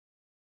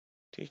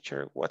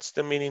 Teacher, what's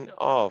the meaning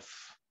of?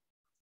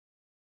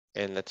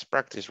 And let's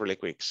practice really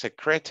quick.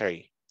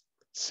 Secretary.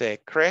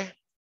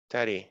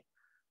 Secretary.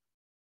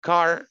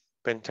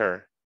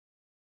 Carpenter.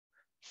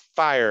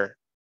 Fighter.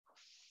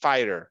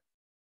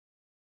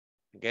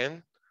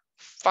 Again,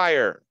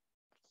 fighter.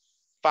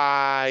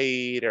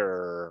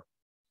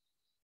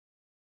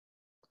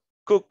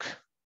 Cook.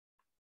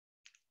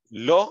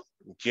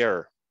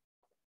 Lawyer.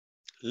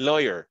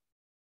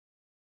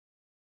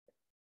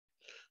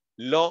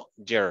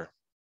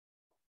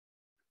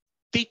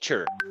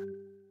 Teacher.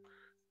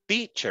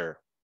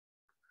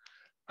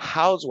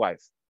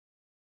 Housewife.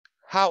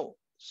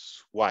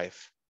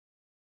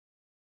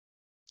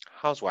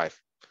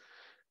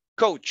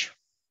 Coach.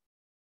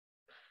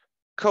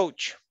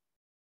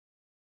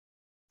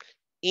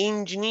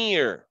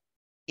 Engineer.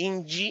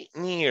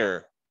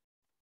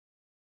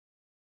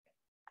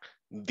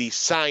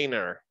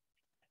 Designer.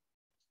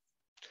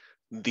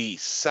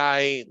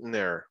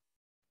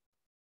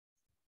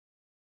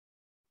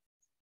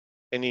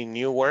 Any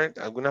new word?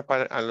 ¿Alguna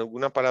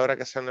palabra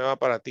que sea nueva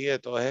para ti de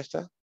todas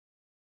estas?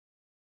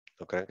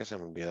 No crean que se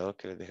me olvidó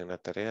que les dejé una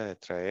tarea de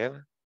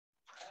traer.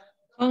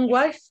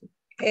 Wife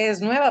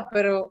es nueva,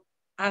 pero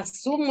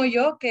asumo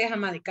yo que es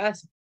ama de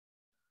casa.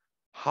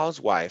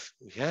 Housewife.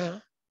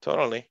 Yeah,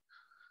 totally.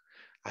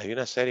 Hay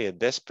una serie,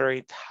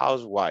 Desperate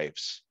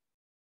Housewives.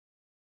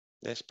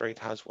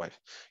 Desperate Housewives.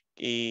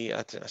 Y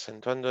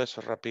acentuando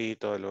eso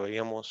rapidito, lo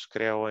veíamos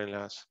creo en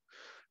la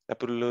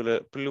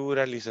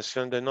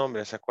pluralización de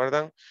nombres. ¿Se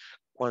acuerdan?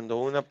 Cuando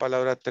una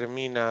palabra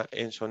termina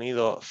en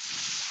sonido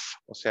f,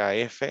 o sea,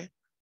 F,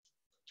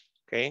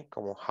 ¿ok?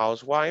 Como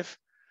housewife,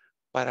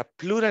 para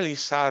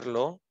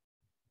pluralizarlo,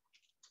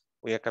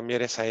 voy a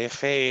cambiar esa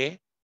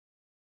FE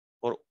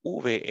por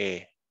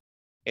VES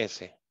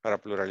para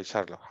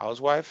pluralizarlo.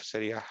 Housewife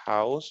sería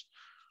housewives.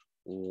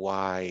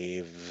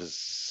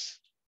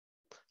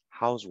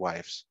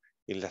 Housewives.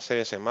 Y la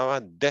serie se llamaba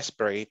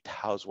Desperate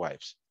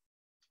Housewives.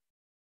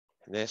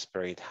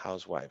 Desperate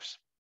Housewives.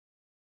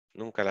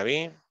 Nunca la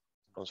vi.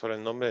 Con solo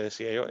el nombre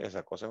decía yo,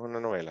 esa cosa es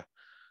una novela.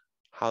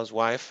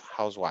 Housewife,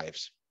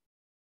 Housewives.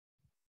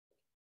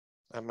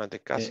 Amas de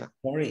casa.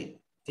 Sorry,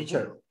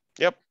 teacher.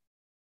 Yep.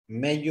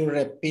 May you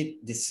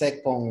repeat the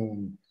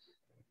second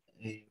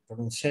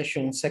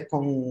pronunciation,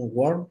 second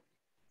word?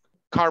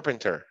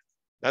 Carpenter.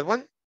 That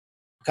one?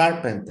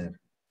 Carpenter.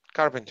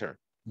 Carpenter.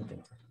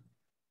 Okay.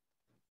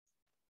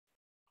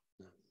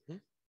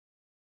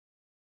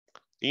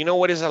 Do you know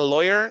what is a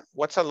lawyer?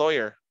 What's a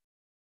lawyer?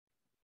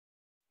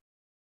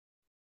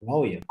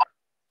 Lawyer.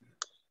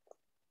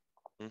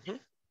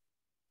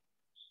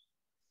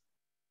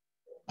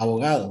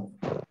 Abogado.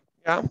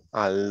 Yeah,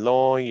 a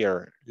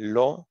lawyer.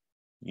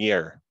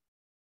 Lawyer.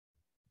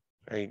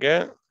 Very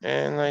good.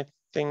 And I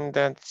think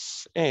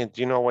that's it.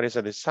 You know what is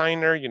a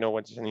designer? You know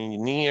what is an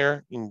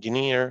engineer,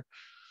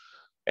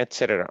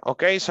 etc.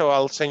 Okay, so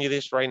I'll send you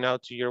this right now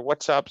to your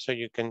WhatsApp so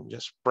you can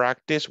just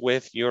practice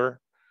with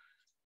your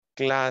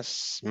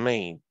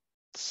classmates.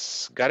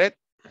 Got it?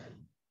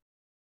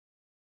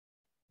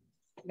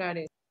 Got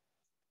it.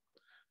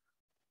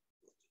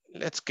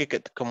 Let's kick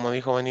it. Como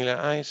dijo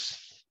Vanilla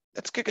Ice.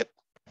 Let's kick it.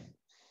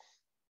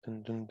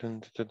 Dun, dun,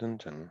 dun, dun, dun,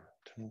 dun.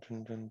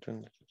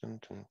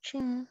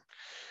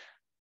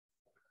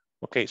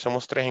 Ok,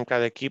 somos 3 en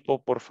cada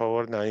equipo. Por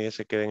favor, nadie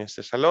se quede en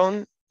este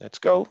salón. Let's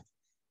go.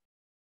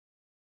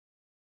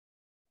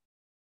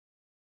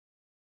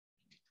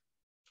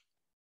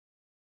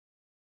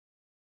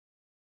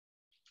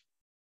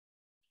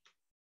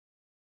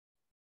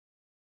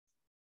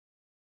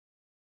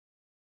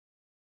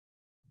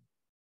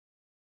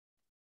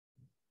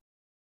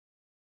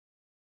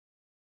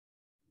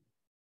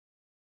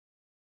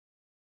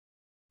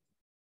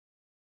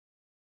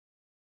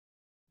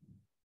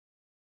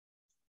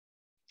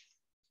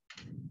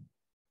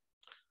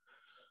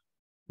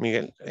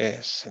 Miguel,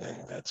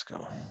 excellent. Let's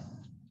go.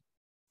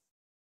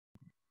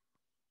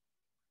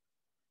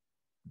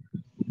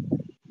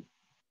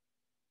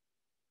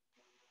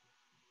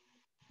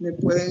 ¿Me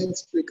pueden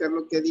explicar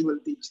lo que dijo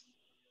el teacher?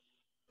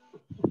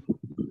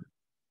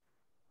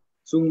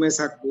 Zoom me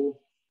sacó.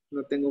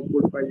 No tengo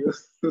culpa yo.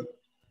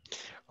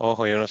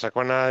 Ojo, yo no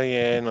saco a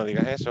nadie, no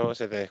digas eso,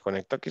 se te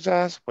desconectó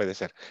quizás, puede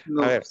ser.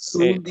 No, A ver,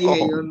 Zoom dije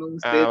ojo. yo, no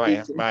usted,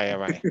 Vaya, teacher.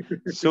 vaya.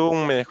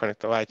 Zoom me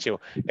desconectó, vaya,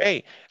 chivo.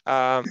 Hey,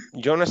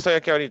 yo no estoy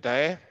aquí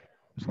ahorita,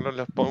 Solo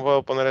les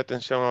puedo poner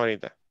atención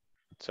ahorita.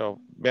 So,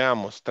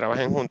 veamos,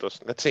 trabajen juntos.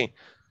 Let's see.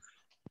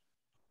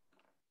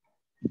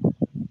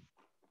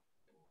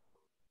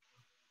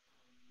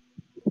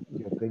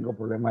 Yo tengo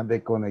problemas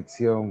de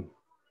conexión.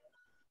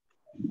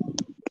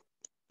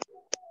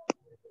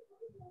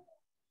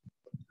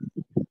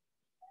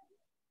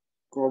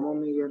 ¿Cómo,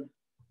 Miguel?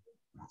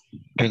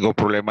 Tengo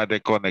problemas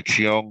de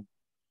conexión.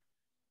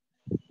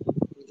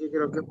 Es que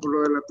creo que es por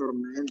lo de la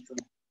tormenta.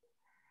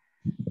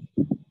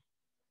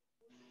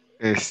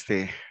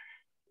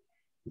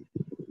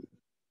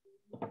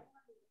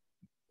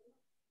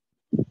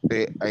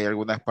 Hay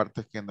algunas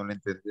partes que no le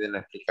entendí de la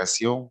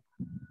explicación.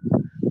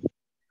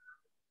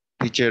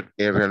 Teacher,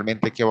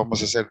 ¿realmente qué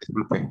vamos a hacer?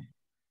 Disculpe.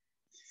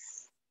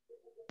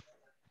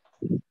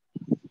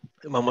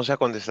 Vamos a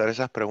contestar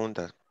esas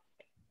preguntas.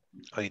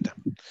 Ahorita.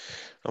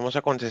 Vamos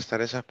a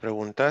contestar esas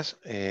preguntas.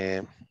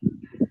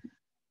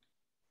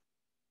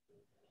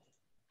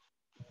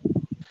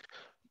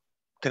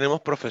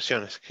 Tenemos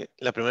profesiones.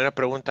 La primera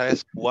pregunta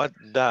es, what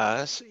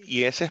does?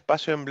 Y ese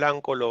espacio en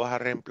blanco lo vas a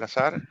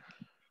reemplazar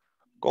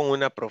con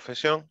una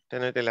profesión.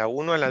 Tienes de la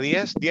 1 a la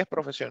 10, 10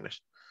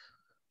 profesiones.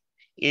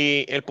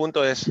 Y el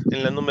punto es,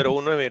 en la número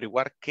 1,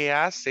 averiguar qué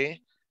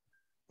hace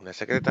una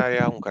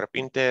secretaria, un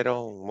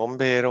carpintero, un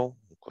bombero,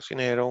 un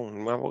cocinero,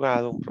 un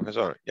abogado, un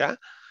profesor, ¿ya?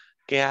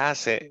 ¿Qué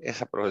hace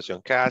esa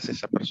profesión? ¿Qué hace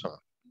esa persona?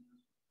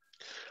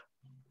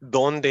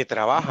 ¿Dónde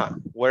trabaja?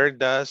 Where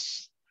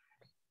does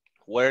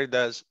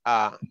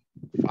a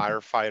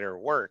firefighter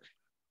work?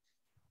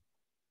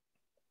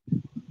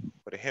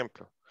 Por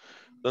ejemplo,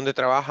 ¿dónde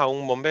trabaja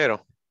un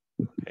bombero?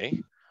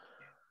 Okay.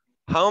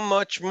 How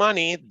much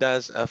money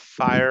does a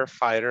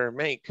firefighter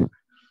make?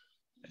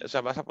 O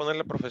sea, vas a poner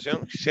la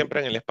profesión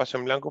siempre en el espacio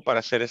en blanco para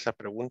hacer esa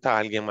pregunta a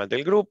alguien más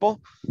del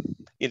grupo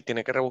y él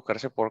tiene que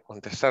rebuscarse por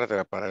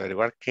contestártela para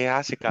averiguar qué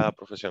hace cada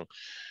profesión.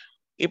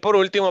 Y por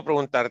último,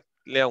 preguntar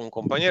a un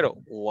compañero,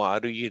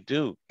 what do you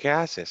do? ¿Qué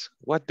haces?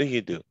 What do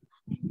you do?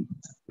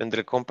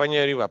 Entre el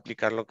compañero y va a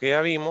aplicar lo que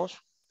ya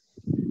vimos.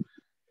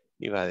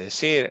 Y va a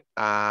decir,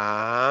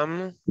 va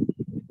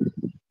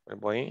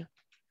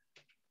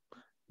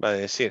a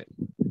decir,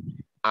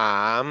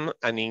 I'm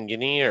an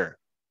engineer.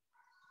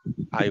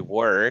 I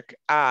work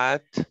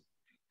at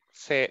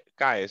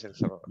CAES El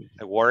Salvador.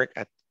 I work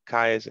at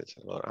CAES El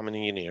Salvador. I'm an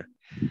engineer.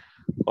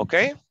 ¿Ok?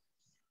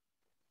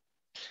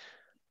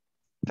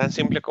 Tan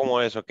simple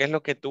como eso. ¿Qué es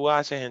lo que tú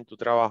haces en tu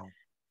trabajo?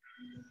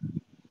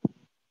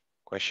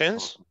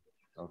 Questions?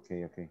 Ok.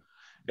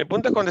 El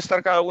punto es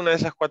contestar cada una de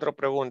esas 4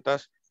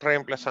 preguntas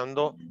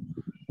reemplazando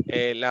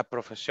la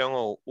profesión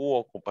u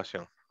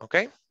ocupación. ¿Ok?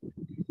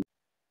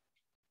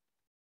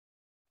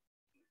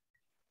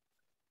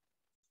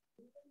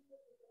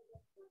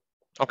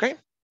 ¿Ok?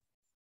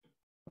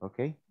 Ok.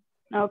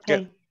 Ok.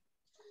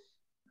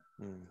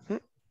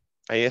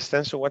 Ahí está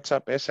en su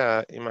WhatsApp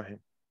esa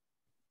imagen.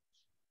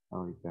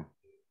 Ahorita.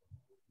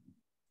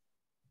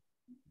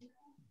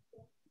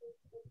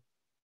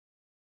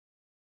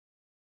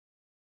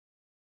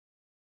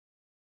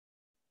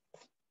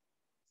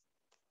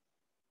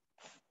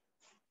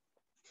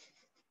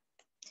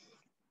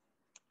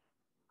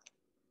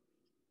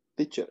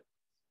 Teacher,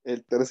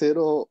 el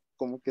tercero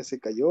como que se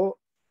cayó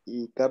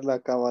y Carla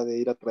acaba de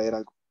ir a traer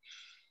algo.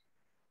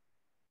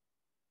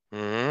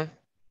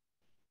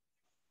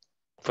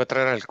 ¿Fue a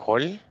traer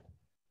alcohol?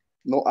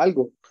 No,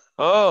 algo.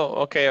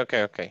 Oh, ok.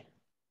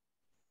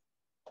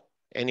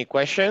 Any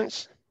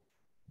questions?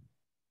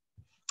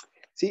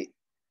 Sí,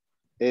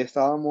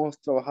 estábamos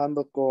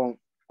trabajando con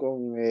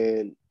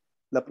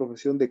la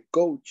profesión de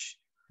coach.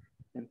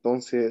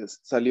 Entonces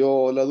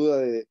salió la duda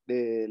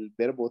del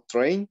verbo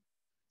train.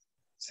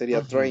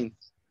 Sería train.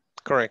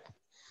 Correct.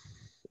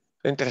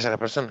 ¿Le interesa a la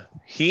persona?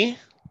 He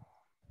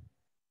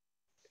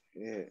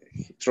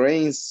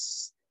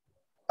Trains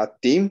a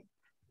team.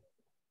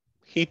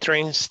 He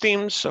trains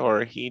teams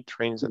or he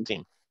trains a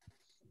team.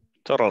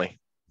 Totally.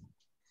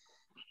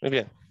 Muy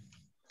bien.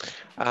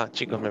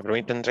 Chicos, me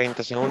permiten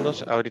 30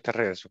 segundos. Ahorita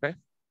regreso, ¿ok?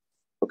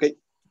 Ok.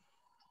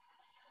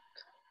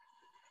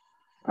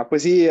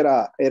 Pues sí,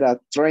 era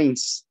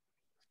trains.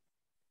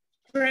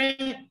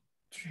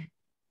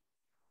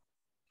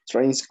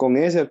 Trains con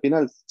S al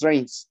final.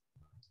 Trains.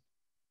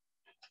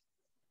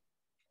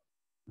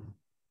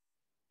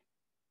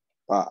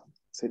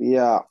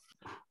 Sería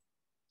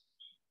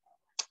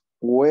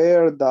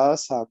where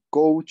does a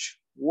coach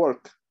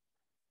work?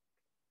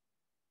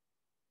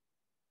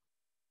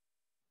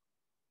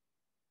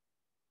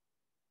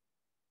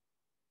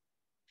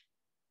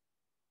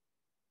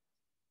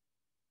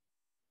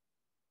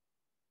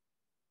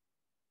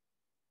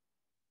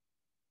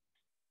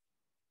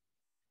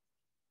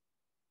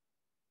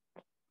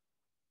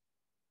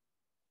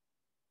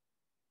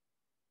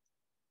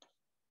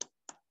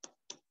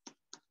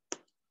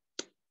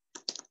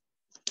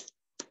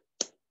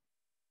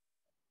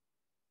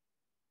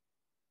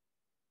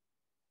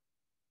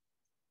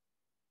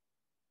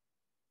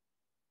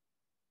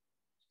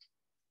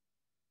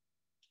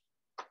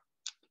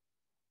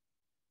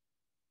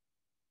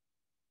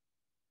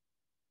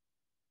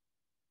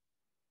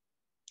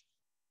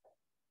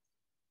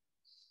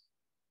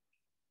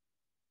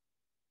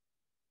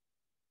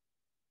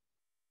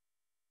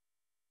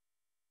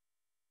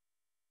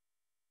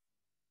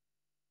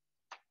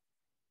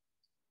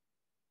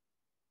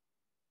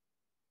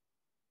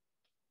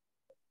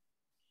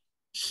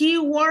 He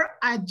work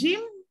a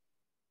gym.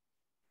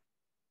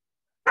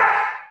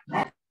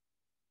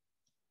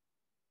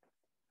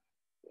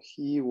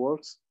 He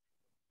works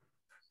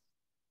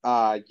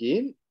at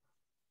gym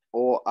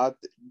or at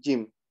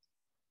gym.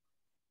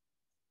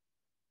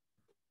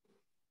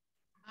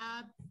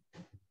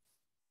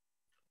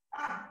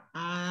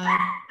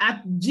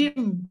 At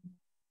gym.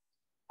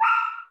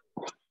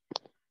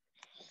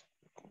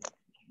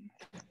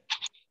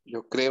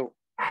 Yo creo.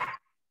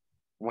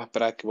 Vamos a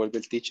esperar a que vuelva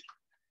el teacher.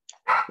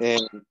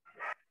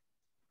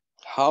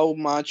 How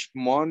much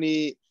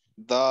money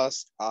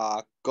does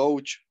a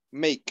coach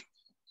make?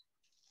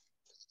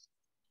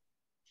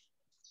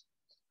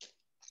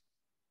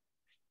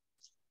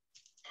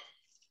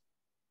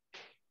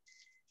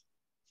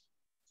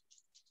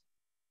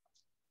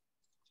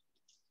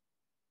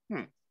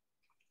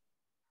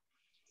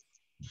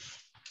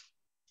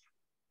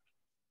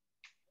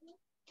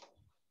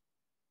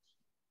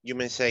 You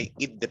may say,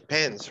 it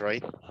depends,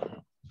 right?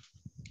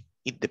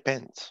 It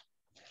depends.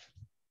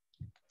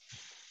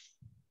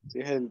 Si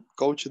es el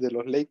coach de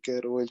los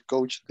Lakers o el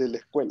coach de la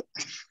escuela.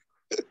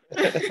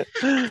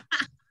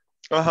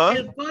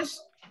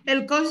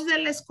 El coach de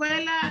la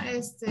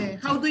escuela,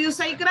 how do you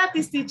say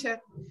gratis, teacher?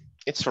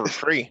 It's for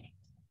free.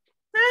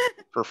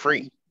 For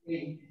free.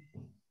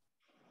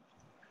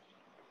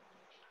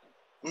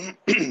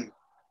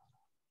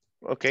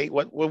 Okay,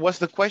 what was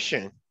the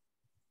question?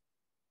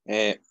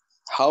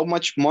 How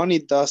much money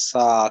does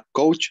a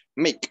coach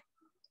make?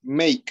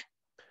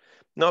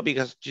 No,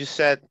 because you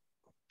said,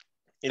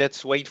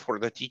 let's wait for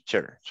the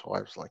teacher. So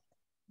I was like.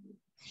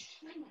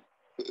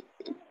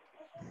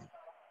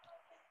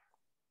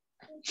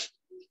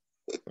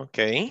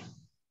 Okay.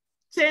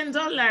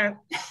 $10.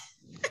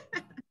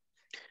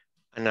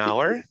 An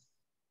hour.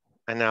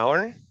 An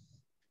hour.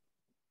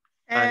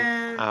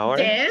 An hour.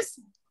 Yes,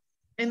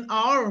 an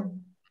hour.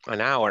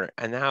 An hour.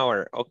 An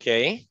hour.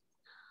 Okay.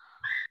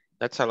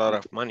 That's a lot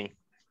of money.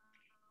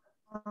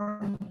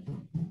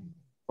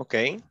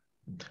 Okay.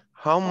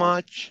 How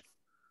much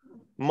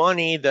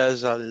money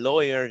does a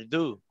lawyer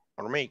do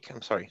or make?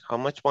 I'm sorry. How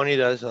much money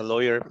does a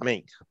lawyer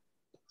make?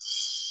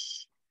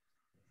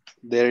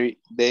 They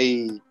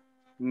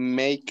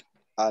make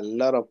a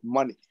lot of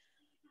money.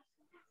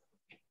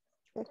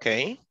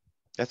 Okay,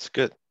 that's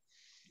good.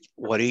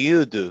 What do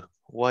you do?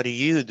 What do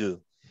you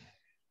do?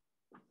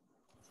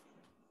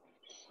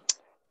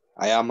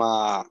 I am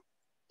a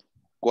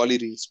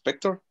quality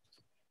inspector.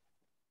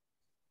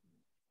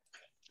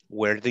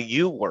 Where do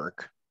you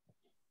work?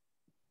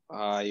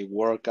 I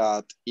work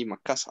at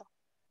Imacasa.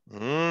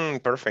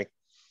 Perfect.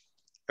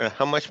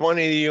 How much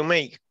money do you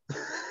make?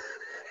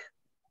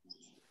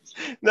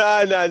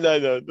 No,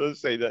 don't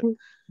say that.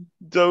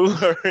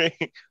 Don't worry.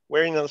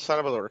 We're in El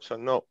Salvador, so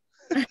no.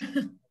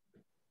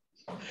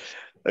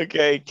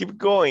 Okay, keep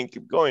going,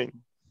 keep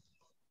going.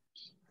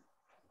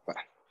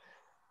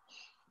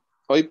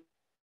 Hoy.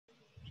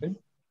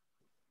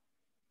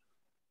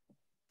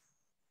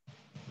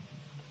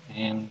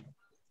 And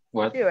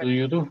what do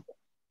you do?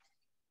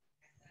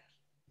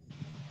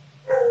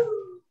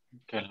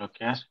 ¿Qué es lo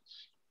que haces?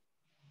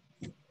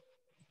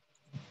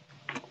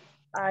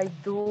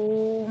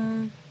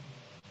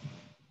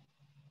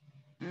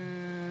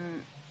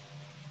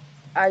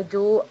 I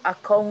do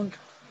account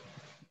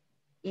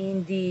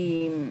in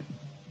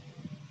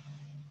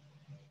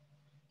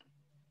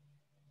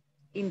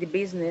the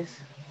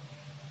business.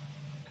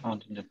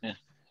 Account in the business.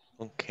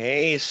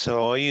 Okay,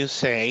 so you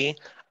say,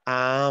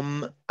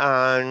 I'm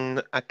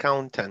an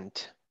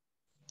accountant.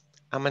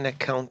 I'm an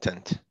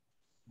accountant.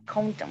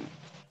 Accountant.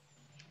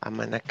 I'm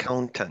an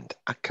accountant.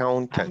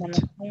 Accountant. I'm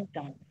an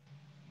accountant.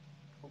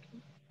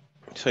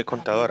 Soy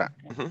contadora.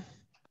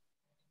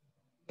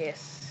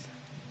 Yes.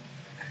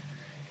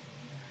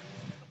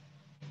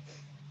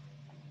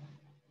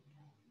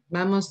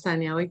 Vamos,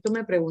 Tania, hoy tú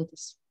me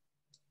preguntas.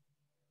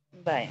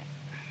 Vaya.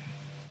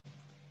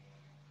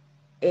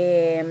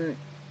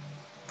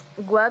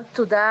 What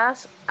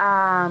does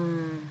a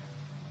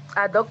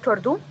doctor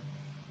do?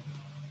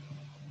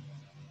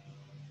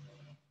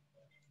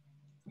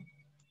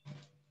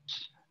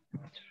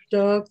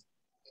 Doctor.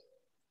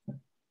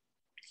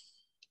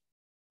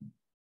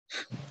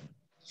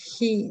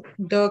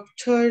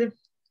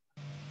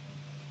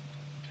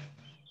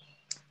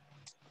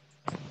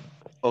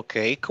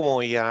 Ok,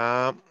 como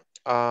ya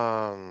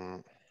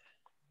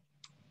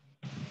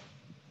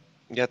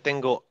ya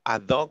tengo a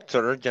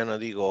doctor, ya no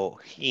digo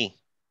he.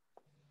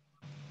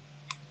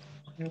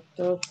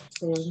 Doctor.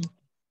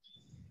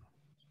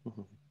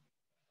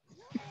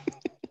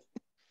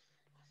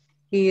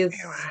 Is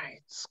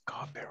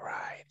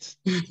copyrights.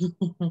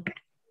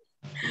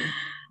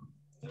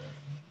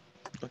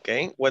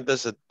 Okay, what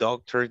does a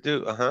doctor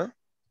do?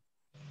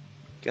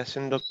 ¿Qué hace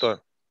un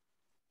doctor?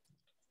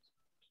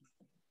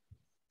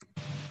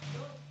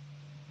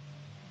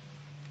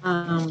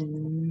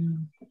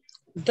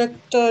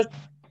 Doctor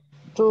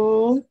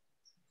to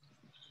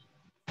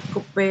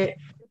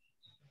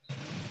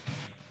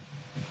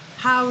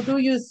how do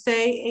you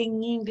say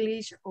in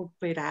English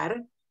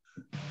operar?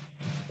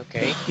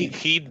 Okay,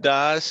 he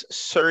does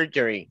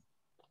surgery.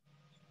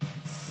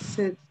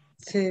 He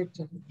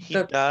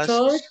does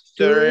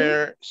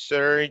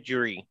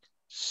surgery.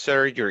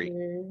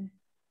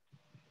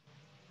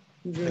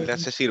 Él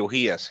hace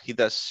cirugías. He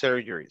does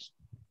surgeries.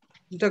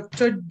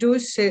 Doctor do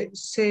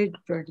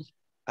surgery.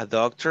 A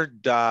doctor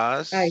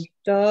does. A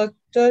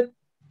doctor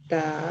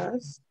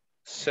does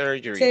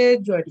surgery. Okay.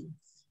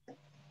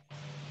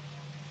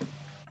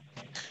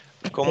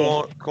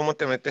 ¿Cómo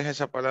te metes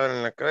esa palabra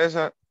en la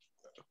cabeza?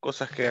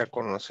 Cosas que ya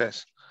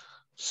conoces.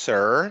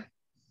 Sir.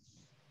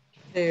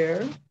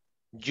 Sir.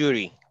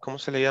 Jury. ¿Cómo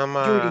se le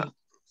llama? Jury.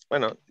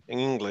 Bueno, en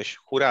English,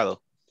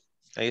 jurado.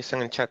 Ahí está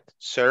en el chat.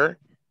 Sir,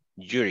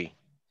 jury.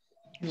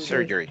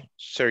 Surgery.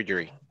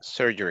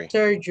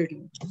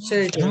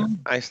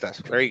 Ahí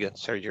estás. Very good.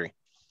 Surgery.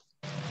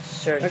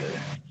 Okay.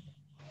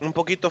 Un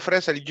poquito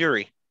fresa el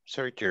jury.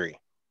 Surgery.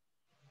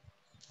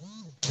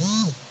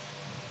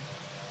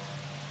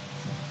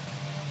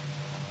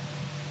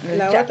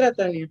 La otra,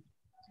 Tania.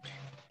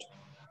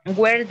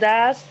 Where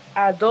does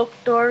a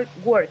doctor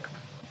work?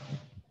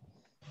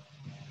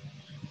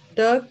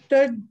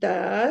 Doctor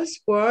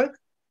does work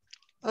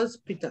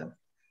hospital.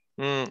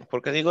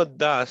 ¿Por qué digo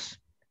does?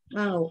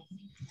 Oh.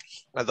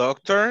 A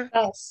doctor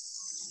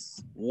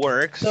does.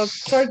 Works.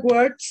 Doctor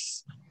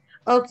works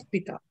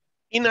hospital.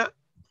 In a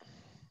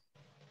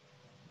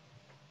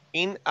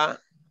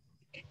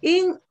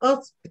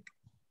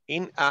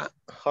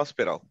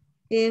hospital.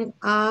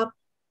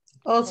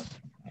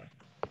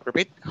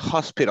 Repeat,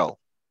 hospital.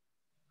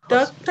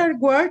 Doctor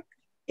work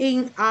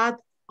in a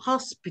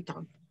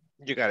hospital.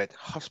 You got it,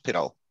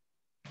 hospital.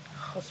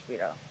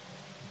 Hospital.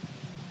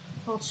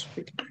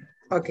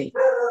 Okay.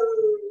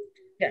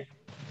 Yeah.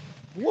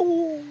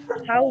 Woo.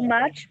 How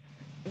much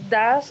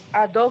does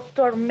a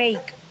doctor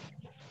make?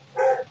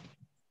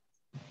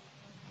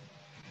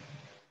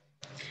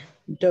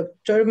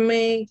 Doctor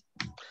make.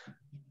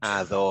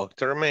 A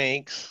doctor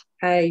makes.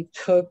 I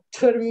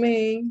doctor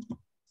make.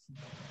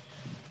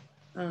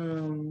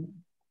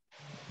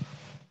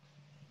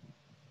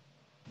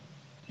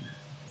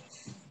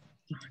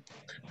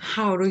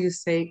 How do you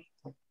say?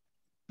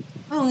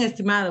 Un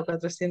estimado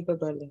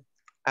 $400.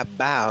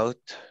 About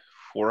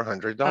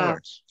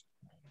 $400.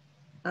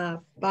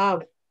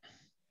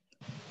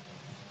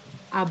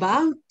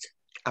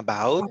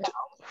 About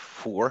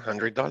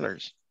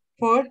 $400.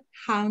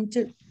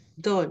 $400.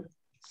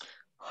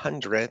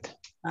 $100.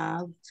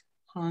 About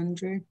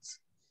hundreds.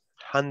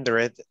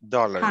 $100.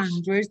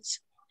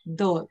 Hundreds.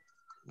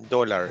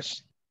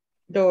 Dollars.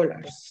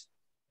 Dollars.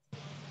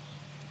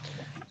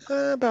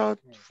 About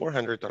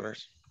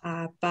 $400.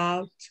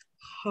 About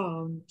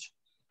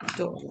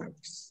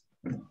 $100.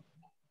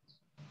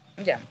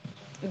 Yeah.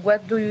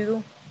 What do you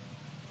do?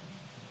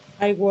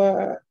 I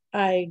work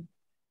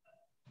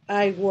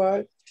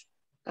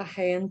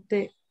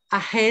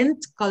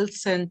agent call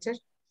center.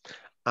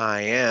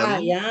 I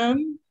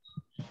am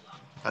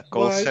a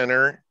call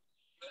center.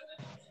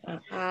 I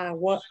am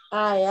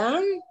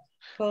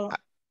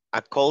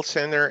a call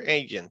center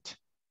agent.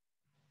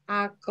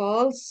 A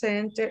call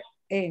center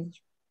agent.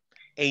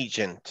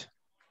 Agent.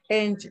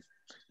 Agent.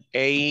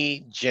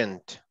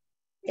 Agent.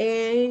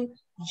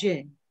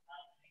 Agent.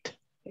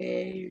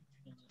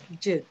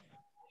 Agent.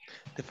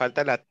 Te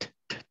falta la t.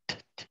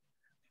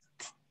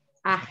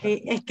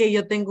 Es que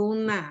yo tengo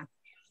una.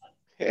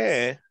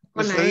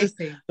 Con la S.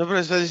 No, pero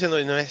estás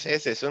diciendo, no es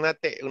S, es una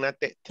T, una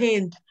T.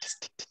 Agent.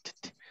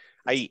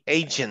 Ahí,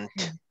 agent.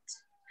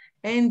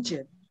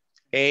 Agent.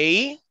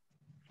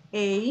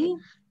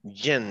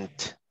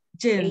 Gent.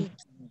 Gent.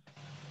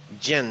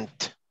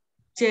 Gent.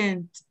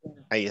 Gent.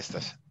 Ahí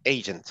estás.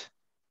 Agent.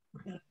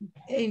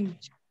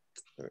 Agent.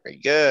 Very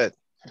good.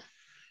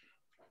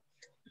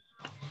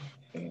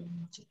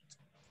 Agent.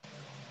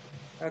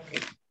 Okay.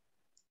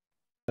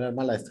 Era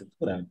mala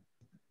estructura.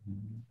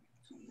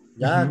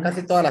 Ya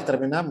casi todas las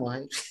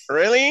terminamos.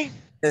 Really?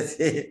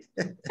 Sí.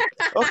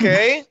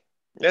 Okay.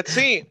 Let's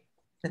see.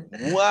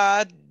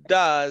 What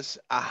does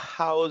a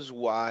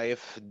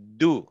housewife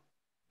do?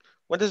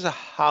 What does a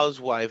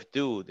housewife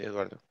do,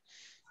 Eduardo?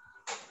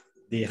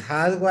 The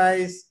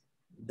housewife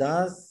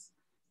does,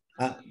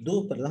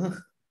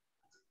 perdón.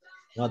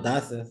 No,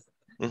 does.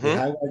 The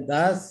housewife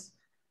does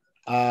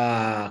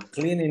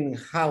cleaning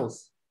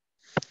house.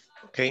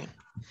 Okay.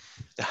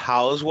 The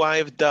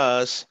housewife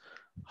does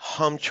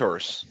home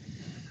chores.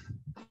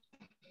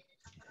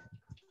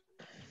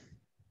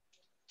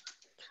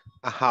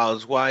 A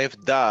housewife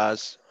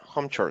does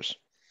home chores.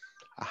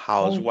 A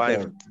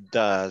housewife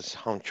does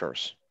home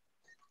chores.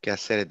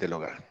 Quehaceres del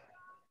hogar.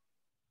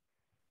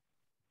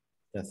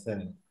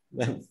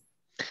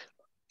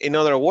 In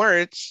other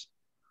words,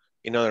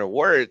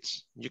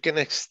 you can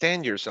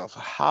extend yourself. A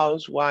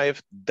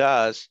housewife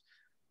does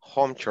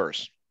home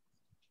chores.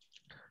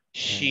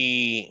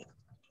 She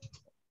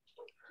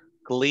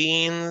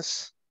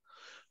cleans,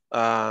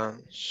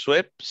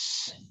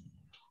 sweeps,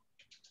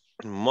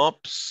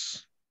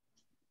 mops,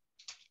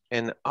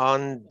 and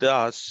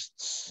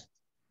undusts.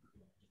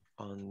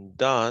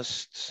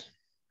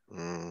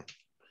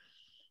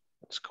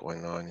 What's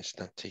going on? It's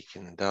not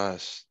taking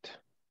dust.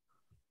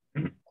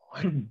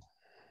 What?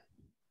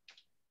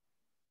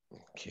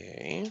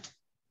 Okay.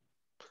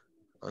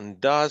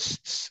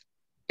 Undusts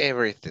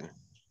everything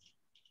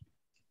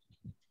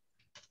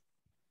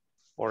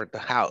for the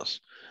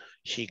house.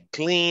 She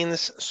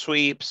cleans,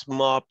 sweeps,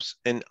 mops,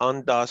 and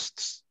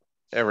undusts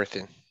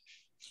everything.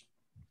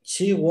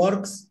 She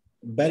works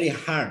very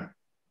hard.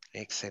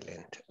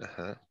 Excellent.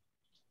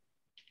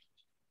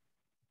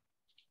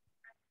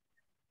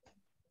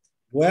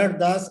 Where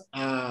does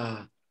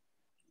the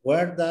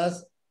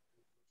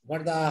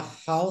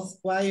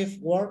housewife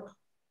work?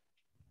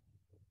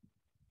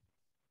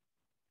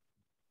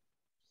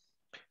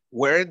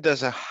 Where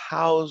does a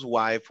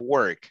housewife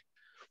work?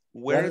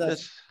 Where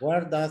does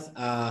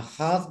a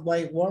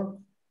housewife work?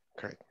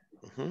 Correct.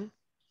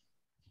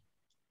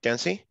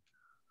 Jancy?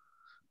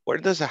 Where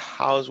does a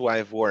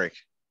housewife work?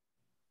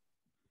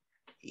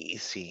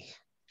 Easy.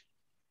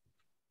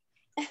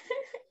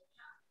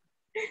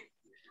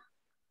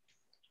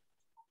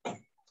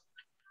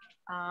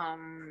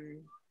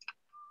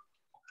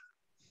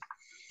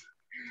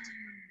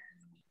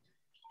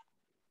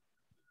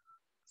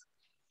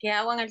 ¿Qué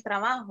hago en el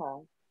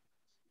trabajo?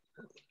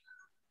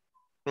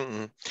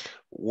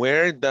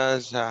 Where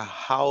does a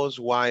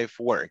housewife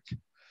work?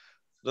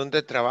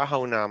 ¿Dónde trabaja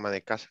una ama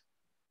de casa?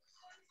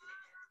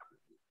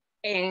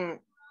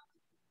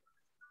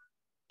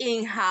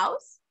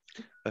 In-house.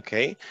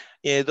 Ok.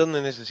 Y es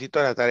donde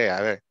necesito la tarea.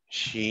 A ver.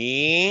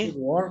 She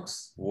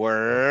works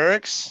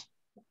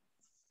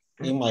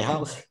in my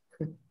house.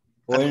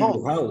 At home.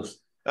 Your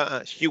house.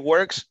 She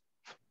works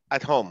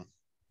at home.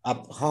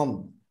 At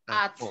home.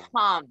 At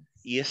home.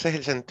 Y ese es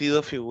el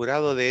sentido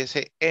figurado de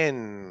ese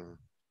en.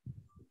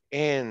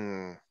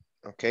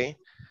 Ok.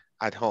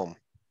 At home.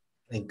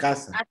 En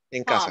casa.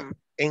 En casa.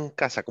 En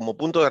casa, como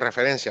punto de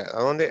referencia. ¿A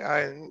dónde?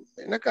 Ah, en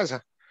la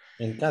casa.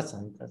 En casa,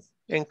 en casa.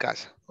 En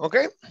casa. ¿Ok?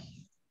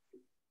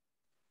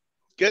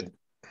 Good.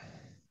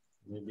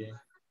 Muy bien.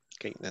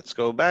 Okay, let's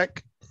go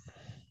back.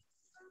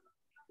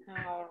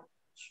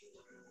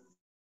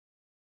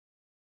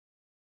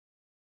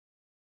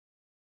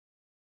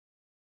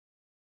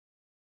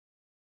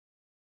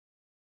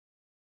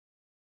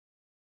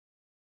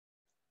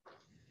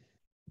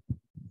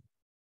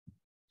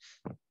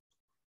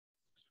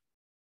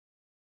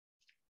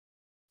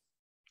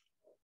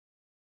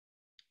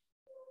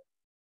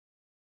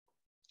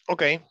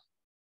 Okay.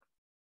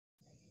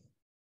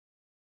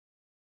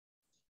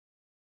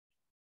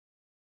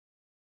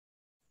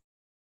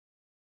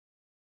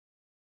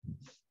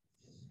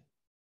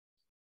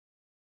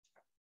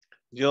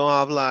 Yo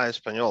hablo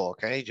español,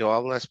 ¿ok? Yo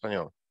hablo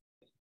español.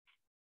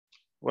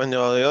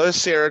 Cuando yo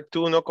decir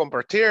tú no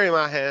compartir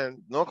imagen,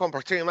 no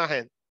compartir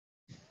imagen.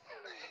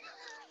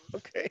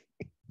 Ok.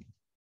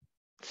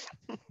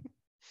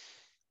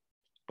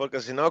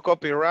 Porque si no,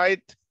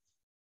 copyright,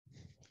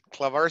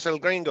 clavarse el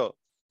gringo.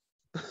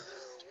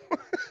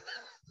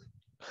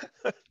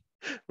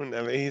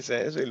 Una vez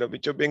hice eso y los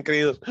bichos bien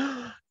queridos,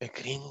 ¡ah! El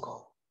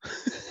gringo.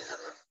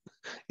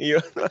 Y yo,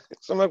 no,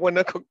 eso me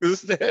acuerdo con que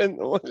ustedes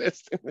no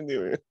molesten.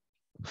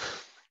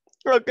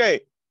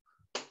 Okay,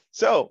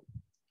 so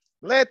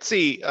let's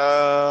see.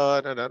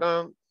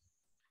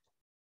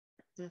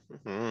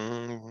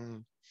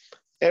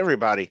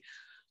 Everybody,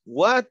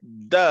 what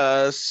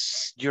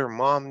does your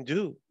mom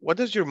do? What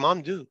does your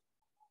mom do?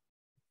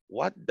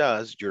 What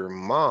does your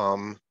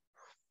mom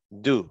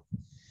do?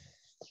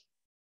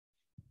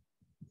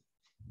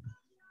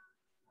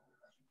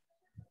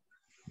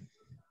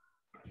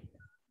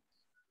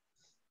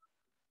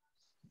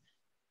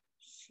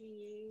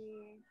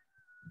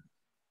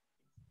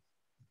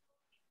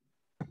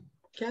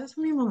 ¿Qué hace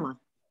mi mamá?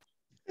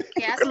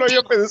 ¿Qué Que lo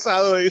había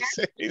pensado,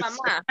 dice.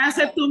 mamá? ¿Qué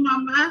hace tu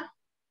mamá?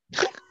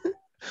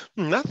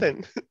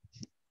 Nothing.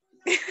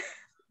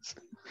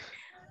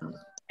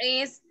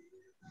 Is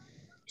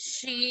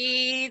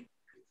she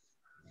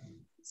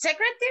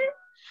secretary?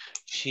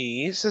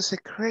 She is a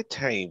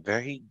secretary.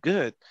 Very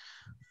good.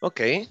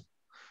 Okay.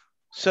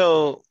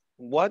 So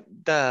what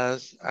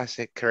does a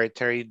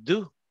secretary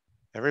do?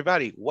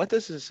 Everybody, what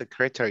does a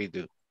secretary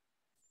do?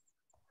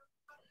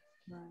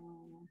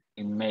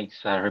 It makes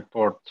a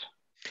report.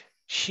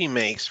 She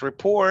makes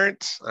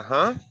reports.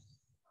 Uh-huh.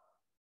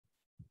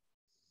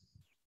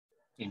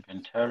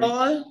 Inventory.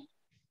 All.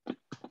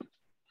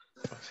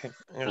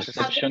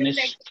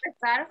 Receptionist.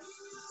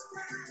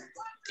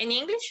 In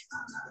English?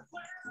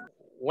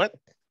 What?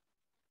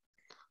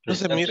 No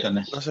se mira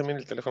Receptionist.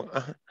 el teléfono.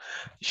 Ajá.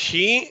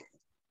 She,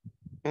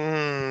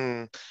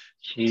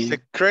 She.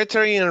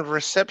 secretary and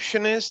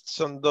receptionist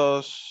son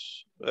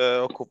dos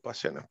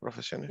ocupaciones,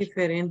 profesiones.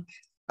 Diferente.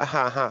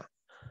 Ajá, ajá.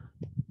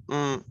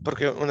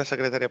 Porque una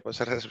secretaria puede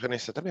ser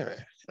recepcionista también.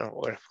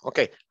 Bueno,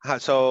 okay. Ajá,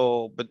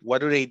 so, but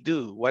what do they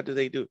do? What do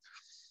they do?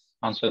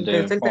 Answer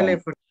Contesta the el phone.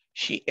 teléfono.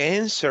 She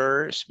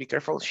answers, be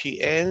careful, she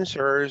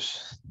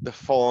answers the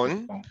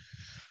phone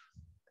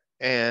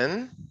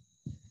and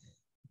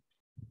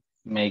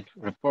Make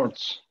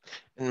reports.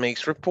 and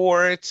makes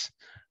reports.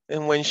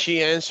 And when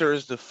she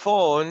answers the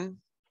phone,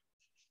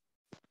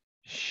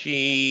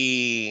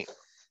 she,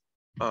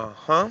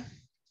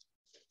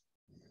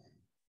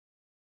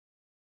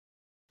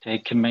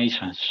 Take a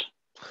message.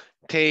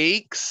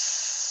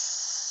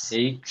 takes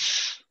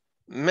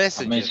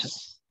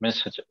messages.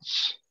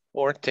 Messages.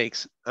 Or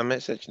takes a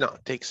message. No,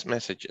 takes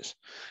messages.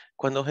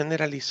 Cuando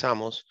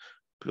generalizamos,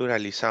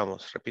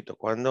 pluralizamos. Repito,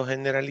 cuando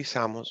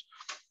generalizamos,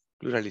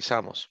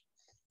 pluralizamos.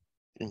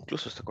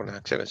 Incluso está con las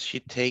acciones.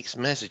 She takes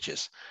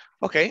messages.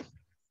 Okay.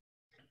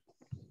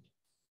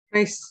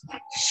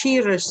 She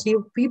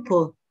receives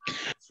people.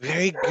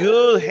 Very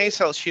good,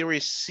 Hazel. She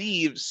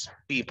receives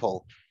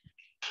people.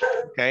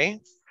 Okay.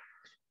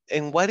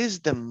 And what is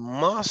the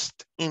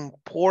most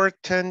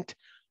important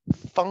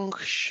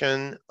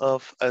function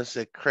of a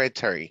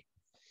secretary?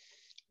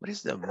 What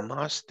is the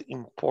most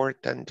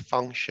important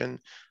function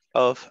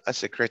of a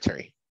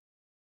secretary?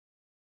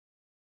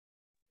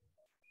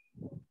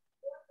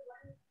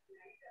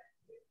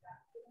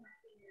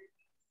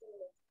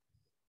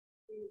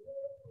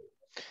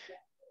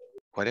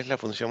 ¿Cuál es la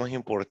función más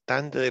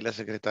importante de la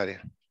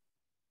secretaria?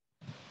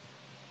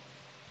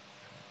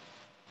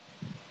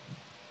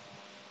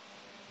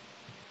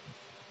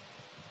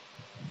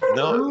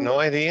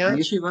 No idea.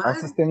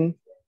 Asisten.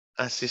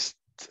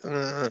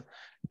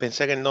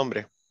 Pensé en el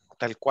nombre,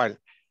 tal cual.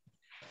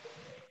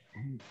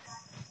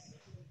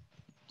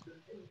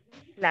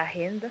 La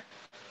agenda.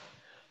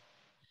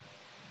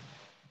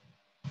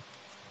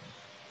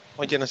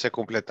 Hoy ya no se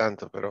cumple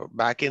tanto, pero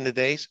back in the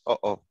days,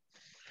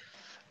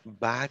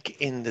 back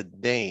in the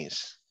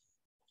days.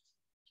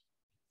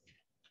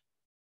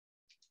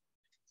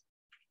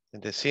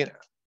 Es decir,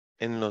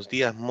 en los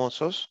días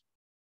mozos,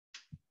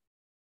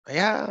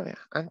 allá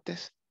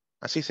antes,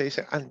 así se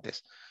dice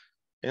antes,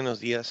 en los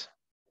días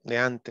de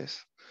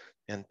antes,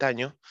 de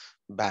antaño,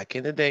 back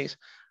in the days,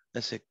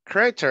 A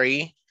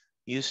secretary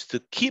used to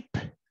keep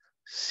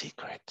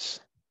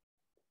secrets.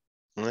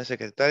 Una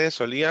secretaria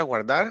solía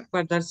guardar.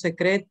 Guardar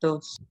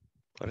secretos.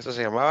 Por eso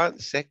se llamaba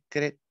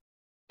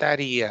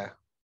secretaria.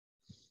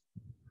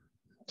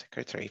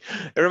 Secretary.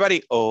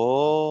 Everybody,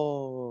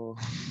 oh.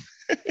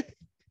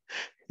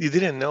 You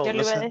didn't know. Yo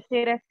No le iba a sé.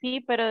 decir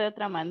así, pero de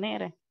otra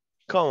manera.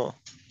 ¿Cómo?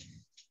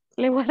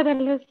 Le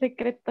guardan los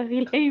secretos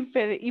y las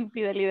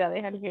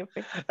infidelidades al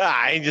jefe.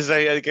 Ay, yo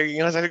sabía que alguien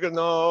iba a salir con...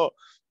 No,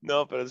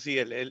 no, pero sí,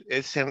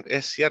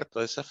 es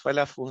cierto. Esa fue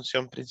la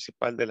función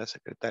principal de la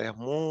secretaria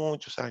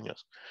muchos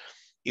años.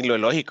 Y lo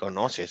lógico,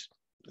 ¿no? Si es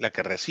la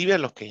que recibe a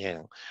los que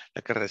llegan,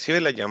 la que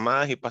recibe las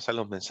llamadas y pasa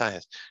los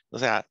mensajes. O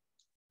sea,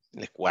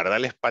 les guarda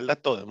la espalda a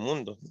todo el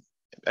mundo.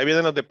 Ahí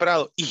vienen los de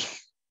Prado. Y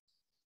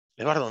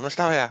Eduardo, ¿no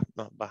estaba ya?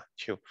 No, va,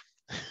 chivo.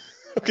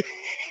 Okay.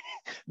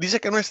 Dice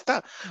que no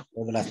está.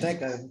 Como las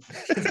tecas.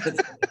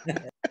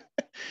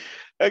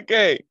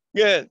 Okay,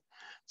 good.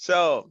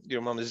 So,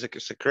 your mom is a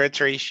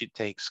secretary. She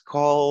takes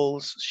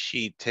calls.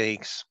 She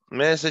takes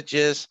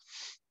messages.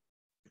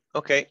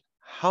 Okay,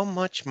 how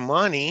much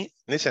money,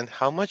 listen,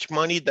 how much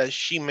money does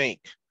she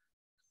make?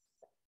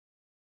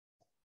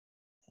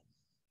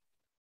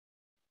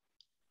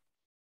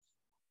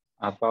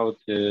 About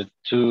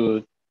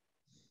 $200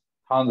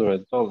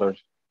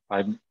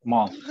 by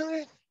month.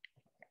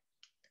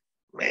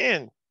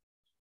 Man,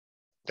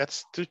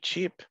 that's too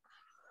cheap.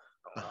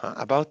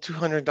 About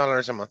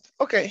 $200 a month.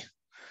 Okay.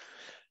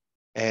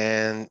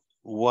 And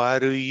what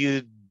do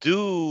you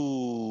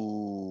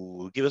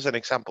do? Give us an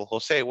example.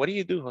 Jose, what do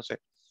you do, Jose?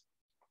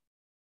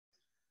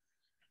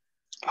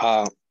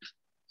 I'm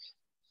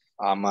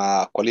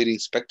a quality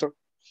inspector.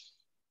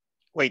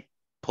 Wait,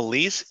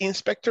 police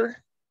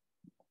inspector?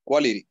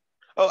 Quality.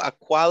 Oh, a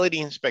quality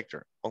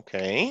inspector.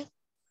 Okay.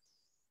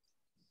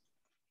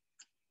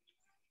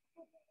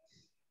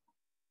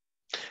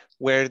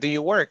 Where do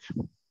you work?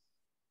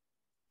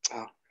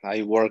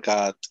 I work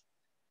at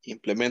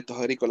Implementos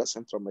Agrícolas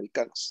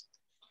Centroamericanos.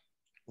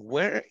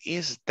 Where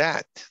is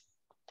that?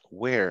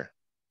 Where?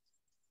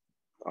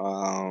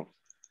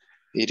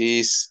 It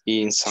is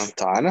in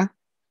Santa Ana.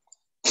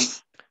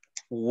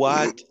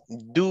 What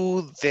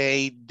do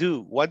they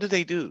do? What do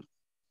they do?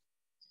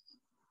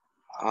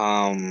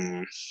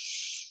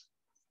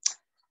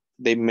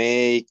 They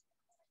make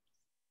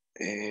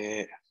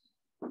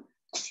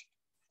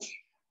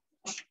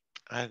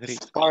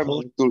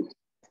farming tools.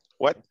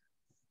 What?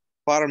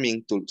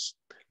 Farming tools.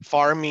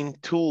 Farming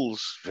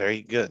tools.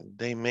 Very good.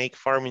 They make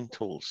farming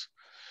tools.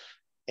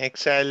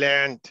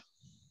 Excellent.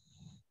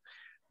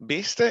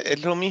 ¿Viste?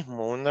 Es lo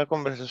mismo, una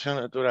conversación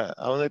natural.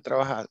 ¿A dónde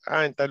trabajas?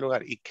 Ah, en tal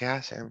lugar. ¿Y qué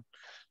hacen?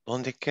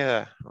 ¿Dónde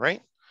queda?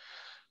 Right?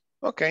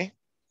 Okay.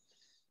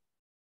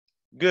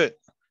 Good.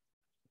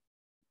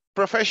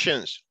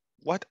 Professions.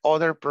 What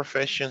other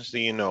professions do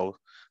you know?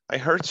 I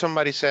heard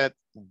somebody said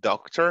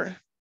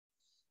doctor.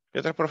 ¿Qué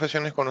otras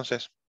profesiones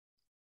conoces?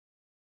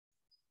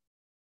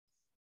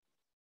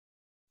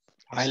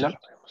 Pilot.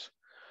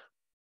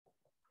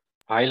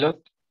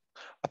 Pilot.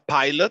 A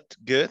pilot.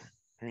 Good.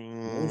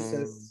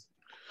 Nurses.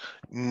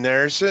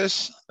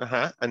 Nurses.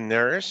 A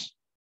nurse.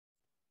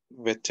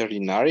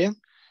 Veterinarian.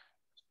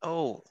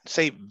 Oh,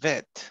 say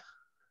vet.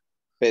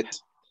 Vet.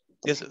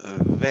 Yes,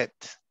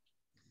 vet.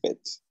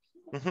 Vet.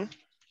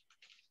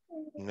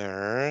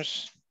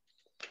 Nurse.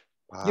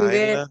 You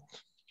get. Pilot.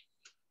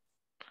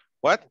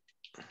 What?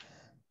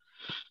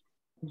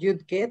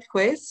 You'd get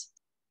juez.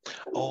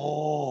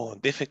 Oh,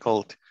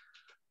 difficult.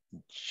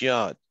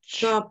 Judge.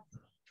 Job.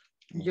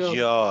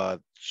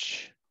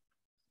 Judge.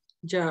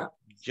 Job.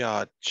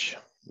 Judge.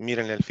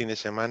 Miren el fin de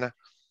semana.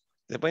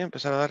 Les voy a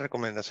empezar a dar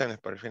recomendaciones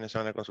para el fin de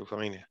semana con su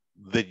familia.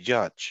 The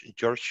Judge.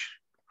 George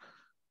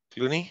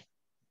Clooney.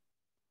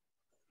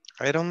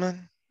 Iron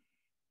Man.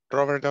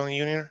 Robert Downey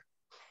Jr.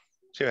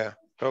 Sí, vea.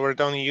 Robert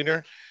Downey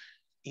Jr.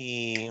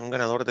 Y un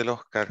ganador del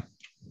Oscar.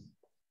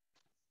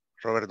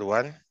 Robert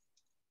Duvall.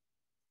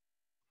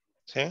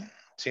 ¿Sí?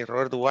 Sí,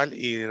 Robert Duvall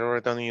y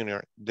Robert Downey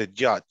Jr. The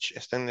Judge.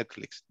 Está en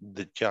Netflix.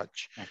 The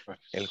Judge.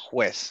 El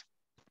juez.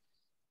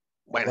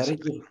 Bueno.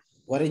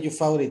 What is your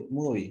favorite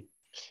movie?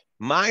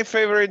 My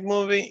favorite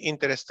movie,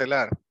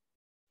 Interstellar.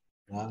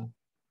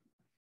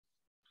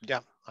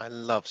 Yeah, I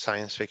love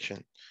science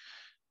fiction.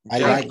 I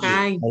like it.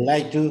 I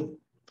like too.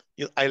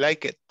 I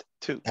like it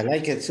too. I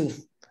like it too.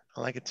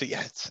 I like it too.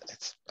 Yeah,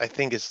 I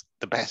think it's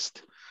the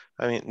best.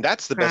 I mean,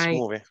 that's the best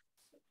movie.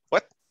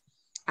 What?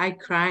 I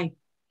cry.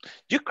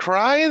 You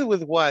cried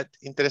with what?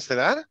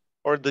 Interstellar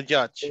or The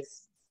Judge?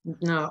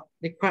 No,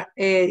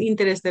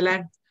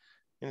 Interstellar.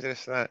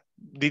 Interstellar.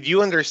 Did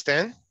you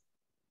understand?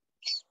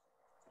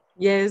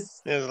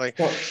 Yes. It's like.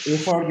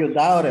 Before your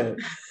daughter.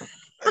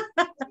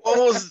 What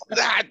was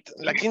that?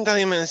 La quinta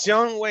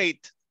dimensión.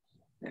 Wait.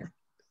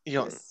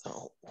 Yo,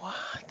 no,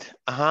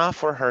 what?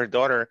 For her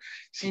daughter.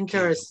 Sí,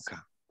 Interest.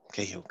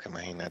 Que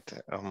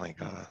imagínate. Oh my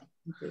God.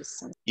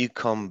 You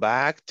come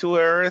back to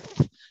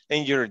Earth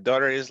and your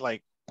daughter is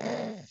like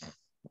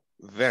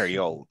very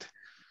old.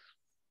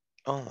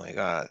 Oh my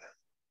God.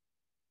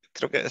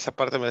 creo que esa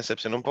parte me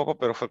decepcionó un poco,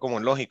 pero fue como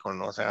lógico,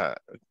 ¿no? O sea,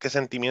 ¿qué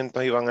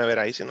sentimientos iban a ver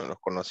ahí si no los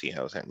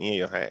conocía? O sea, ni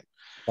ellos.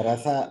 Para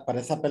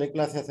esa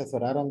película se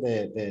asesoraron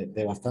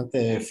de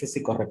bastante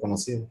físicos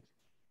reconocidos.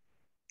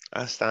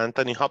 Hasta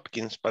Anthony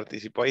Hopkins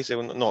participó ahí,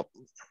 segundo. No,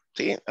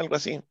 sí, algo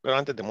así, pero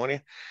antes de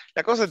morir.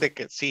 La cosa es de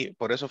que sí,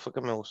 por eso fue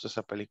que me gustó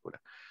esa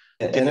película.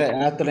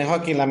 Anthony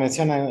Hopkins la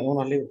menciona en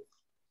unos libros.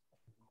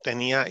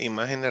 Tenía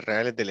imágenes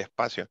reales del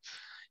espacio.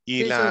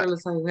 Y Sí, sobre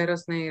los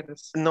agujeros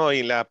negros. No,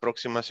 y la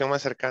aproximación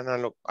más cercana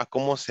a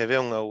cómo se ve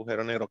un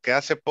agujero negro, que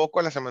hace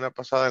poco, la semana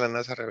pasada, la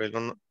NASA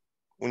reveló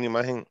una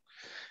imagen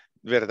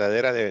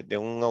verdadera de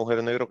un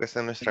agujero negro que está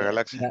en nuestra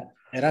galaxia.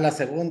 Era la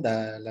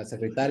segunda, la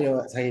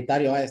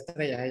Sagitario A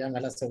estrella, ella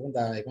es la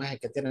segunda imagen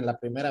que tienen. La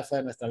primera fue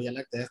de nuestra Vía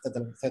Láctea, este es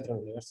del centro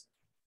del universo.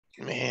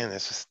 Man,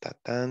 eso está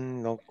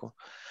tan loco.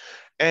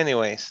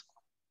 Anyways,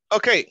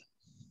 ok.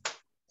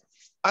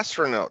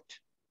 Astronaut.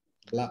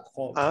 Black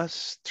hole.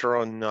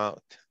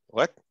 Astronaut.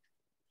 What?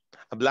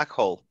 A black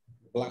hole.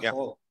 Black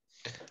hole.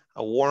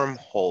 A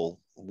wormhole.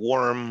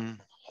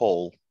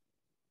 Wormhole.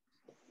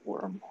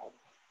 Wormhole.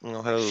 Un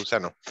agujero de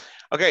gusano.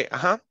 Ok,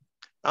 ajá.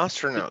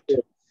 Astronaut.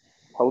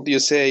 How do you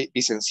say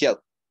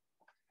licenciado?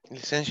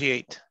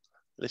 Licenciate.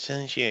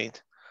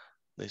 Licenciate.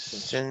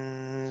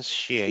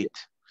 Licenciate.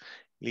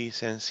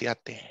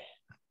 Licenciate.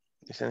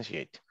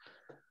 Licenciate.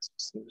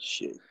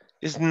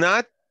 It's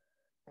not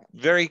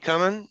very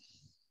common.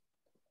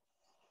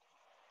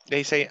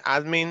 They say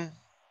admin.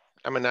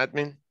 I'm an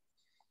admin.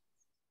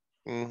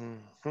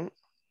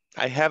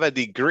 I have a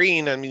degree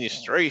in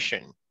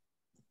administration.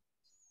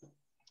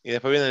 Y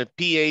después viene el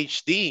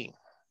PhD.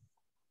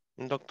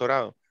 Un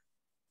doctorado.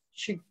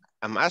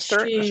 A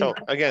master. So,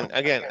 again,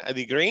 a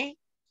degree,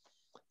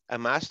 a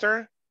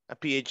master, a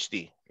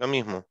PhD. Lo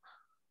mismo.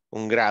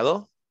 Un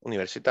grado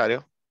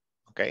universitario.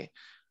 Ok.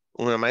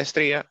 Una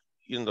maestría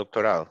y un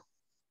doctorado.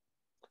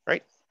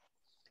 Right?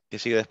 Que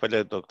sigue después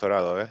del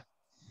doctorado, ¿eh?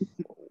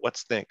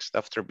 What's next?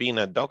 After being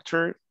a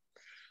doctor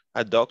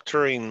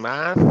in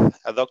math,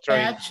 a doctor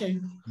in...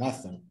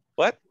 Master.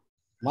 What?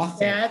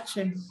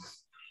 Master.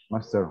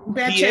 Master.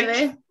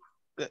 PhD.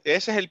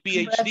 Ese es el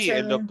PhD,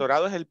 el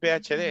doctorado es el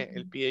PhD,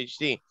 el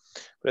PhD.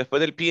 Pero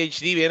después del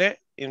PhD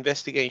viene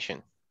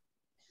investigation.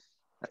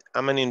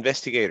 I'm an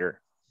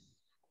investigator.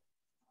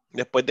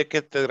 Después de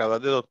que te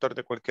gradúas de doctor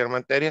de cualquier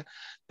materia,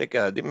 te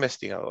quedas de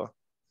investigador.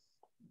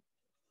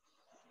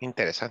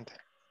 Interesante.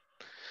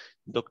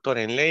 Doctor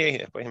en leyes y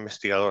después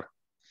investigador.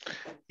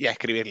 Y a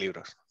escribir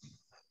libros.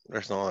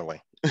 There's no other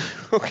way.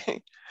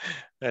 Okay.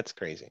 That's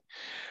crazy.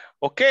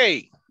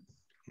 Okay.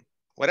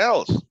 What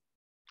else?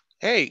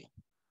 Hey,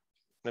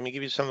 let me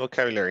give you some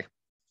vocabulary.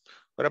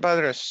 What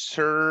about a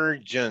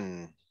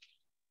surgeon?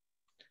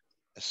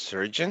 A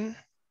surgeon?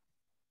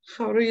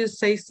 How do you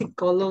say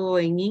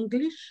psicólogo in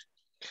English?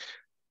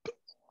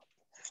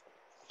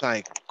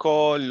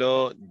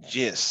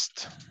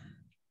 Psychologist.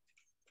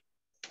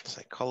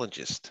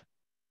 Psychologist.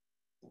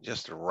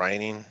 Just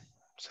writing.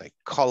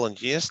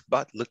 Psychologist,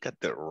 but look at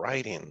the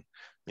writing.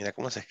 Mira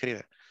cómo se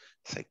escribe.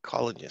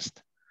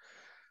 Psychologist.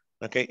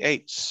 Okay,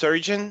 hey,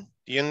 surgeon.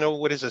 Do you know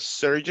what is a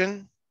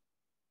surgeon?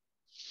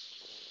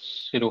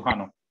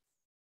 Cirujano.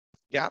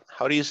 Yeah,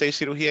 how do you say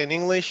cirugía in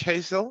English,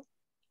 Hazel?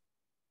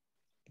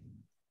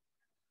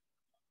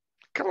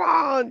 Come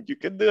on, you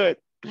can do it.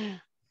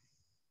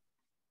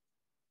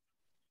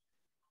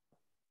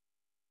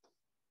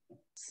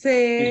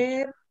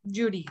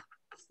 Surgery.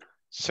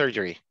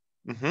 Surgery.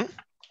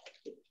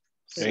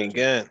 Very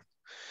good.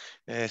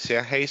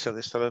 Sea Hazel,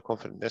 esto lo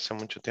comprendí hace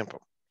mucho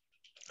tiempo.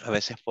 A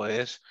veces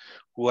puedes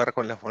jugar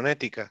con la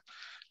fonética.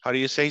 How do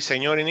you say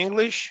señor in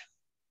English?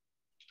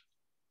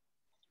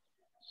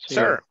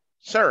 Sir.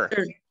 Sir.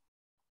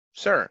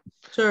 Sir.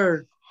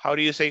 Sir. How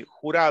do you say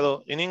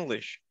jurado in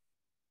English?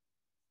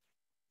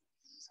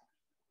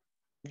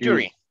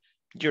 Jury.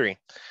 Jury.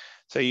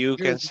 So you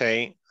can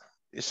say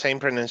the same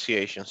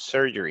pronunciation,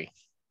 surgery.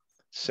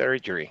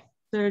 Surgery.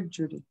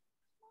 Surgery.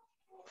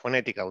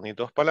 Fonética, unir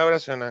dos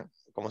palabras, suena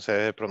como se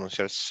debe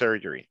pronunciar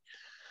surgery.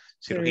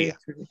 Cirugía.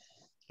 Surgery.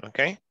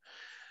 Okay.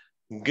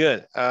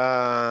 Good.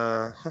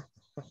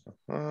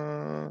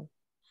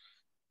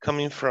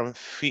 Coming from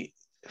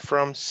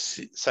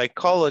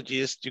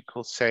psychologists, you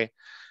could say,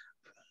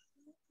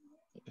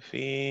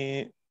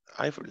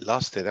 I've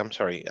lost it, I'm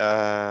sorry.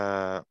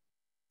 Physiologist.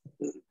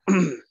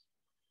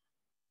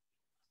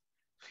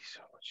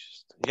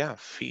 Yeah,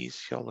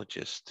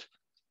 physiologist.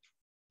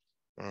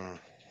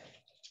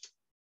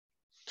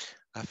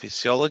 A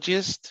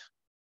physiologist.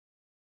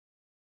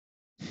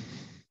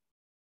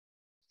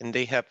 And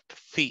they have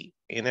fee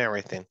in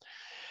everything.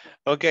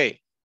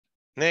 Okay,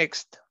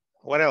 next.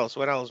 What else?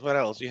 What else? What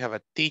else? You have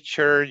a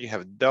teacher, you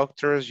have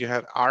doctors, you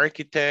have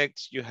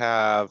architects, you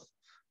have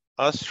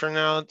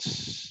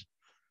astronauts,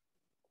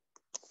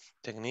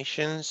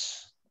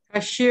 technicians.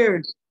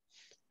 Cashiers.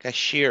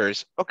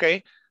 Cashiers.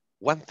 Okay,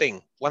 one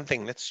thing.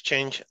 Let's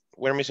change.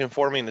 We're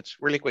misinforming. It's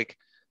really quick.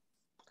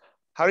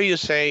 How do you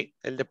say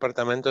el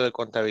departamento de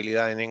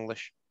contabilidad in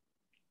English?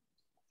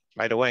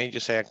 By the way, you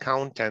say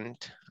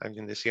accountant.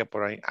 Alguien decía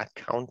por ahí,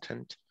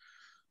 accountant.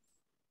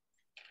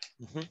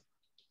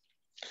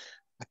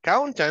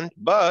 Accountant,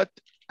 but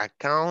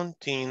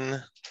accounting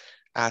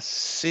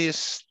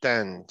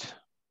assistant.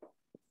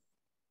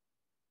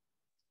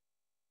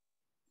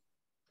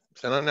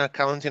 It's not an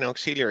accounting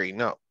auxiliary.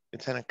 No,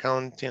 it's an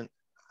accounting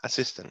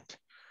assistant.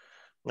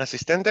 Un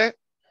asistente.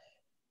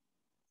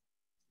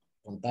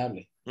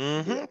 Contable.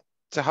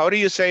 So how do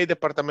you say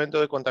departamento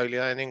de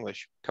contabilidad in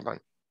English? Come on.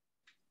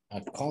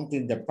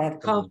 Accounting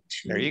department.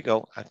 There you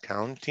go.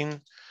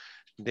 Accounting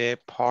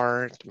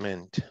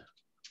department.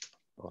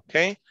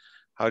 Okay.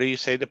 How do you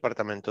say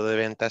departamento de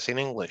ventas in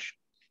English?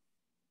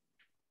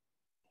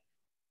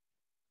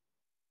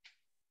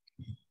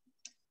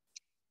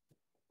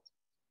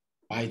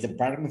 By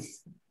department.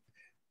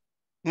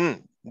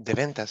 De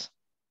ventas.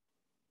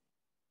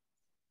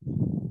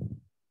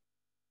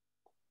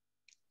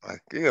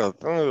 Aquí lo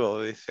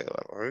tengo, dice.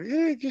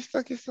 Aquí está,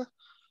 aquí está.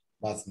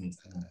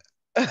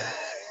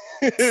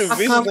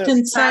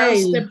 Accounting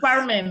sales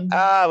department.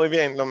 Ah, muy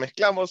bien, lo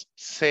mezclamos.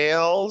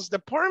 Sales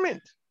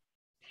department.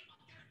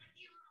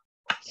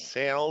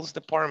 Sales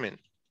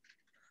department.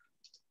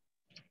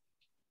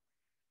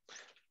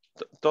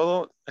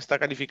 Todo está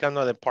calificando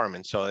a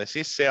department. So,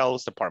 decís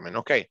sales department.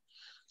 Ok.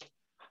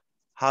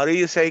 How do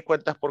you say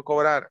cuentas por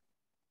cobrar?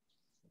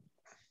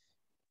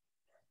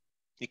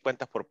 Y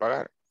cuentas por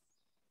pagar.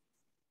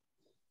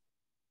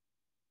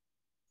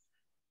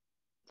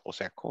 O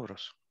sea,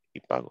 cobros y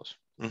pagos.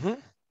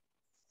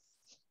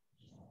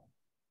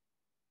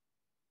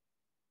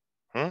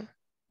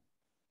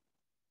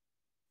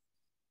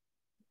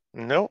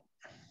 No.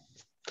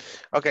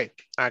 Okay.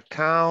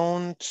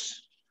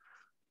 Accounts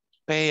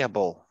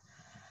payable.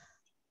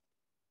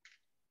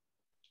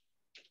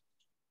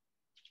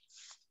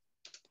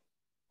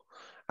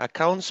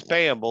 Accounts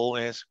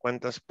payable es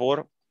cuentas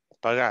por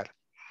pagar.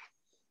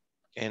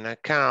 En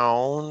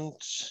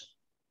accounts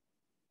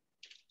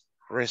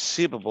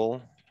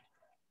receivable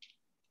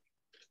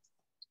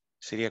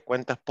sería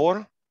cuentas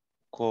por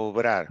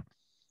cobrar.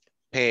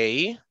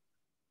 Pay,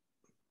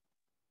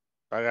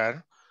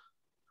 pagar.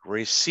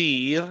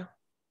 Receive,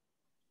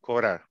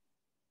 cobrar.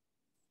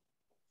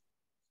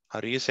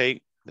 How do you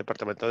say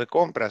departamento de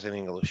compras en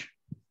English?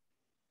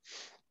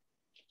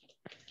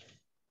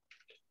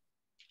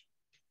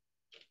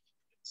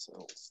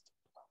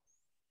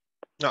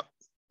 No,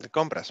 de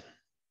compras.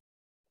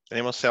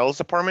 Tenemos sales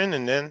department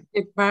and then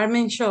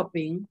department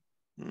shopping.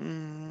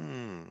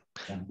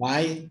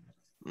 Buy.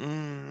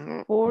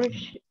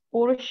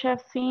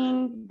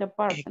 Purchasing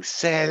department.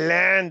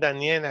 Excelente,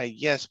 Daniela.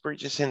 Yes,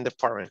 purchasing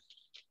department.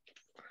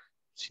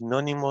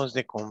 Sinónimos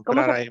de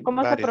comprar.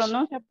 ¿Cómo se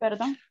pronuncia,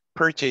 perdón?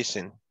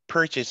 Purchasing.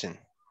 Purchasing.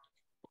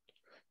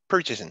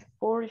 Purchasing.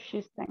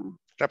 Purchasing.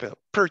 Rápido.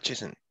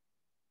 Purchasing.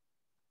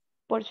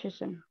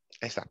 Purchasing.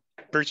 Ahí está.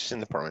 Purchasing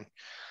department.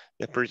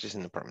 The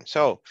purchasing department.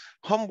 So,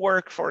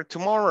 homework for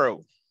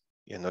tomorrow.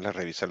 Ya no les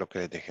revisa lo que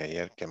les dejé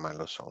ayer. Qué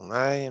malos son.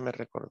 Ay, me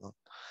recordó.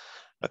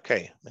 Ok,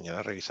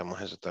 mañana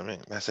revisamos eso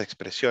también. Las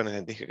expresiones.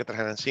 Les dije que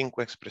trajeran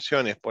 5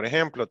 expresiones. Por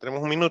ejemplo,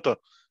 tenemos un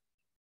minuto.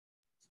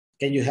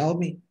 Can you help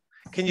me?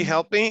 Can you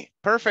help me?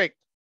 Perfect.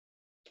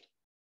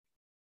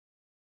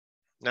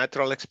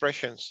 Natural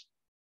expressions.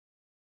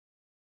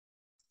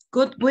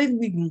 Good will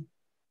be.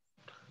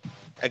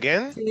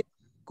 Again?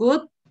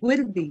 Good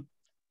will be.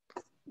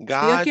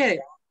 God. Si Dios quiere.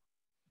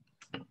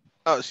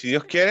 Oh, si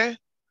Dios quiere.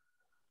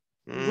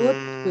 Good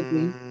with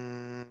me.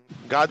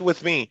 God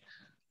with me.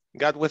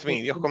 God with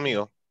me. Dios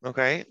conmigo.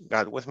 Okay.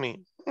 God with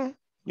me.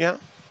 Yeah.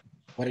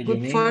 What do you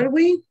Good mean? for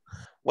we.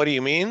 What do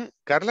you mean,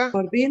 Carla?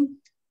 For being.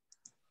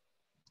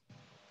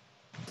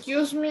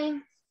 Excuse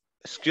me.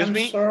 Excuse I'm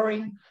me?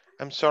 sorry.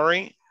 I'm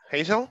sorry.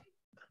 Hazel?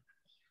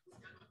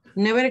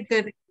 Never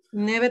give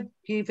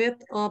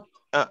it up.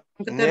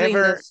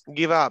 Never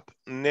give up.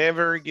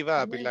 Never give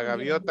up. Y la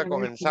gaviota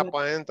con el sapo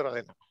adentro.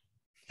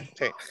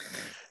 Sí.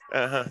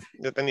 Ajá.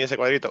 Yo tenía ese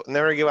cuadrito.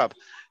 Never give up.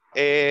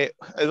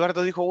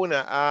 Eduardo dijo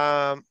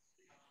una.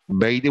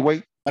 By the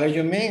way. What do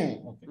you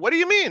mean? What do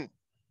you mean?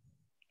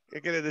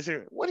 ¿Qué quieres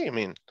decir? What do you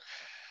mean?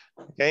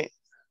 Okay.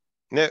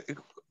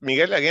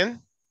 Miguel,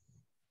 again.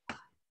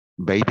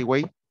 By the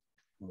way.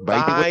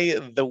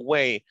 By the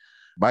way.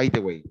 By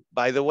the way.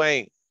 By the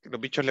way. Los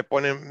bichos le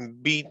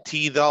ponen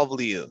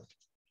BTW.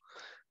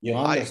 You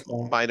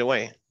understand. By the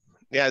way.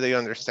 Yeah, they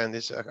understand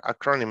this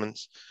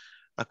acronyms.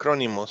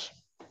 Acrónimos.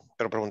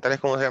 Pero preguntarles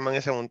cómo se llaman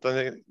ese montón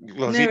de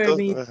glositos.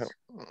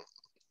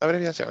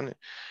 Abreviaciones.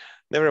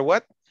 Never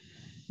what?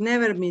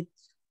 Never meet.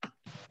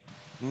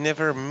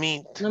 Never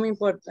meet. No me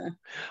importa.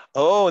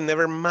 Oh,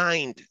 never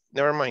mind.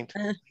 Never mind.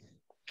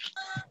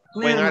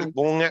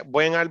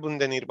 Buen álbum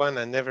de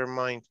Nirvana. Never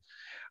mind.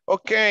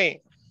 Ok.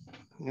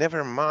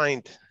 Never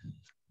mind.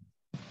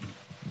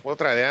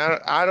 Otra de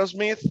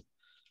Aerosmith.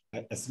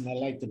 It's not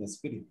like the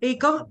spirit. ¿Y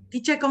cómo,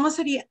 teacher, cómo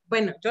sería?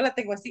 Bueno, yo la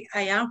tengo así.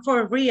 I am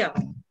for real.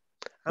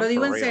 Lo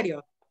digo en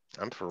serio.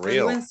 I'm for Lo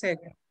real. digo en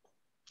serio.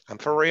 I'm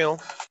for real.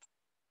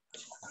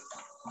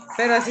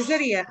 Pero así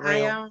sería. Real.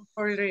 I am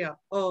for real.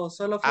 O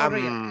solo for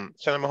real.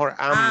 Suena mejor.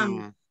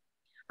 I'm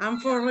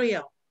for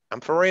real.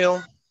 I'm for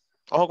real.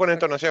 Ojo con la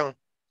entonación.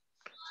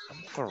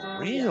 I'm for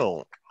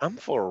real. I'm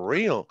for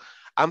real.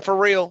 I'm for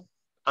real.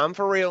 I'm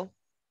for real.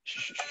 Shh,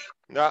 shh, shh.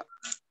 No.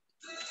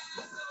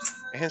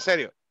 Es en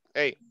serio.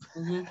 Hey.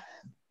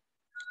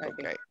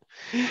 Okay.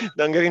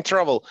 Don't get in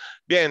trouble.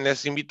 Bien,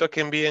 les invito a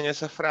que envíen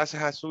esas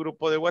frases a su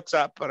grupo de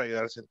WhatsApp para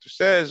ayudarse entre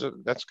ustedes.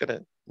 That's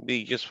gonna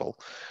be useful.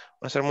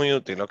 Va a ser muy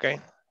útil, ok?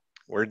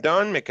 We're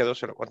done. Me quedo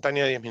solo con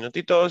Tania 10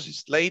 minutitos.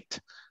 It's late.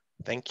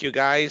 Thank you,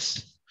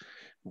 guys.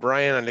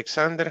 Brian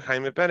Alexander,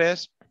 Jaime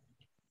Pérez.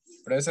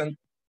 Present.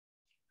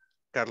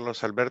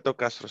 Carlos Alberto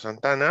Castro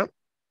Santana.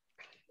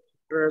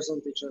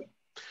 Present, teacher.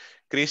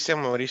 Cristian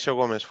Mauricio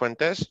Gómez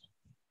Fuentes.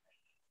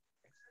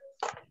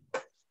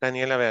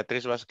 Daniela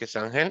Beatriz Vázquez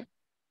Ángel.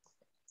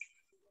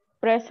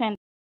 Present.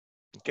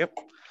 Okay.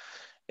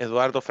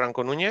 Eduardo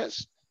Franco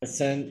Núñez.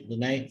 Present. Good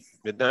night.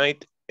 Good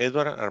night.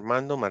 Eduardo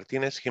Armando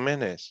Martínez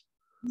Jiménez.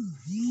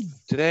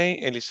 Today,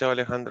 Eliseo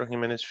Alejandro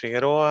Jiménez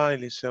Figueroa,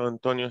 Eliseo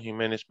Antonio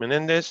Jiménez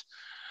Menéndez,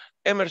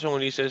 Emerson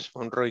Ulises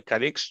Monroy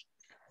Calix.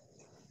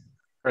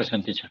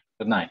 Present, teacher.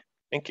 Good night.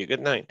 Thank you.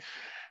 Good night.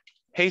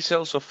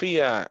 Hazel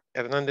Sofía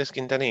Hernández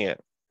Quintanilla.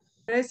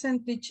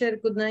 Present, teacher.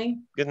 Good night.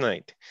 Good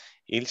night.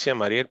 Ilcia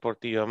Mariel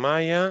Portillo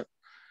Amaya,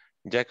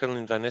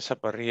 Jacqueline Vanessa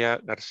Parrilla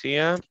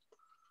García,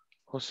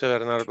 José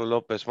Bernardo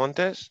López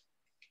Montes.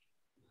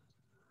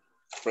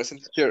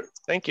 Present, teacher.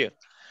 Thank you.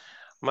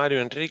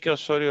 Mario Enrique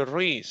Osorio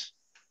Ruiz.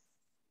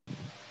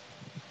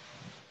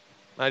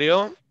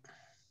 Mario.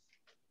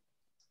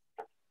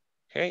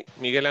 Okay.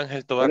 Miguel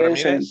Ángel Tobar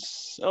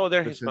Ramírez. Oh,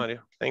 there he's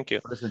Mario. Thank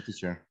you. Present,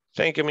 teacher.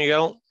 Thank you,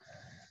 Miguel.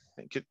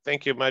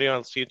 Thank you, Mario.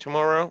 I'll see you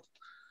tomorrow.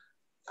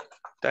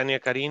 Tania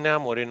Karina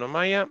Moreno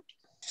Maya.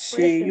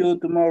 See you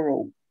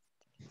tomorrow.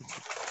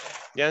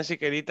 Yancy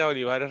Querita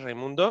Olivares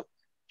Raimundo.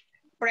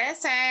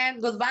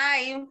 Present.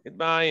 Goodbye.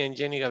 Goodbye. And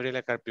Jenny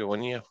Gabriela Carpio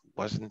Bonilla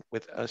wasn't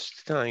with us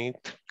tonight.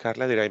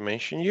 Carla, did I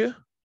mention you?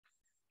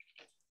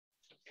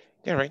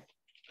 Yeah, right.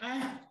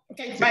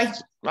 Okay, bye.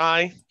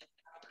 Bye.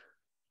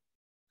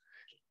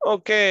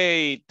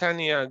 Okay,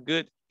 Tania,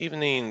 good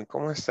evening.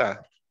 ¿Cómo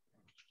está?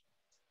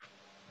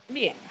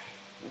 Bien.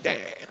 Yeah.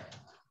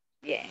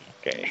 Bien.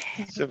 Okay,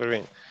 súper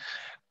bien.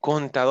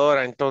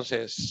 Contadora,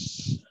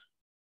 entonces.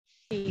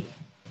 Sí.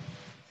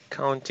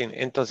 Counting.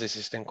 Entonces,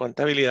 si está en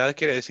contabilidad,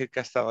 quiere decir que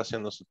ha estado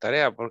haciendo su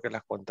tarea, porque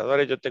las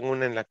contadoras, yo tengo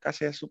una en la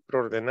casa y es súper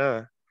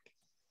ordenada.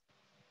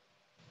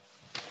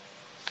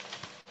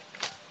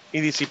 Y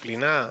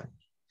disciplinada.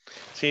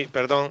 Sí,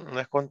 perdón,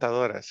 no es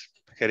contadora, es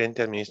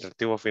gerente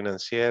administrativo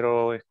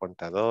financiero, es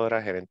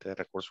contadora, gerente de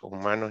recursos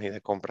humanos y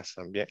de compras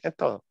también, es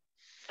todo.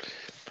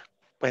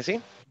 Pues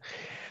sí.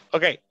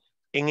 Ok,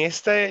 en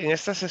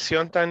esta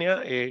sesión,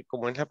 Tania,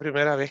 como es la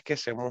primera vez que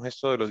hacemos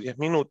esto de los 10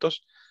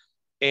 minutos,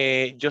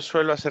 yo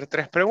suelo hacer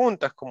 3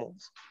 preguntas como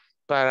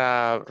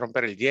para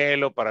romper el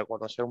hielo, para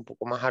conocer un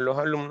poco más a los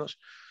alumnos.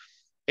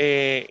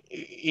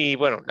 Y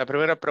bueno, la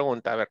primera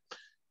pregunta, a ver,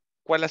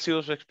 ¿cuál ha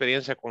sido su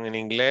experiencia con el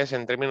inglés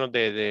en términos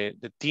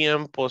de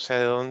tiempo? O sea,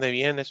 ¿de dónde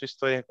viene su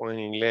historia con el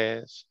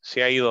inglés?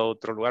 Si ha ido a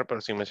otro lugar, pero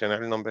sin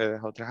mencionar el nombre de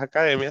las otras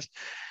academias.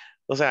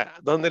 O sea,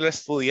 ¿dónde lo ha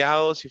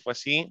estudiado? Si fue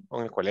así, o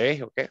en el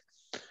colegio, ¿qué?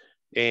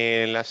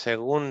 La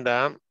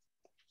segunda,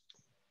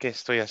 ¿qué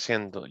estoy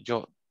haciendo?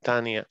 Yo,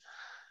 Tania,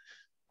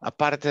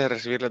 aparte de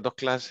recibir las 2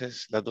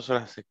 clases, las 2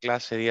 horas de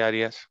clase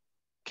diarias,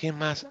 ¿qué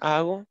más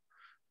hago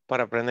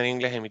para aprender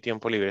inglés en mi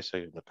tiempo libre?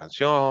 Soy oyendo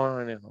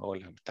canciones o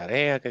las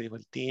tareas que dijo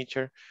el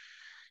teacher.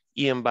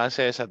 Y en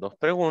base a esas 2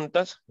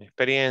 preguntas, mi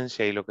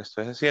experiencia y lo que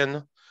estoy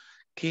haciendo,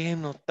 ¿qué he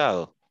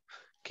notado?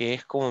 Que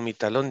es como mi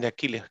talón de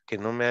Aquiles, que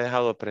no me ha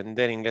dejado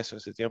aprender inglés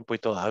hace tiempo y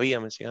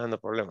todavía me sigue dando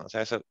problemas. O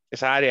sea,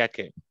 esa área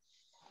que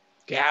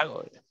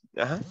hago.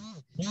 Ajá.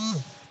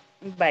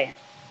 Vaya,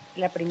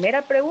 la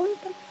primera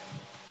pregunta,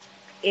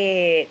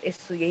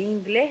 estudié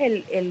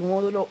inglés, el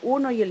módulo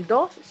 1 y el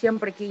 2,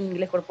 siempre aquí en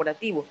inglés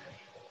corporativo,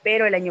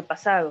 pero el año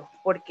pasado,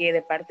 porque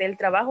de parte del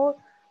trabajo,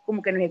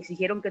 como que nos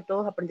exigieron que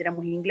todos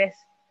aprendiéramos inglés,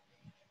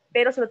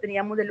 pero solo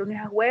teníamos de lunes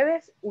a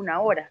jueves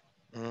 1 hora.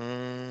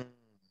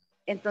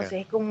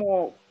 Entonces es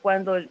como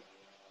cuando,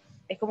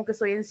 es como que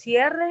soy en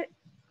cierre,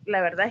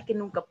 la verdad es que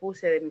nunca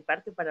puse de mi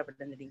parte para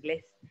aprender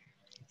inglés,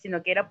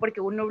 sino que era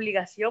porque una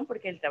obligación,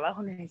 porque el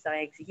trabajo nos estaba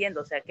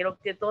exigiendo. O sea, creo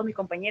que todos mis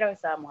compañeros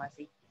estábamos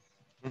así.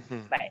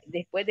 Vale,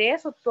 después de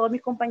eso, todos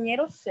mis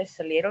compañeros se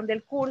salieron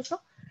del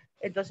curso,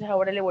 entonces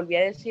ahora le volví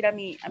a decir a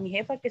mi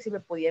jefa que si me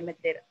podía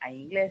meter a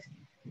inglés,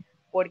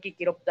 porque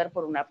quiero optar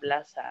por una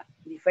plaza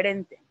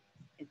diferente.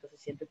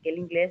 Entonces siento que el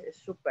inglés es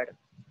súper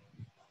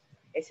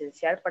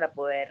esencial para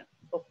poder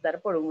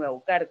optar por un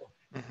nuevo cargo.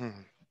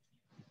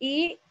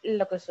 Y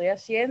lo que estoy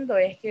haciendo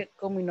es que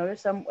con mi novio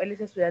él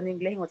está estudiando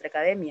inglés en otra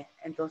academia,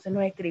 entonces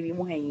nos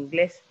escribimos en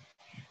inglés.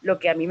 Lo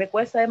que a mí me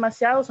cuesta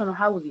demasiado son los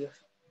audios.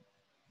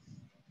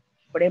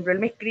 Por ejemplo,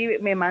 él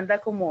me manda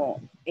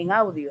como en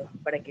audio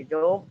para que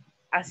yo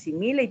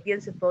asimile y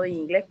piense todo en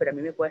inglés, pero a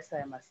mí me cuesta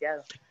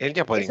demasiado. Él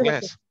ya puede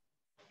inglés.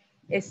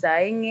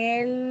 Está en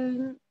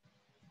el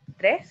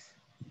 3.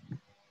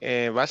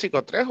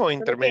 ¿Básico 3 o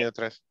intermedio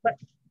 3?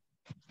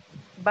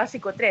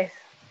 Básico 3.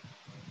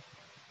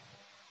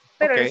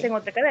 Pero él es en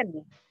otra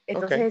academia.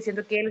 Entonces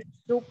siento que él es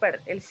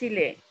súper, él sí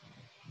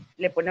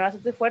le pone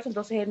bastante esfuerzo,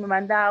 entonces él me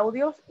manda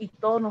audios y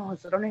todos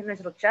nosotros en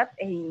nuestro chat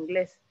es en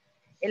inglés.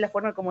 Es la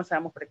forma como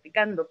estamos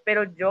practicando,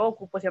 pero yo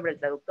ocupo siempre el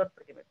traductor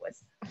porque me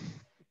cuesta.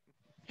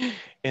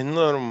 Es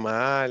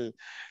normal.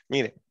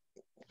 Mire,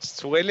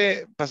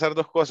 suele pasar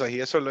dos cosas y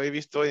eso lo he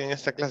visto hoy en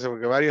esta clase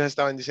porque varios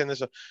estaban diciendo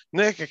eso.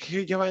 No es que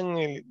aquí ya van en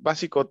el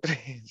básico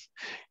 3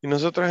 y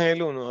nosotros en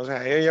el 1, o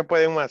sea, ellos ya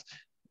pueden más.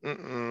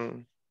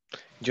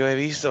 Yo he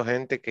visto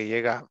gente que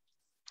llega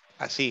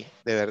así,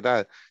 de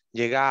verdad,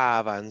 llega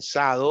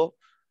avanzado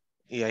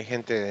y hay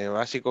gente de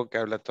básico que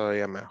habla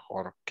todavía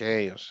mejor que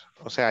ellos.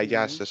 O sea,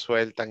 ya se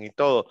sueltan y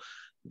todo.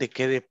 ¿De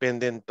qué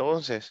depende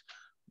entonces?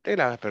 De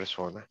la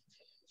persona,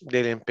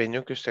 del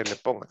empeño que usted le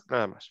ponga,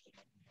 nada más.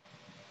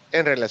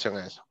 En relación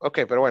a eso. Ok,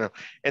 pero bueno,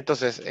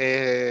 entonces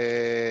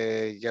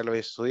ya lo he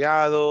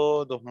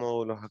estudiado, 2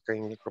 módulos acá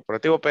en el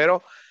corporativo,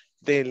 pero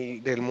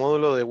del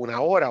módulo de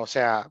 1 hora, o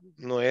sea,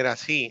 no era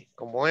así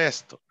como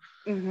esto.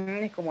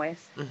 Es como es.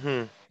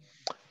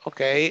 Ok,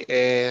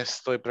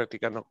 estoy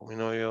practicando con mi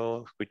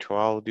novio, escucho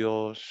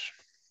audios.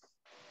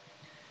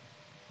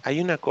 Hay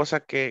una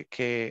cosa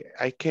que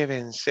hay que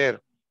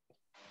vencer.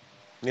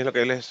 Y es lo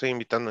que yo les estoy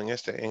invitando en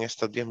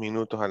estos 10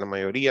 minutos a la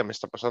mayoría. Me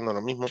está pasando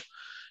lo mismo.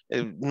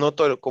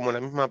 Noto como la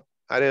misma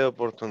área de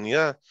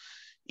oportunidad.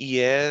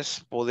 Y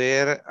es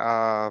poder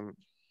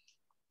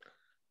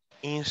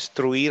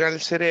instruir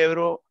al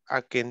cerebro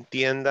a que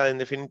entienda en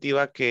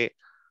definitiva que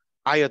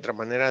hay otra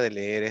manera de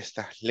leer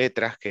estas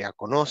letras que ya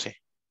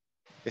conoce.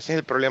 Ese es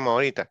el problema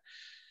ahorita.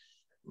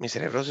 Mi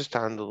cerebro se está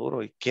dando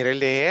duro y quiere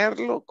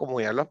leerlo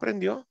como ya lo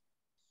aprendió.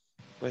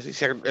 Pues si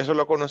eso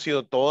lo ha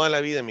conocido toda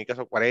la vida, en mi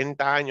caso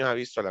 40 años, ha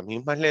visto las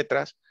mismas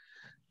letras,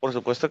 por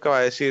supuesto que va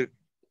a decir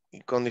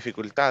con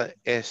dificultad,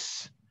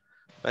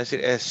 va a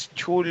decir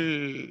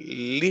Schulife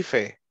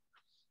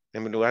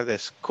en lugar de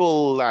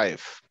school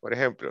life, por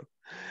ejemplo.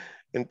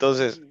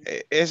 Entonces,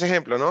 ese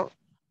ejemplo, ¿no?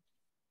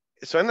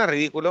 Suena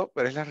ridículo,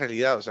 pero es la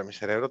realidad. O sea, mi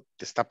cerebro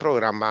está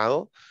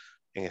programado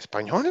en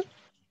español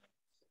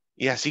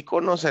y así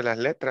conoce las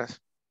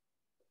letras.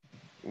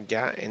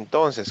 Ya,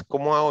 entonces,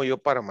 ¿cómo hago yo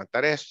para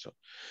matar esto?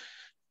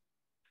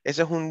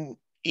 Ese es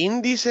un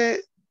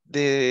índice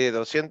de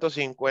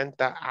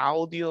 250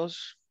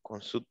 audios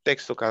con su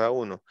texto cada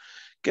uno.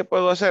 ¿Qué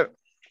puedo hacer?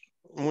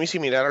 Muy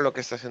similar a lo que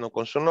está haciendo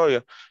con su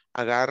novio.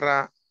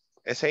 Agarra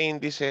ese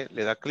índice,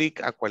 le da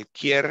clic a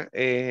cualquier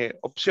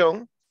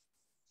opción.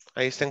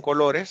 Ahí está en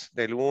colores,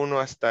 del 1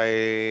 hasta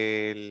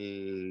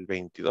el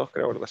 22,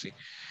 creo, algo así.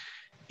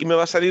 Y me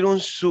va a salir un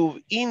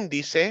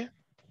subíndice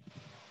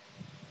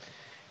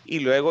y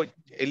luego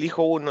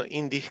elijo uno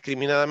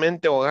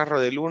indiscriminadamente o agarro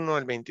del 1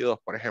 al 22,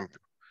 por ejemplo.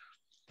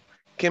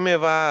 ¿Qué me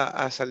va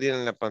a salir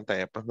en la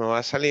pantalla? Pues me va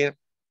a salir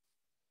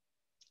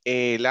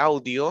el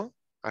audio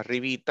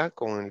arribita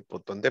con el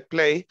botón de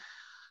play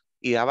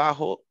y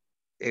abajo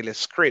el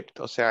script,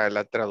 o sea,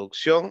 la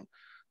traducción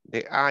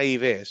de A y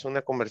B. Es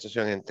una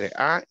conversación entre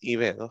A y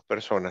B, 2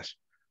 personas.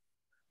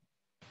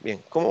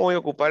 Bien, ¿cómo voy a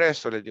ocupar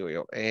esto? Les digo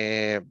yo.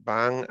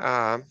 Van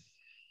a,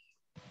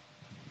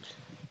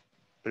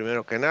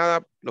 primero que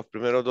nada, los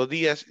primeros 2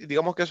 días,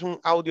 digamos que es un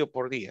audio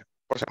por día,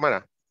 por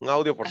semana, un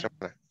audio por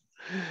semana.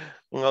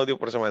 Un audio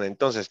por semana.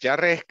 Entonces, ya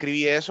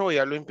reescribí eso,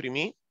 ya lo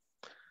imprimí.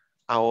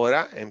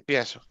 Ahora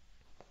empiezo.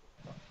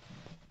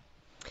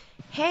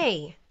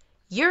 Hey,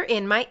 you're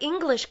in my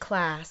English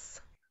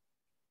class.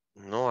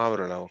 No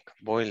abro la boca.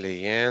 Voy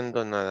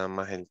leyendo nada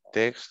más el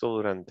texto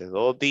durante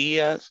 2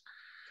 días.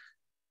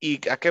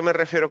 ¿Y a qué me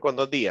refiero con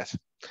 2 días?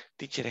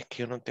 Teacher, es que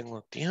yo no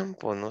tengo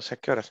tiempo, no sé a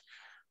qué horas.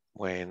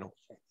 Bueno,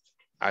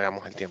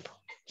 hagamos el tiempo.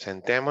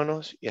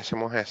 Sentémonos y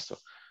hacemos esto.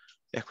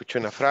 Escucho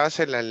una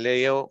frase, la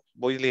leo,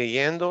 voy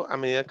leyendo a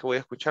medida que voy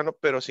escuchando,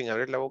 pero sin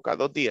abrir la boca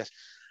 2 días.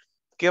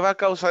 ¿Qué va a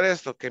causar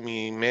esto? Que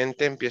mi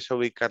mente empiece a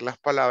ubicar las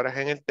palabras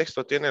en el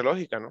texto. Tiene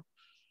lógica, ¿no?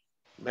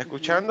 Va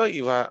escuchando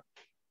y va...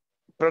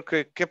 Pero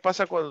 ¿qué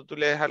pasa cuando tú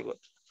lees algo?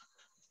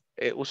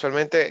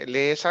 Usualmente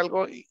lees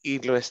algo y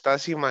lo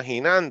estás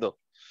imaginando.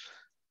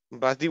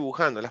 Vas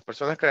dibujando. Las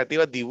personas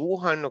creativas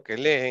dibujan lo que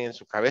leen en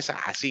su cabeza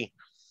así.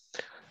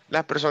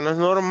 Las personas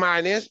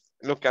normales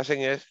lo que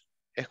hacen es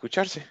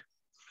escucharse.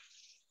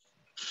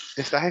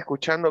 Estás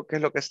escuchando qué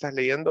es lo que estás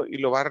leyendo y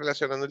lo va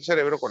relacionando el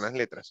cerebro con las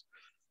letras.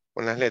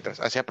 Con las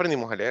letras. Así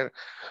aprendimos a leer.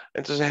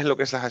 Entonces es lo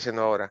que estás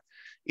haciendo ahora.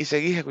 Y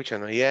seguís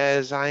escuchando.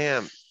 Yes, I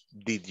am.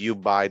 Did you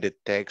buy the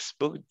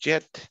textbook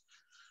yet?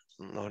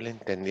 No le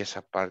entendí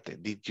esa parte.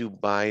 Did you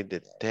buy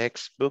the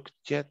textbook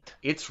yet?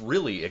 It's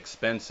really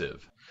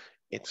expensive.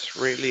 It's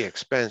really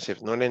expensive.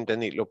 No le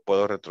entendí. Lo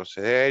puedo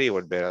retroceder y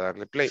volver a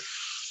darle play.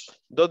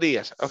 2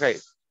 días. Ok.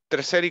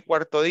 Tercer y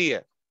cuarto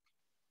día.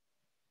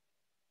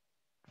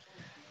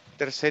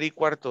 Tercer y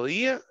cuarto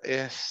día.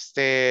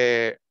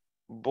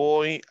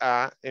 Voy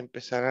a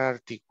empezar a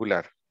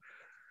articular.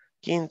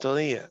 Quinto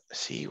día.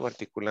 Sigo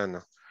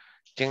articulando.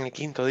 Ya en el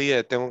quinto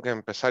día tengo que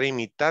empezar a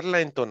imitar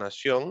la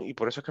entonación y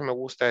por eso es que me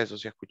gusta eso.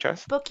 ¿Sí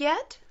escuchas? Book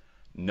yet?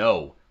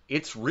 No,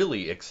 it's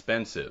really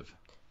expensive.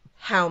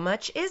 How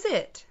much is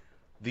it?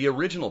 The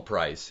original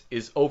price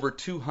is over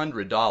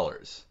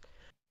 $200.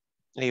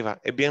 Ahí va,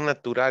 es bien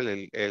natural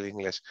el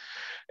inglés.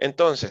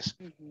 Entonces,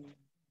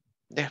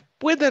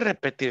 después de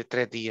repetir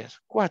 3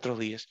 días, 4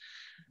 días,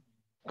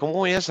 ¿cómo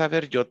voy a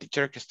saber yo,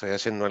 teacher, que estoy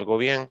haciendo algo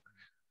bien?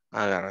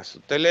 Agarras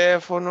tu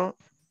teléfono,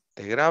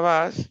 te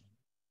grabas,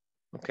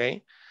 ¿ok?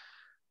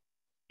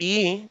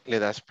 Y le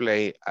das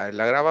play a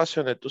la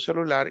grabación de tu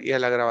celular y a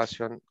la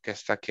grabación que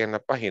está aquí en la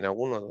página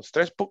 1, 2,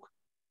 3, ¡puc!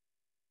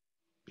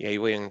 Y ahí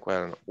voy en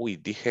encuadrando. Uy,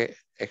 dije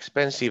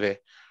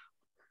expensive.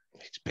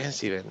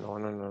 Expensive,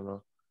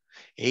 no.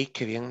 ¡Ey,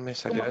 qué bien me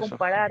salió Como eso!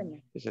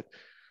 compararme.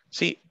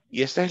 Sí,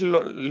 y este es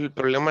el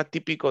problema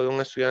típico de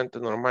un estudiante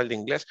normal de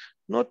inglés.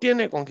 No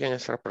tiene con quién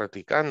estar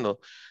practicando.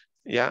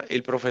 Ya,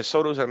 el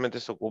profesor usualmente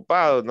está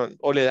ocupado, ¿no?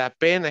 O le da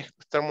pena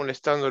estar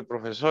molestando al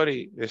profesor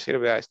y decir,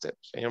 vea, este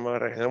señor me va a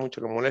regañar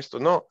mucho que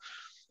molesto. No,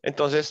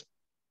 entonces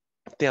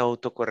te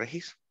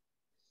autocorregís.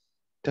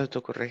 Te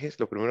autocorregís.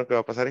 Lo primero que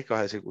va a pasar es que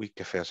vas a decir, uy,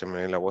 qué feo se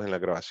me ve la voz en las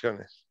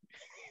grabaciones.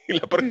 Y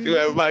la próxima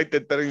vez va a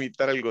intentar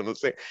imitar algo, no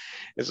sé.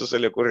 Eso se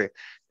le ocurre.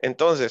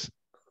 Entonces,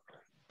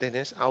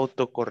 tenés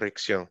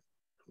autocorrección.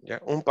 ¿Ya?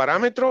 Un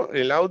parámetro,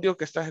 el audio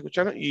que estás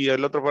escuchando, y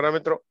el otro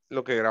parámetro,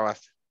 lo que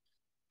grabaste.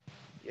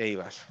 Y ahí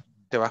vas.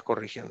 Te vas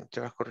corrigiendo, te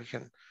vas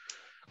corrigiendo.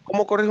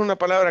 ¿Cómo corrijo una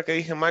palabra que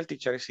dije mal,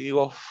 teacher? Si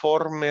digo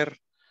former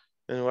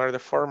en lugar de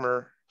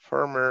former,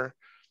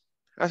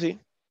 así.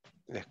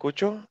 La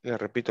escucho, la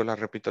repito unas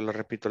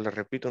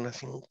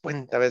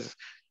 50 veces.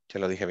 Ya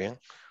lo dije bien.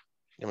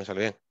 Ya me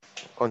salió bien.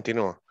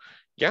 Continúo.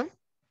 ¿Ya?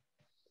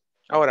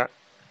 Ahora,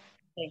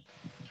 Sí.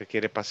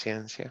 requiere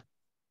paciencia.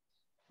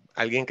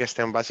 Alguien que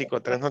esté en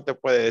básico 3 no te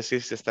puede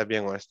decir si estás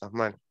bien o estás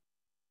mal.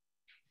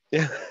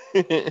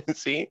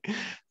 ¿Sí?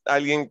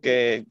 Alguien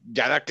que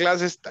ya da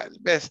clases tal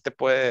vez te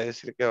puede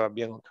decir que vas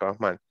bien o que vas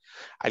mal.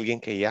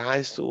 Alguien que ya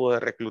estuvo de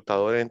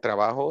reclutador en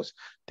trabajos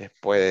te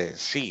puede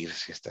decir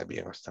si estás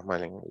bien o estás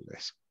mal en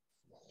inglés.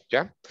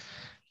 ¿Ya?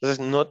 Entonces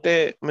no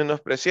te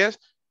menosprecies,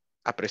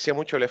 aprecia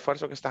mucho el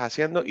esfuerzo que estás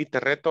haciendo y te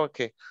reto a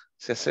que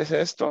si haces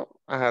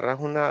esto, agarras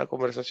una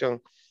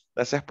conversación,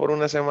 la haces por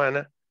una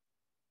semana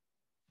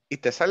y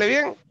te sale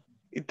bien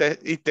y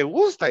te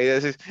gusta y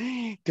dices,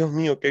 Dios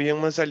mío, qué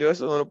bien me salió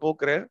eso, no lo puedo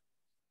creer.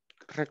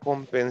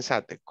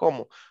 Recompensate.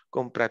 ¿Cómo?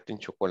 Comprate un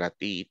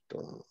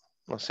chocolatito,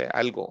 no sé,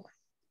 algo,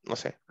 no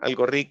sé,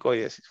 algo rico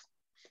y decir,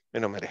 me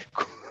lo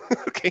merezco.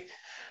 ¿Okay?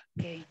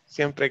 Okay.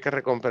 Siempre hay que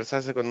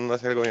recompensarse cuando uno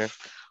hace algo bien.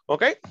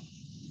 ¿Ok?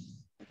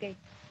 Ok.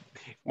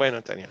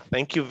 Bueno, Tania,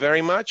 thank you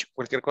very much.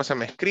 Cualquier cosa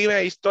me escribe,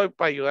 ahí estoy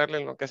para ayudarle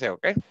en lo que sea,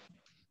 ¿ok?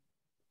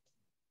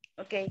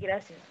 Ok,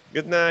 gracias.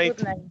 Good night.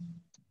 Good night.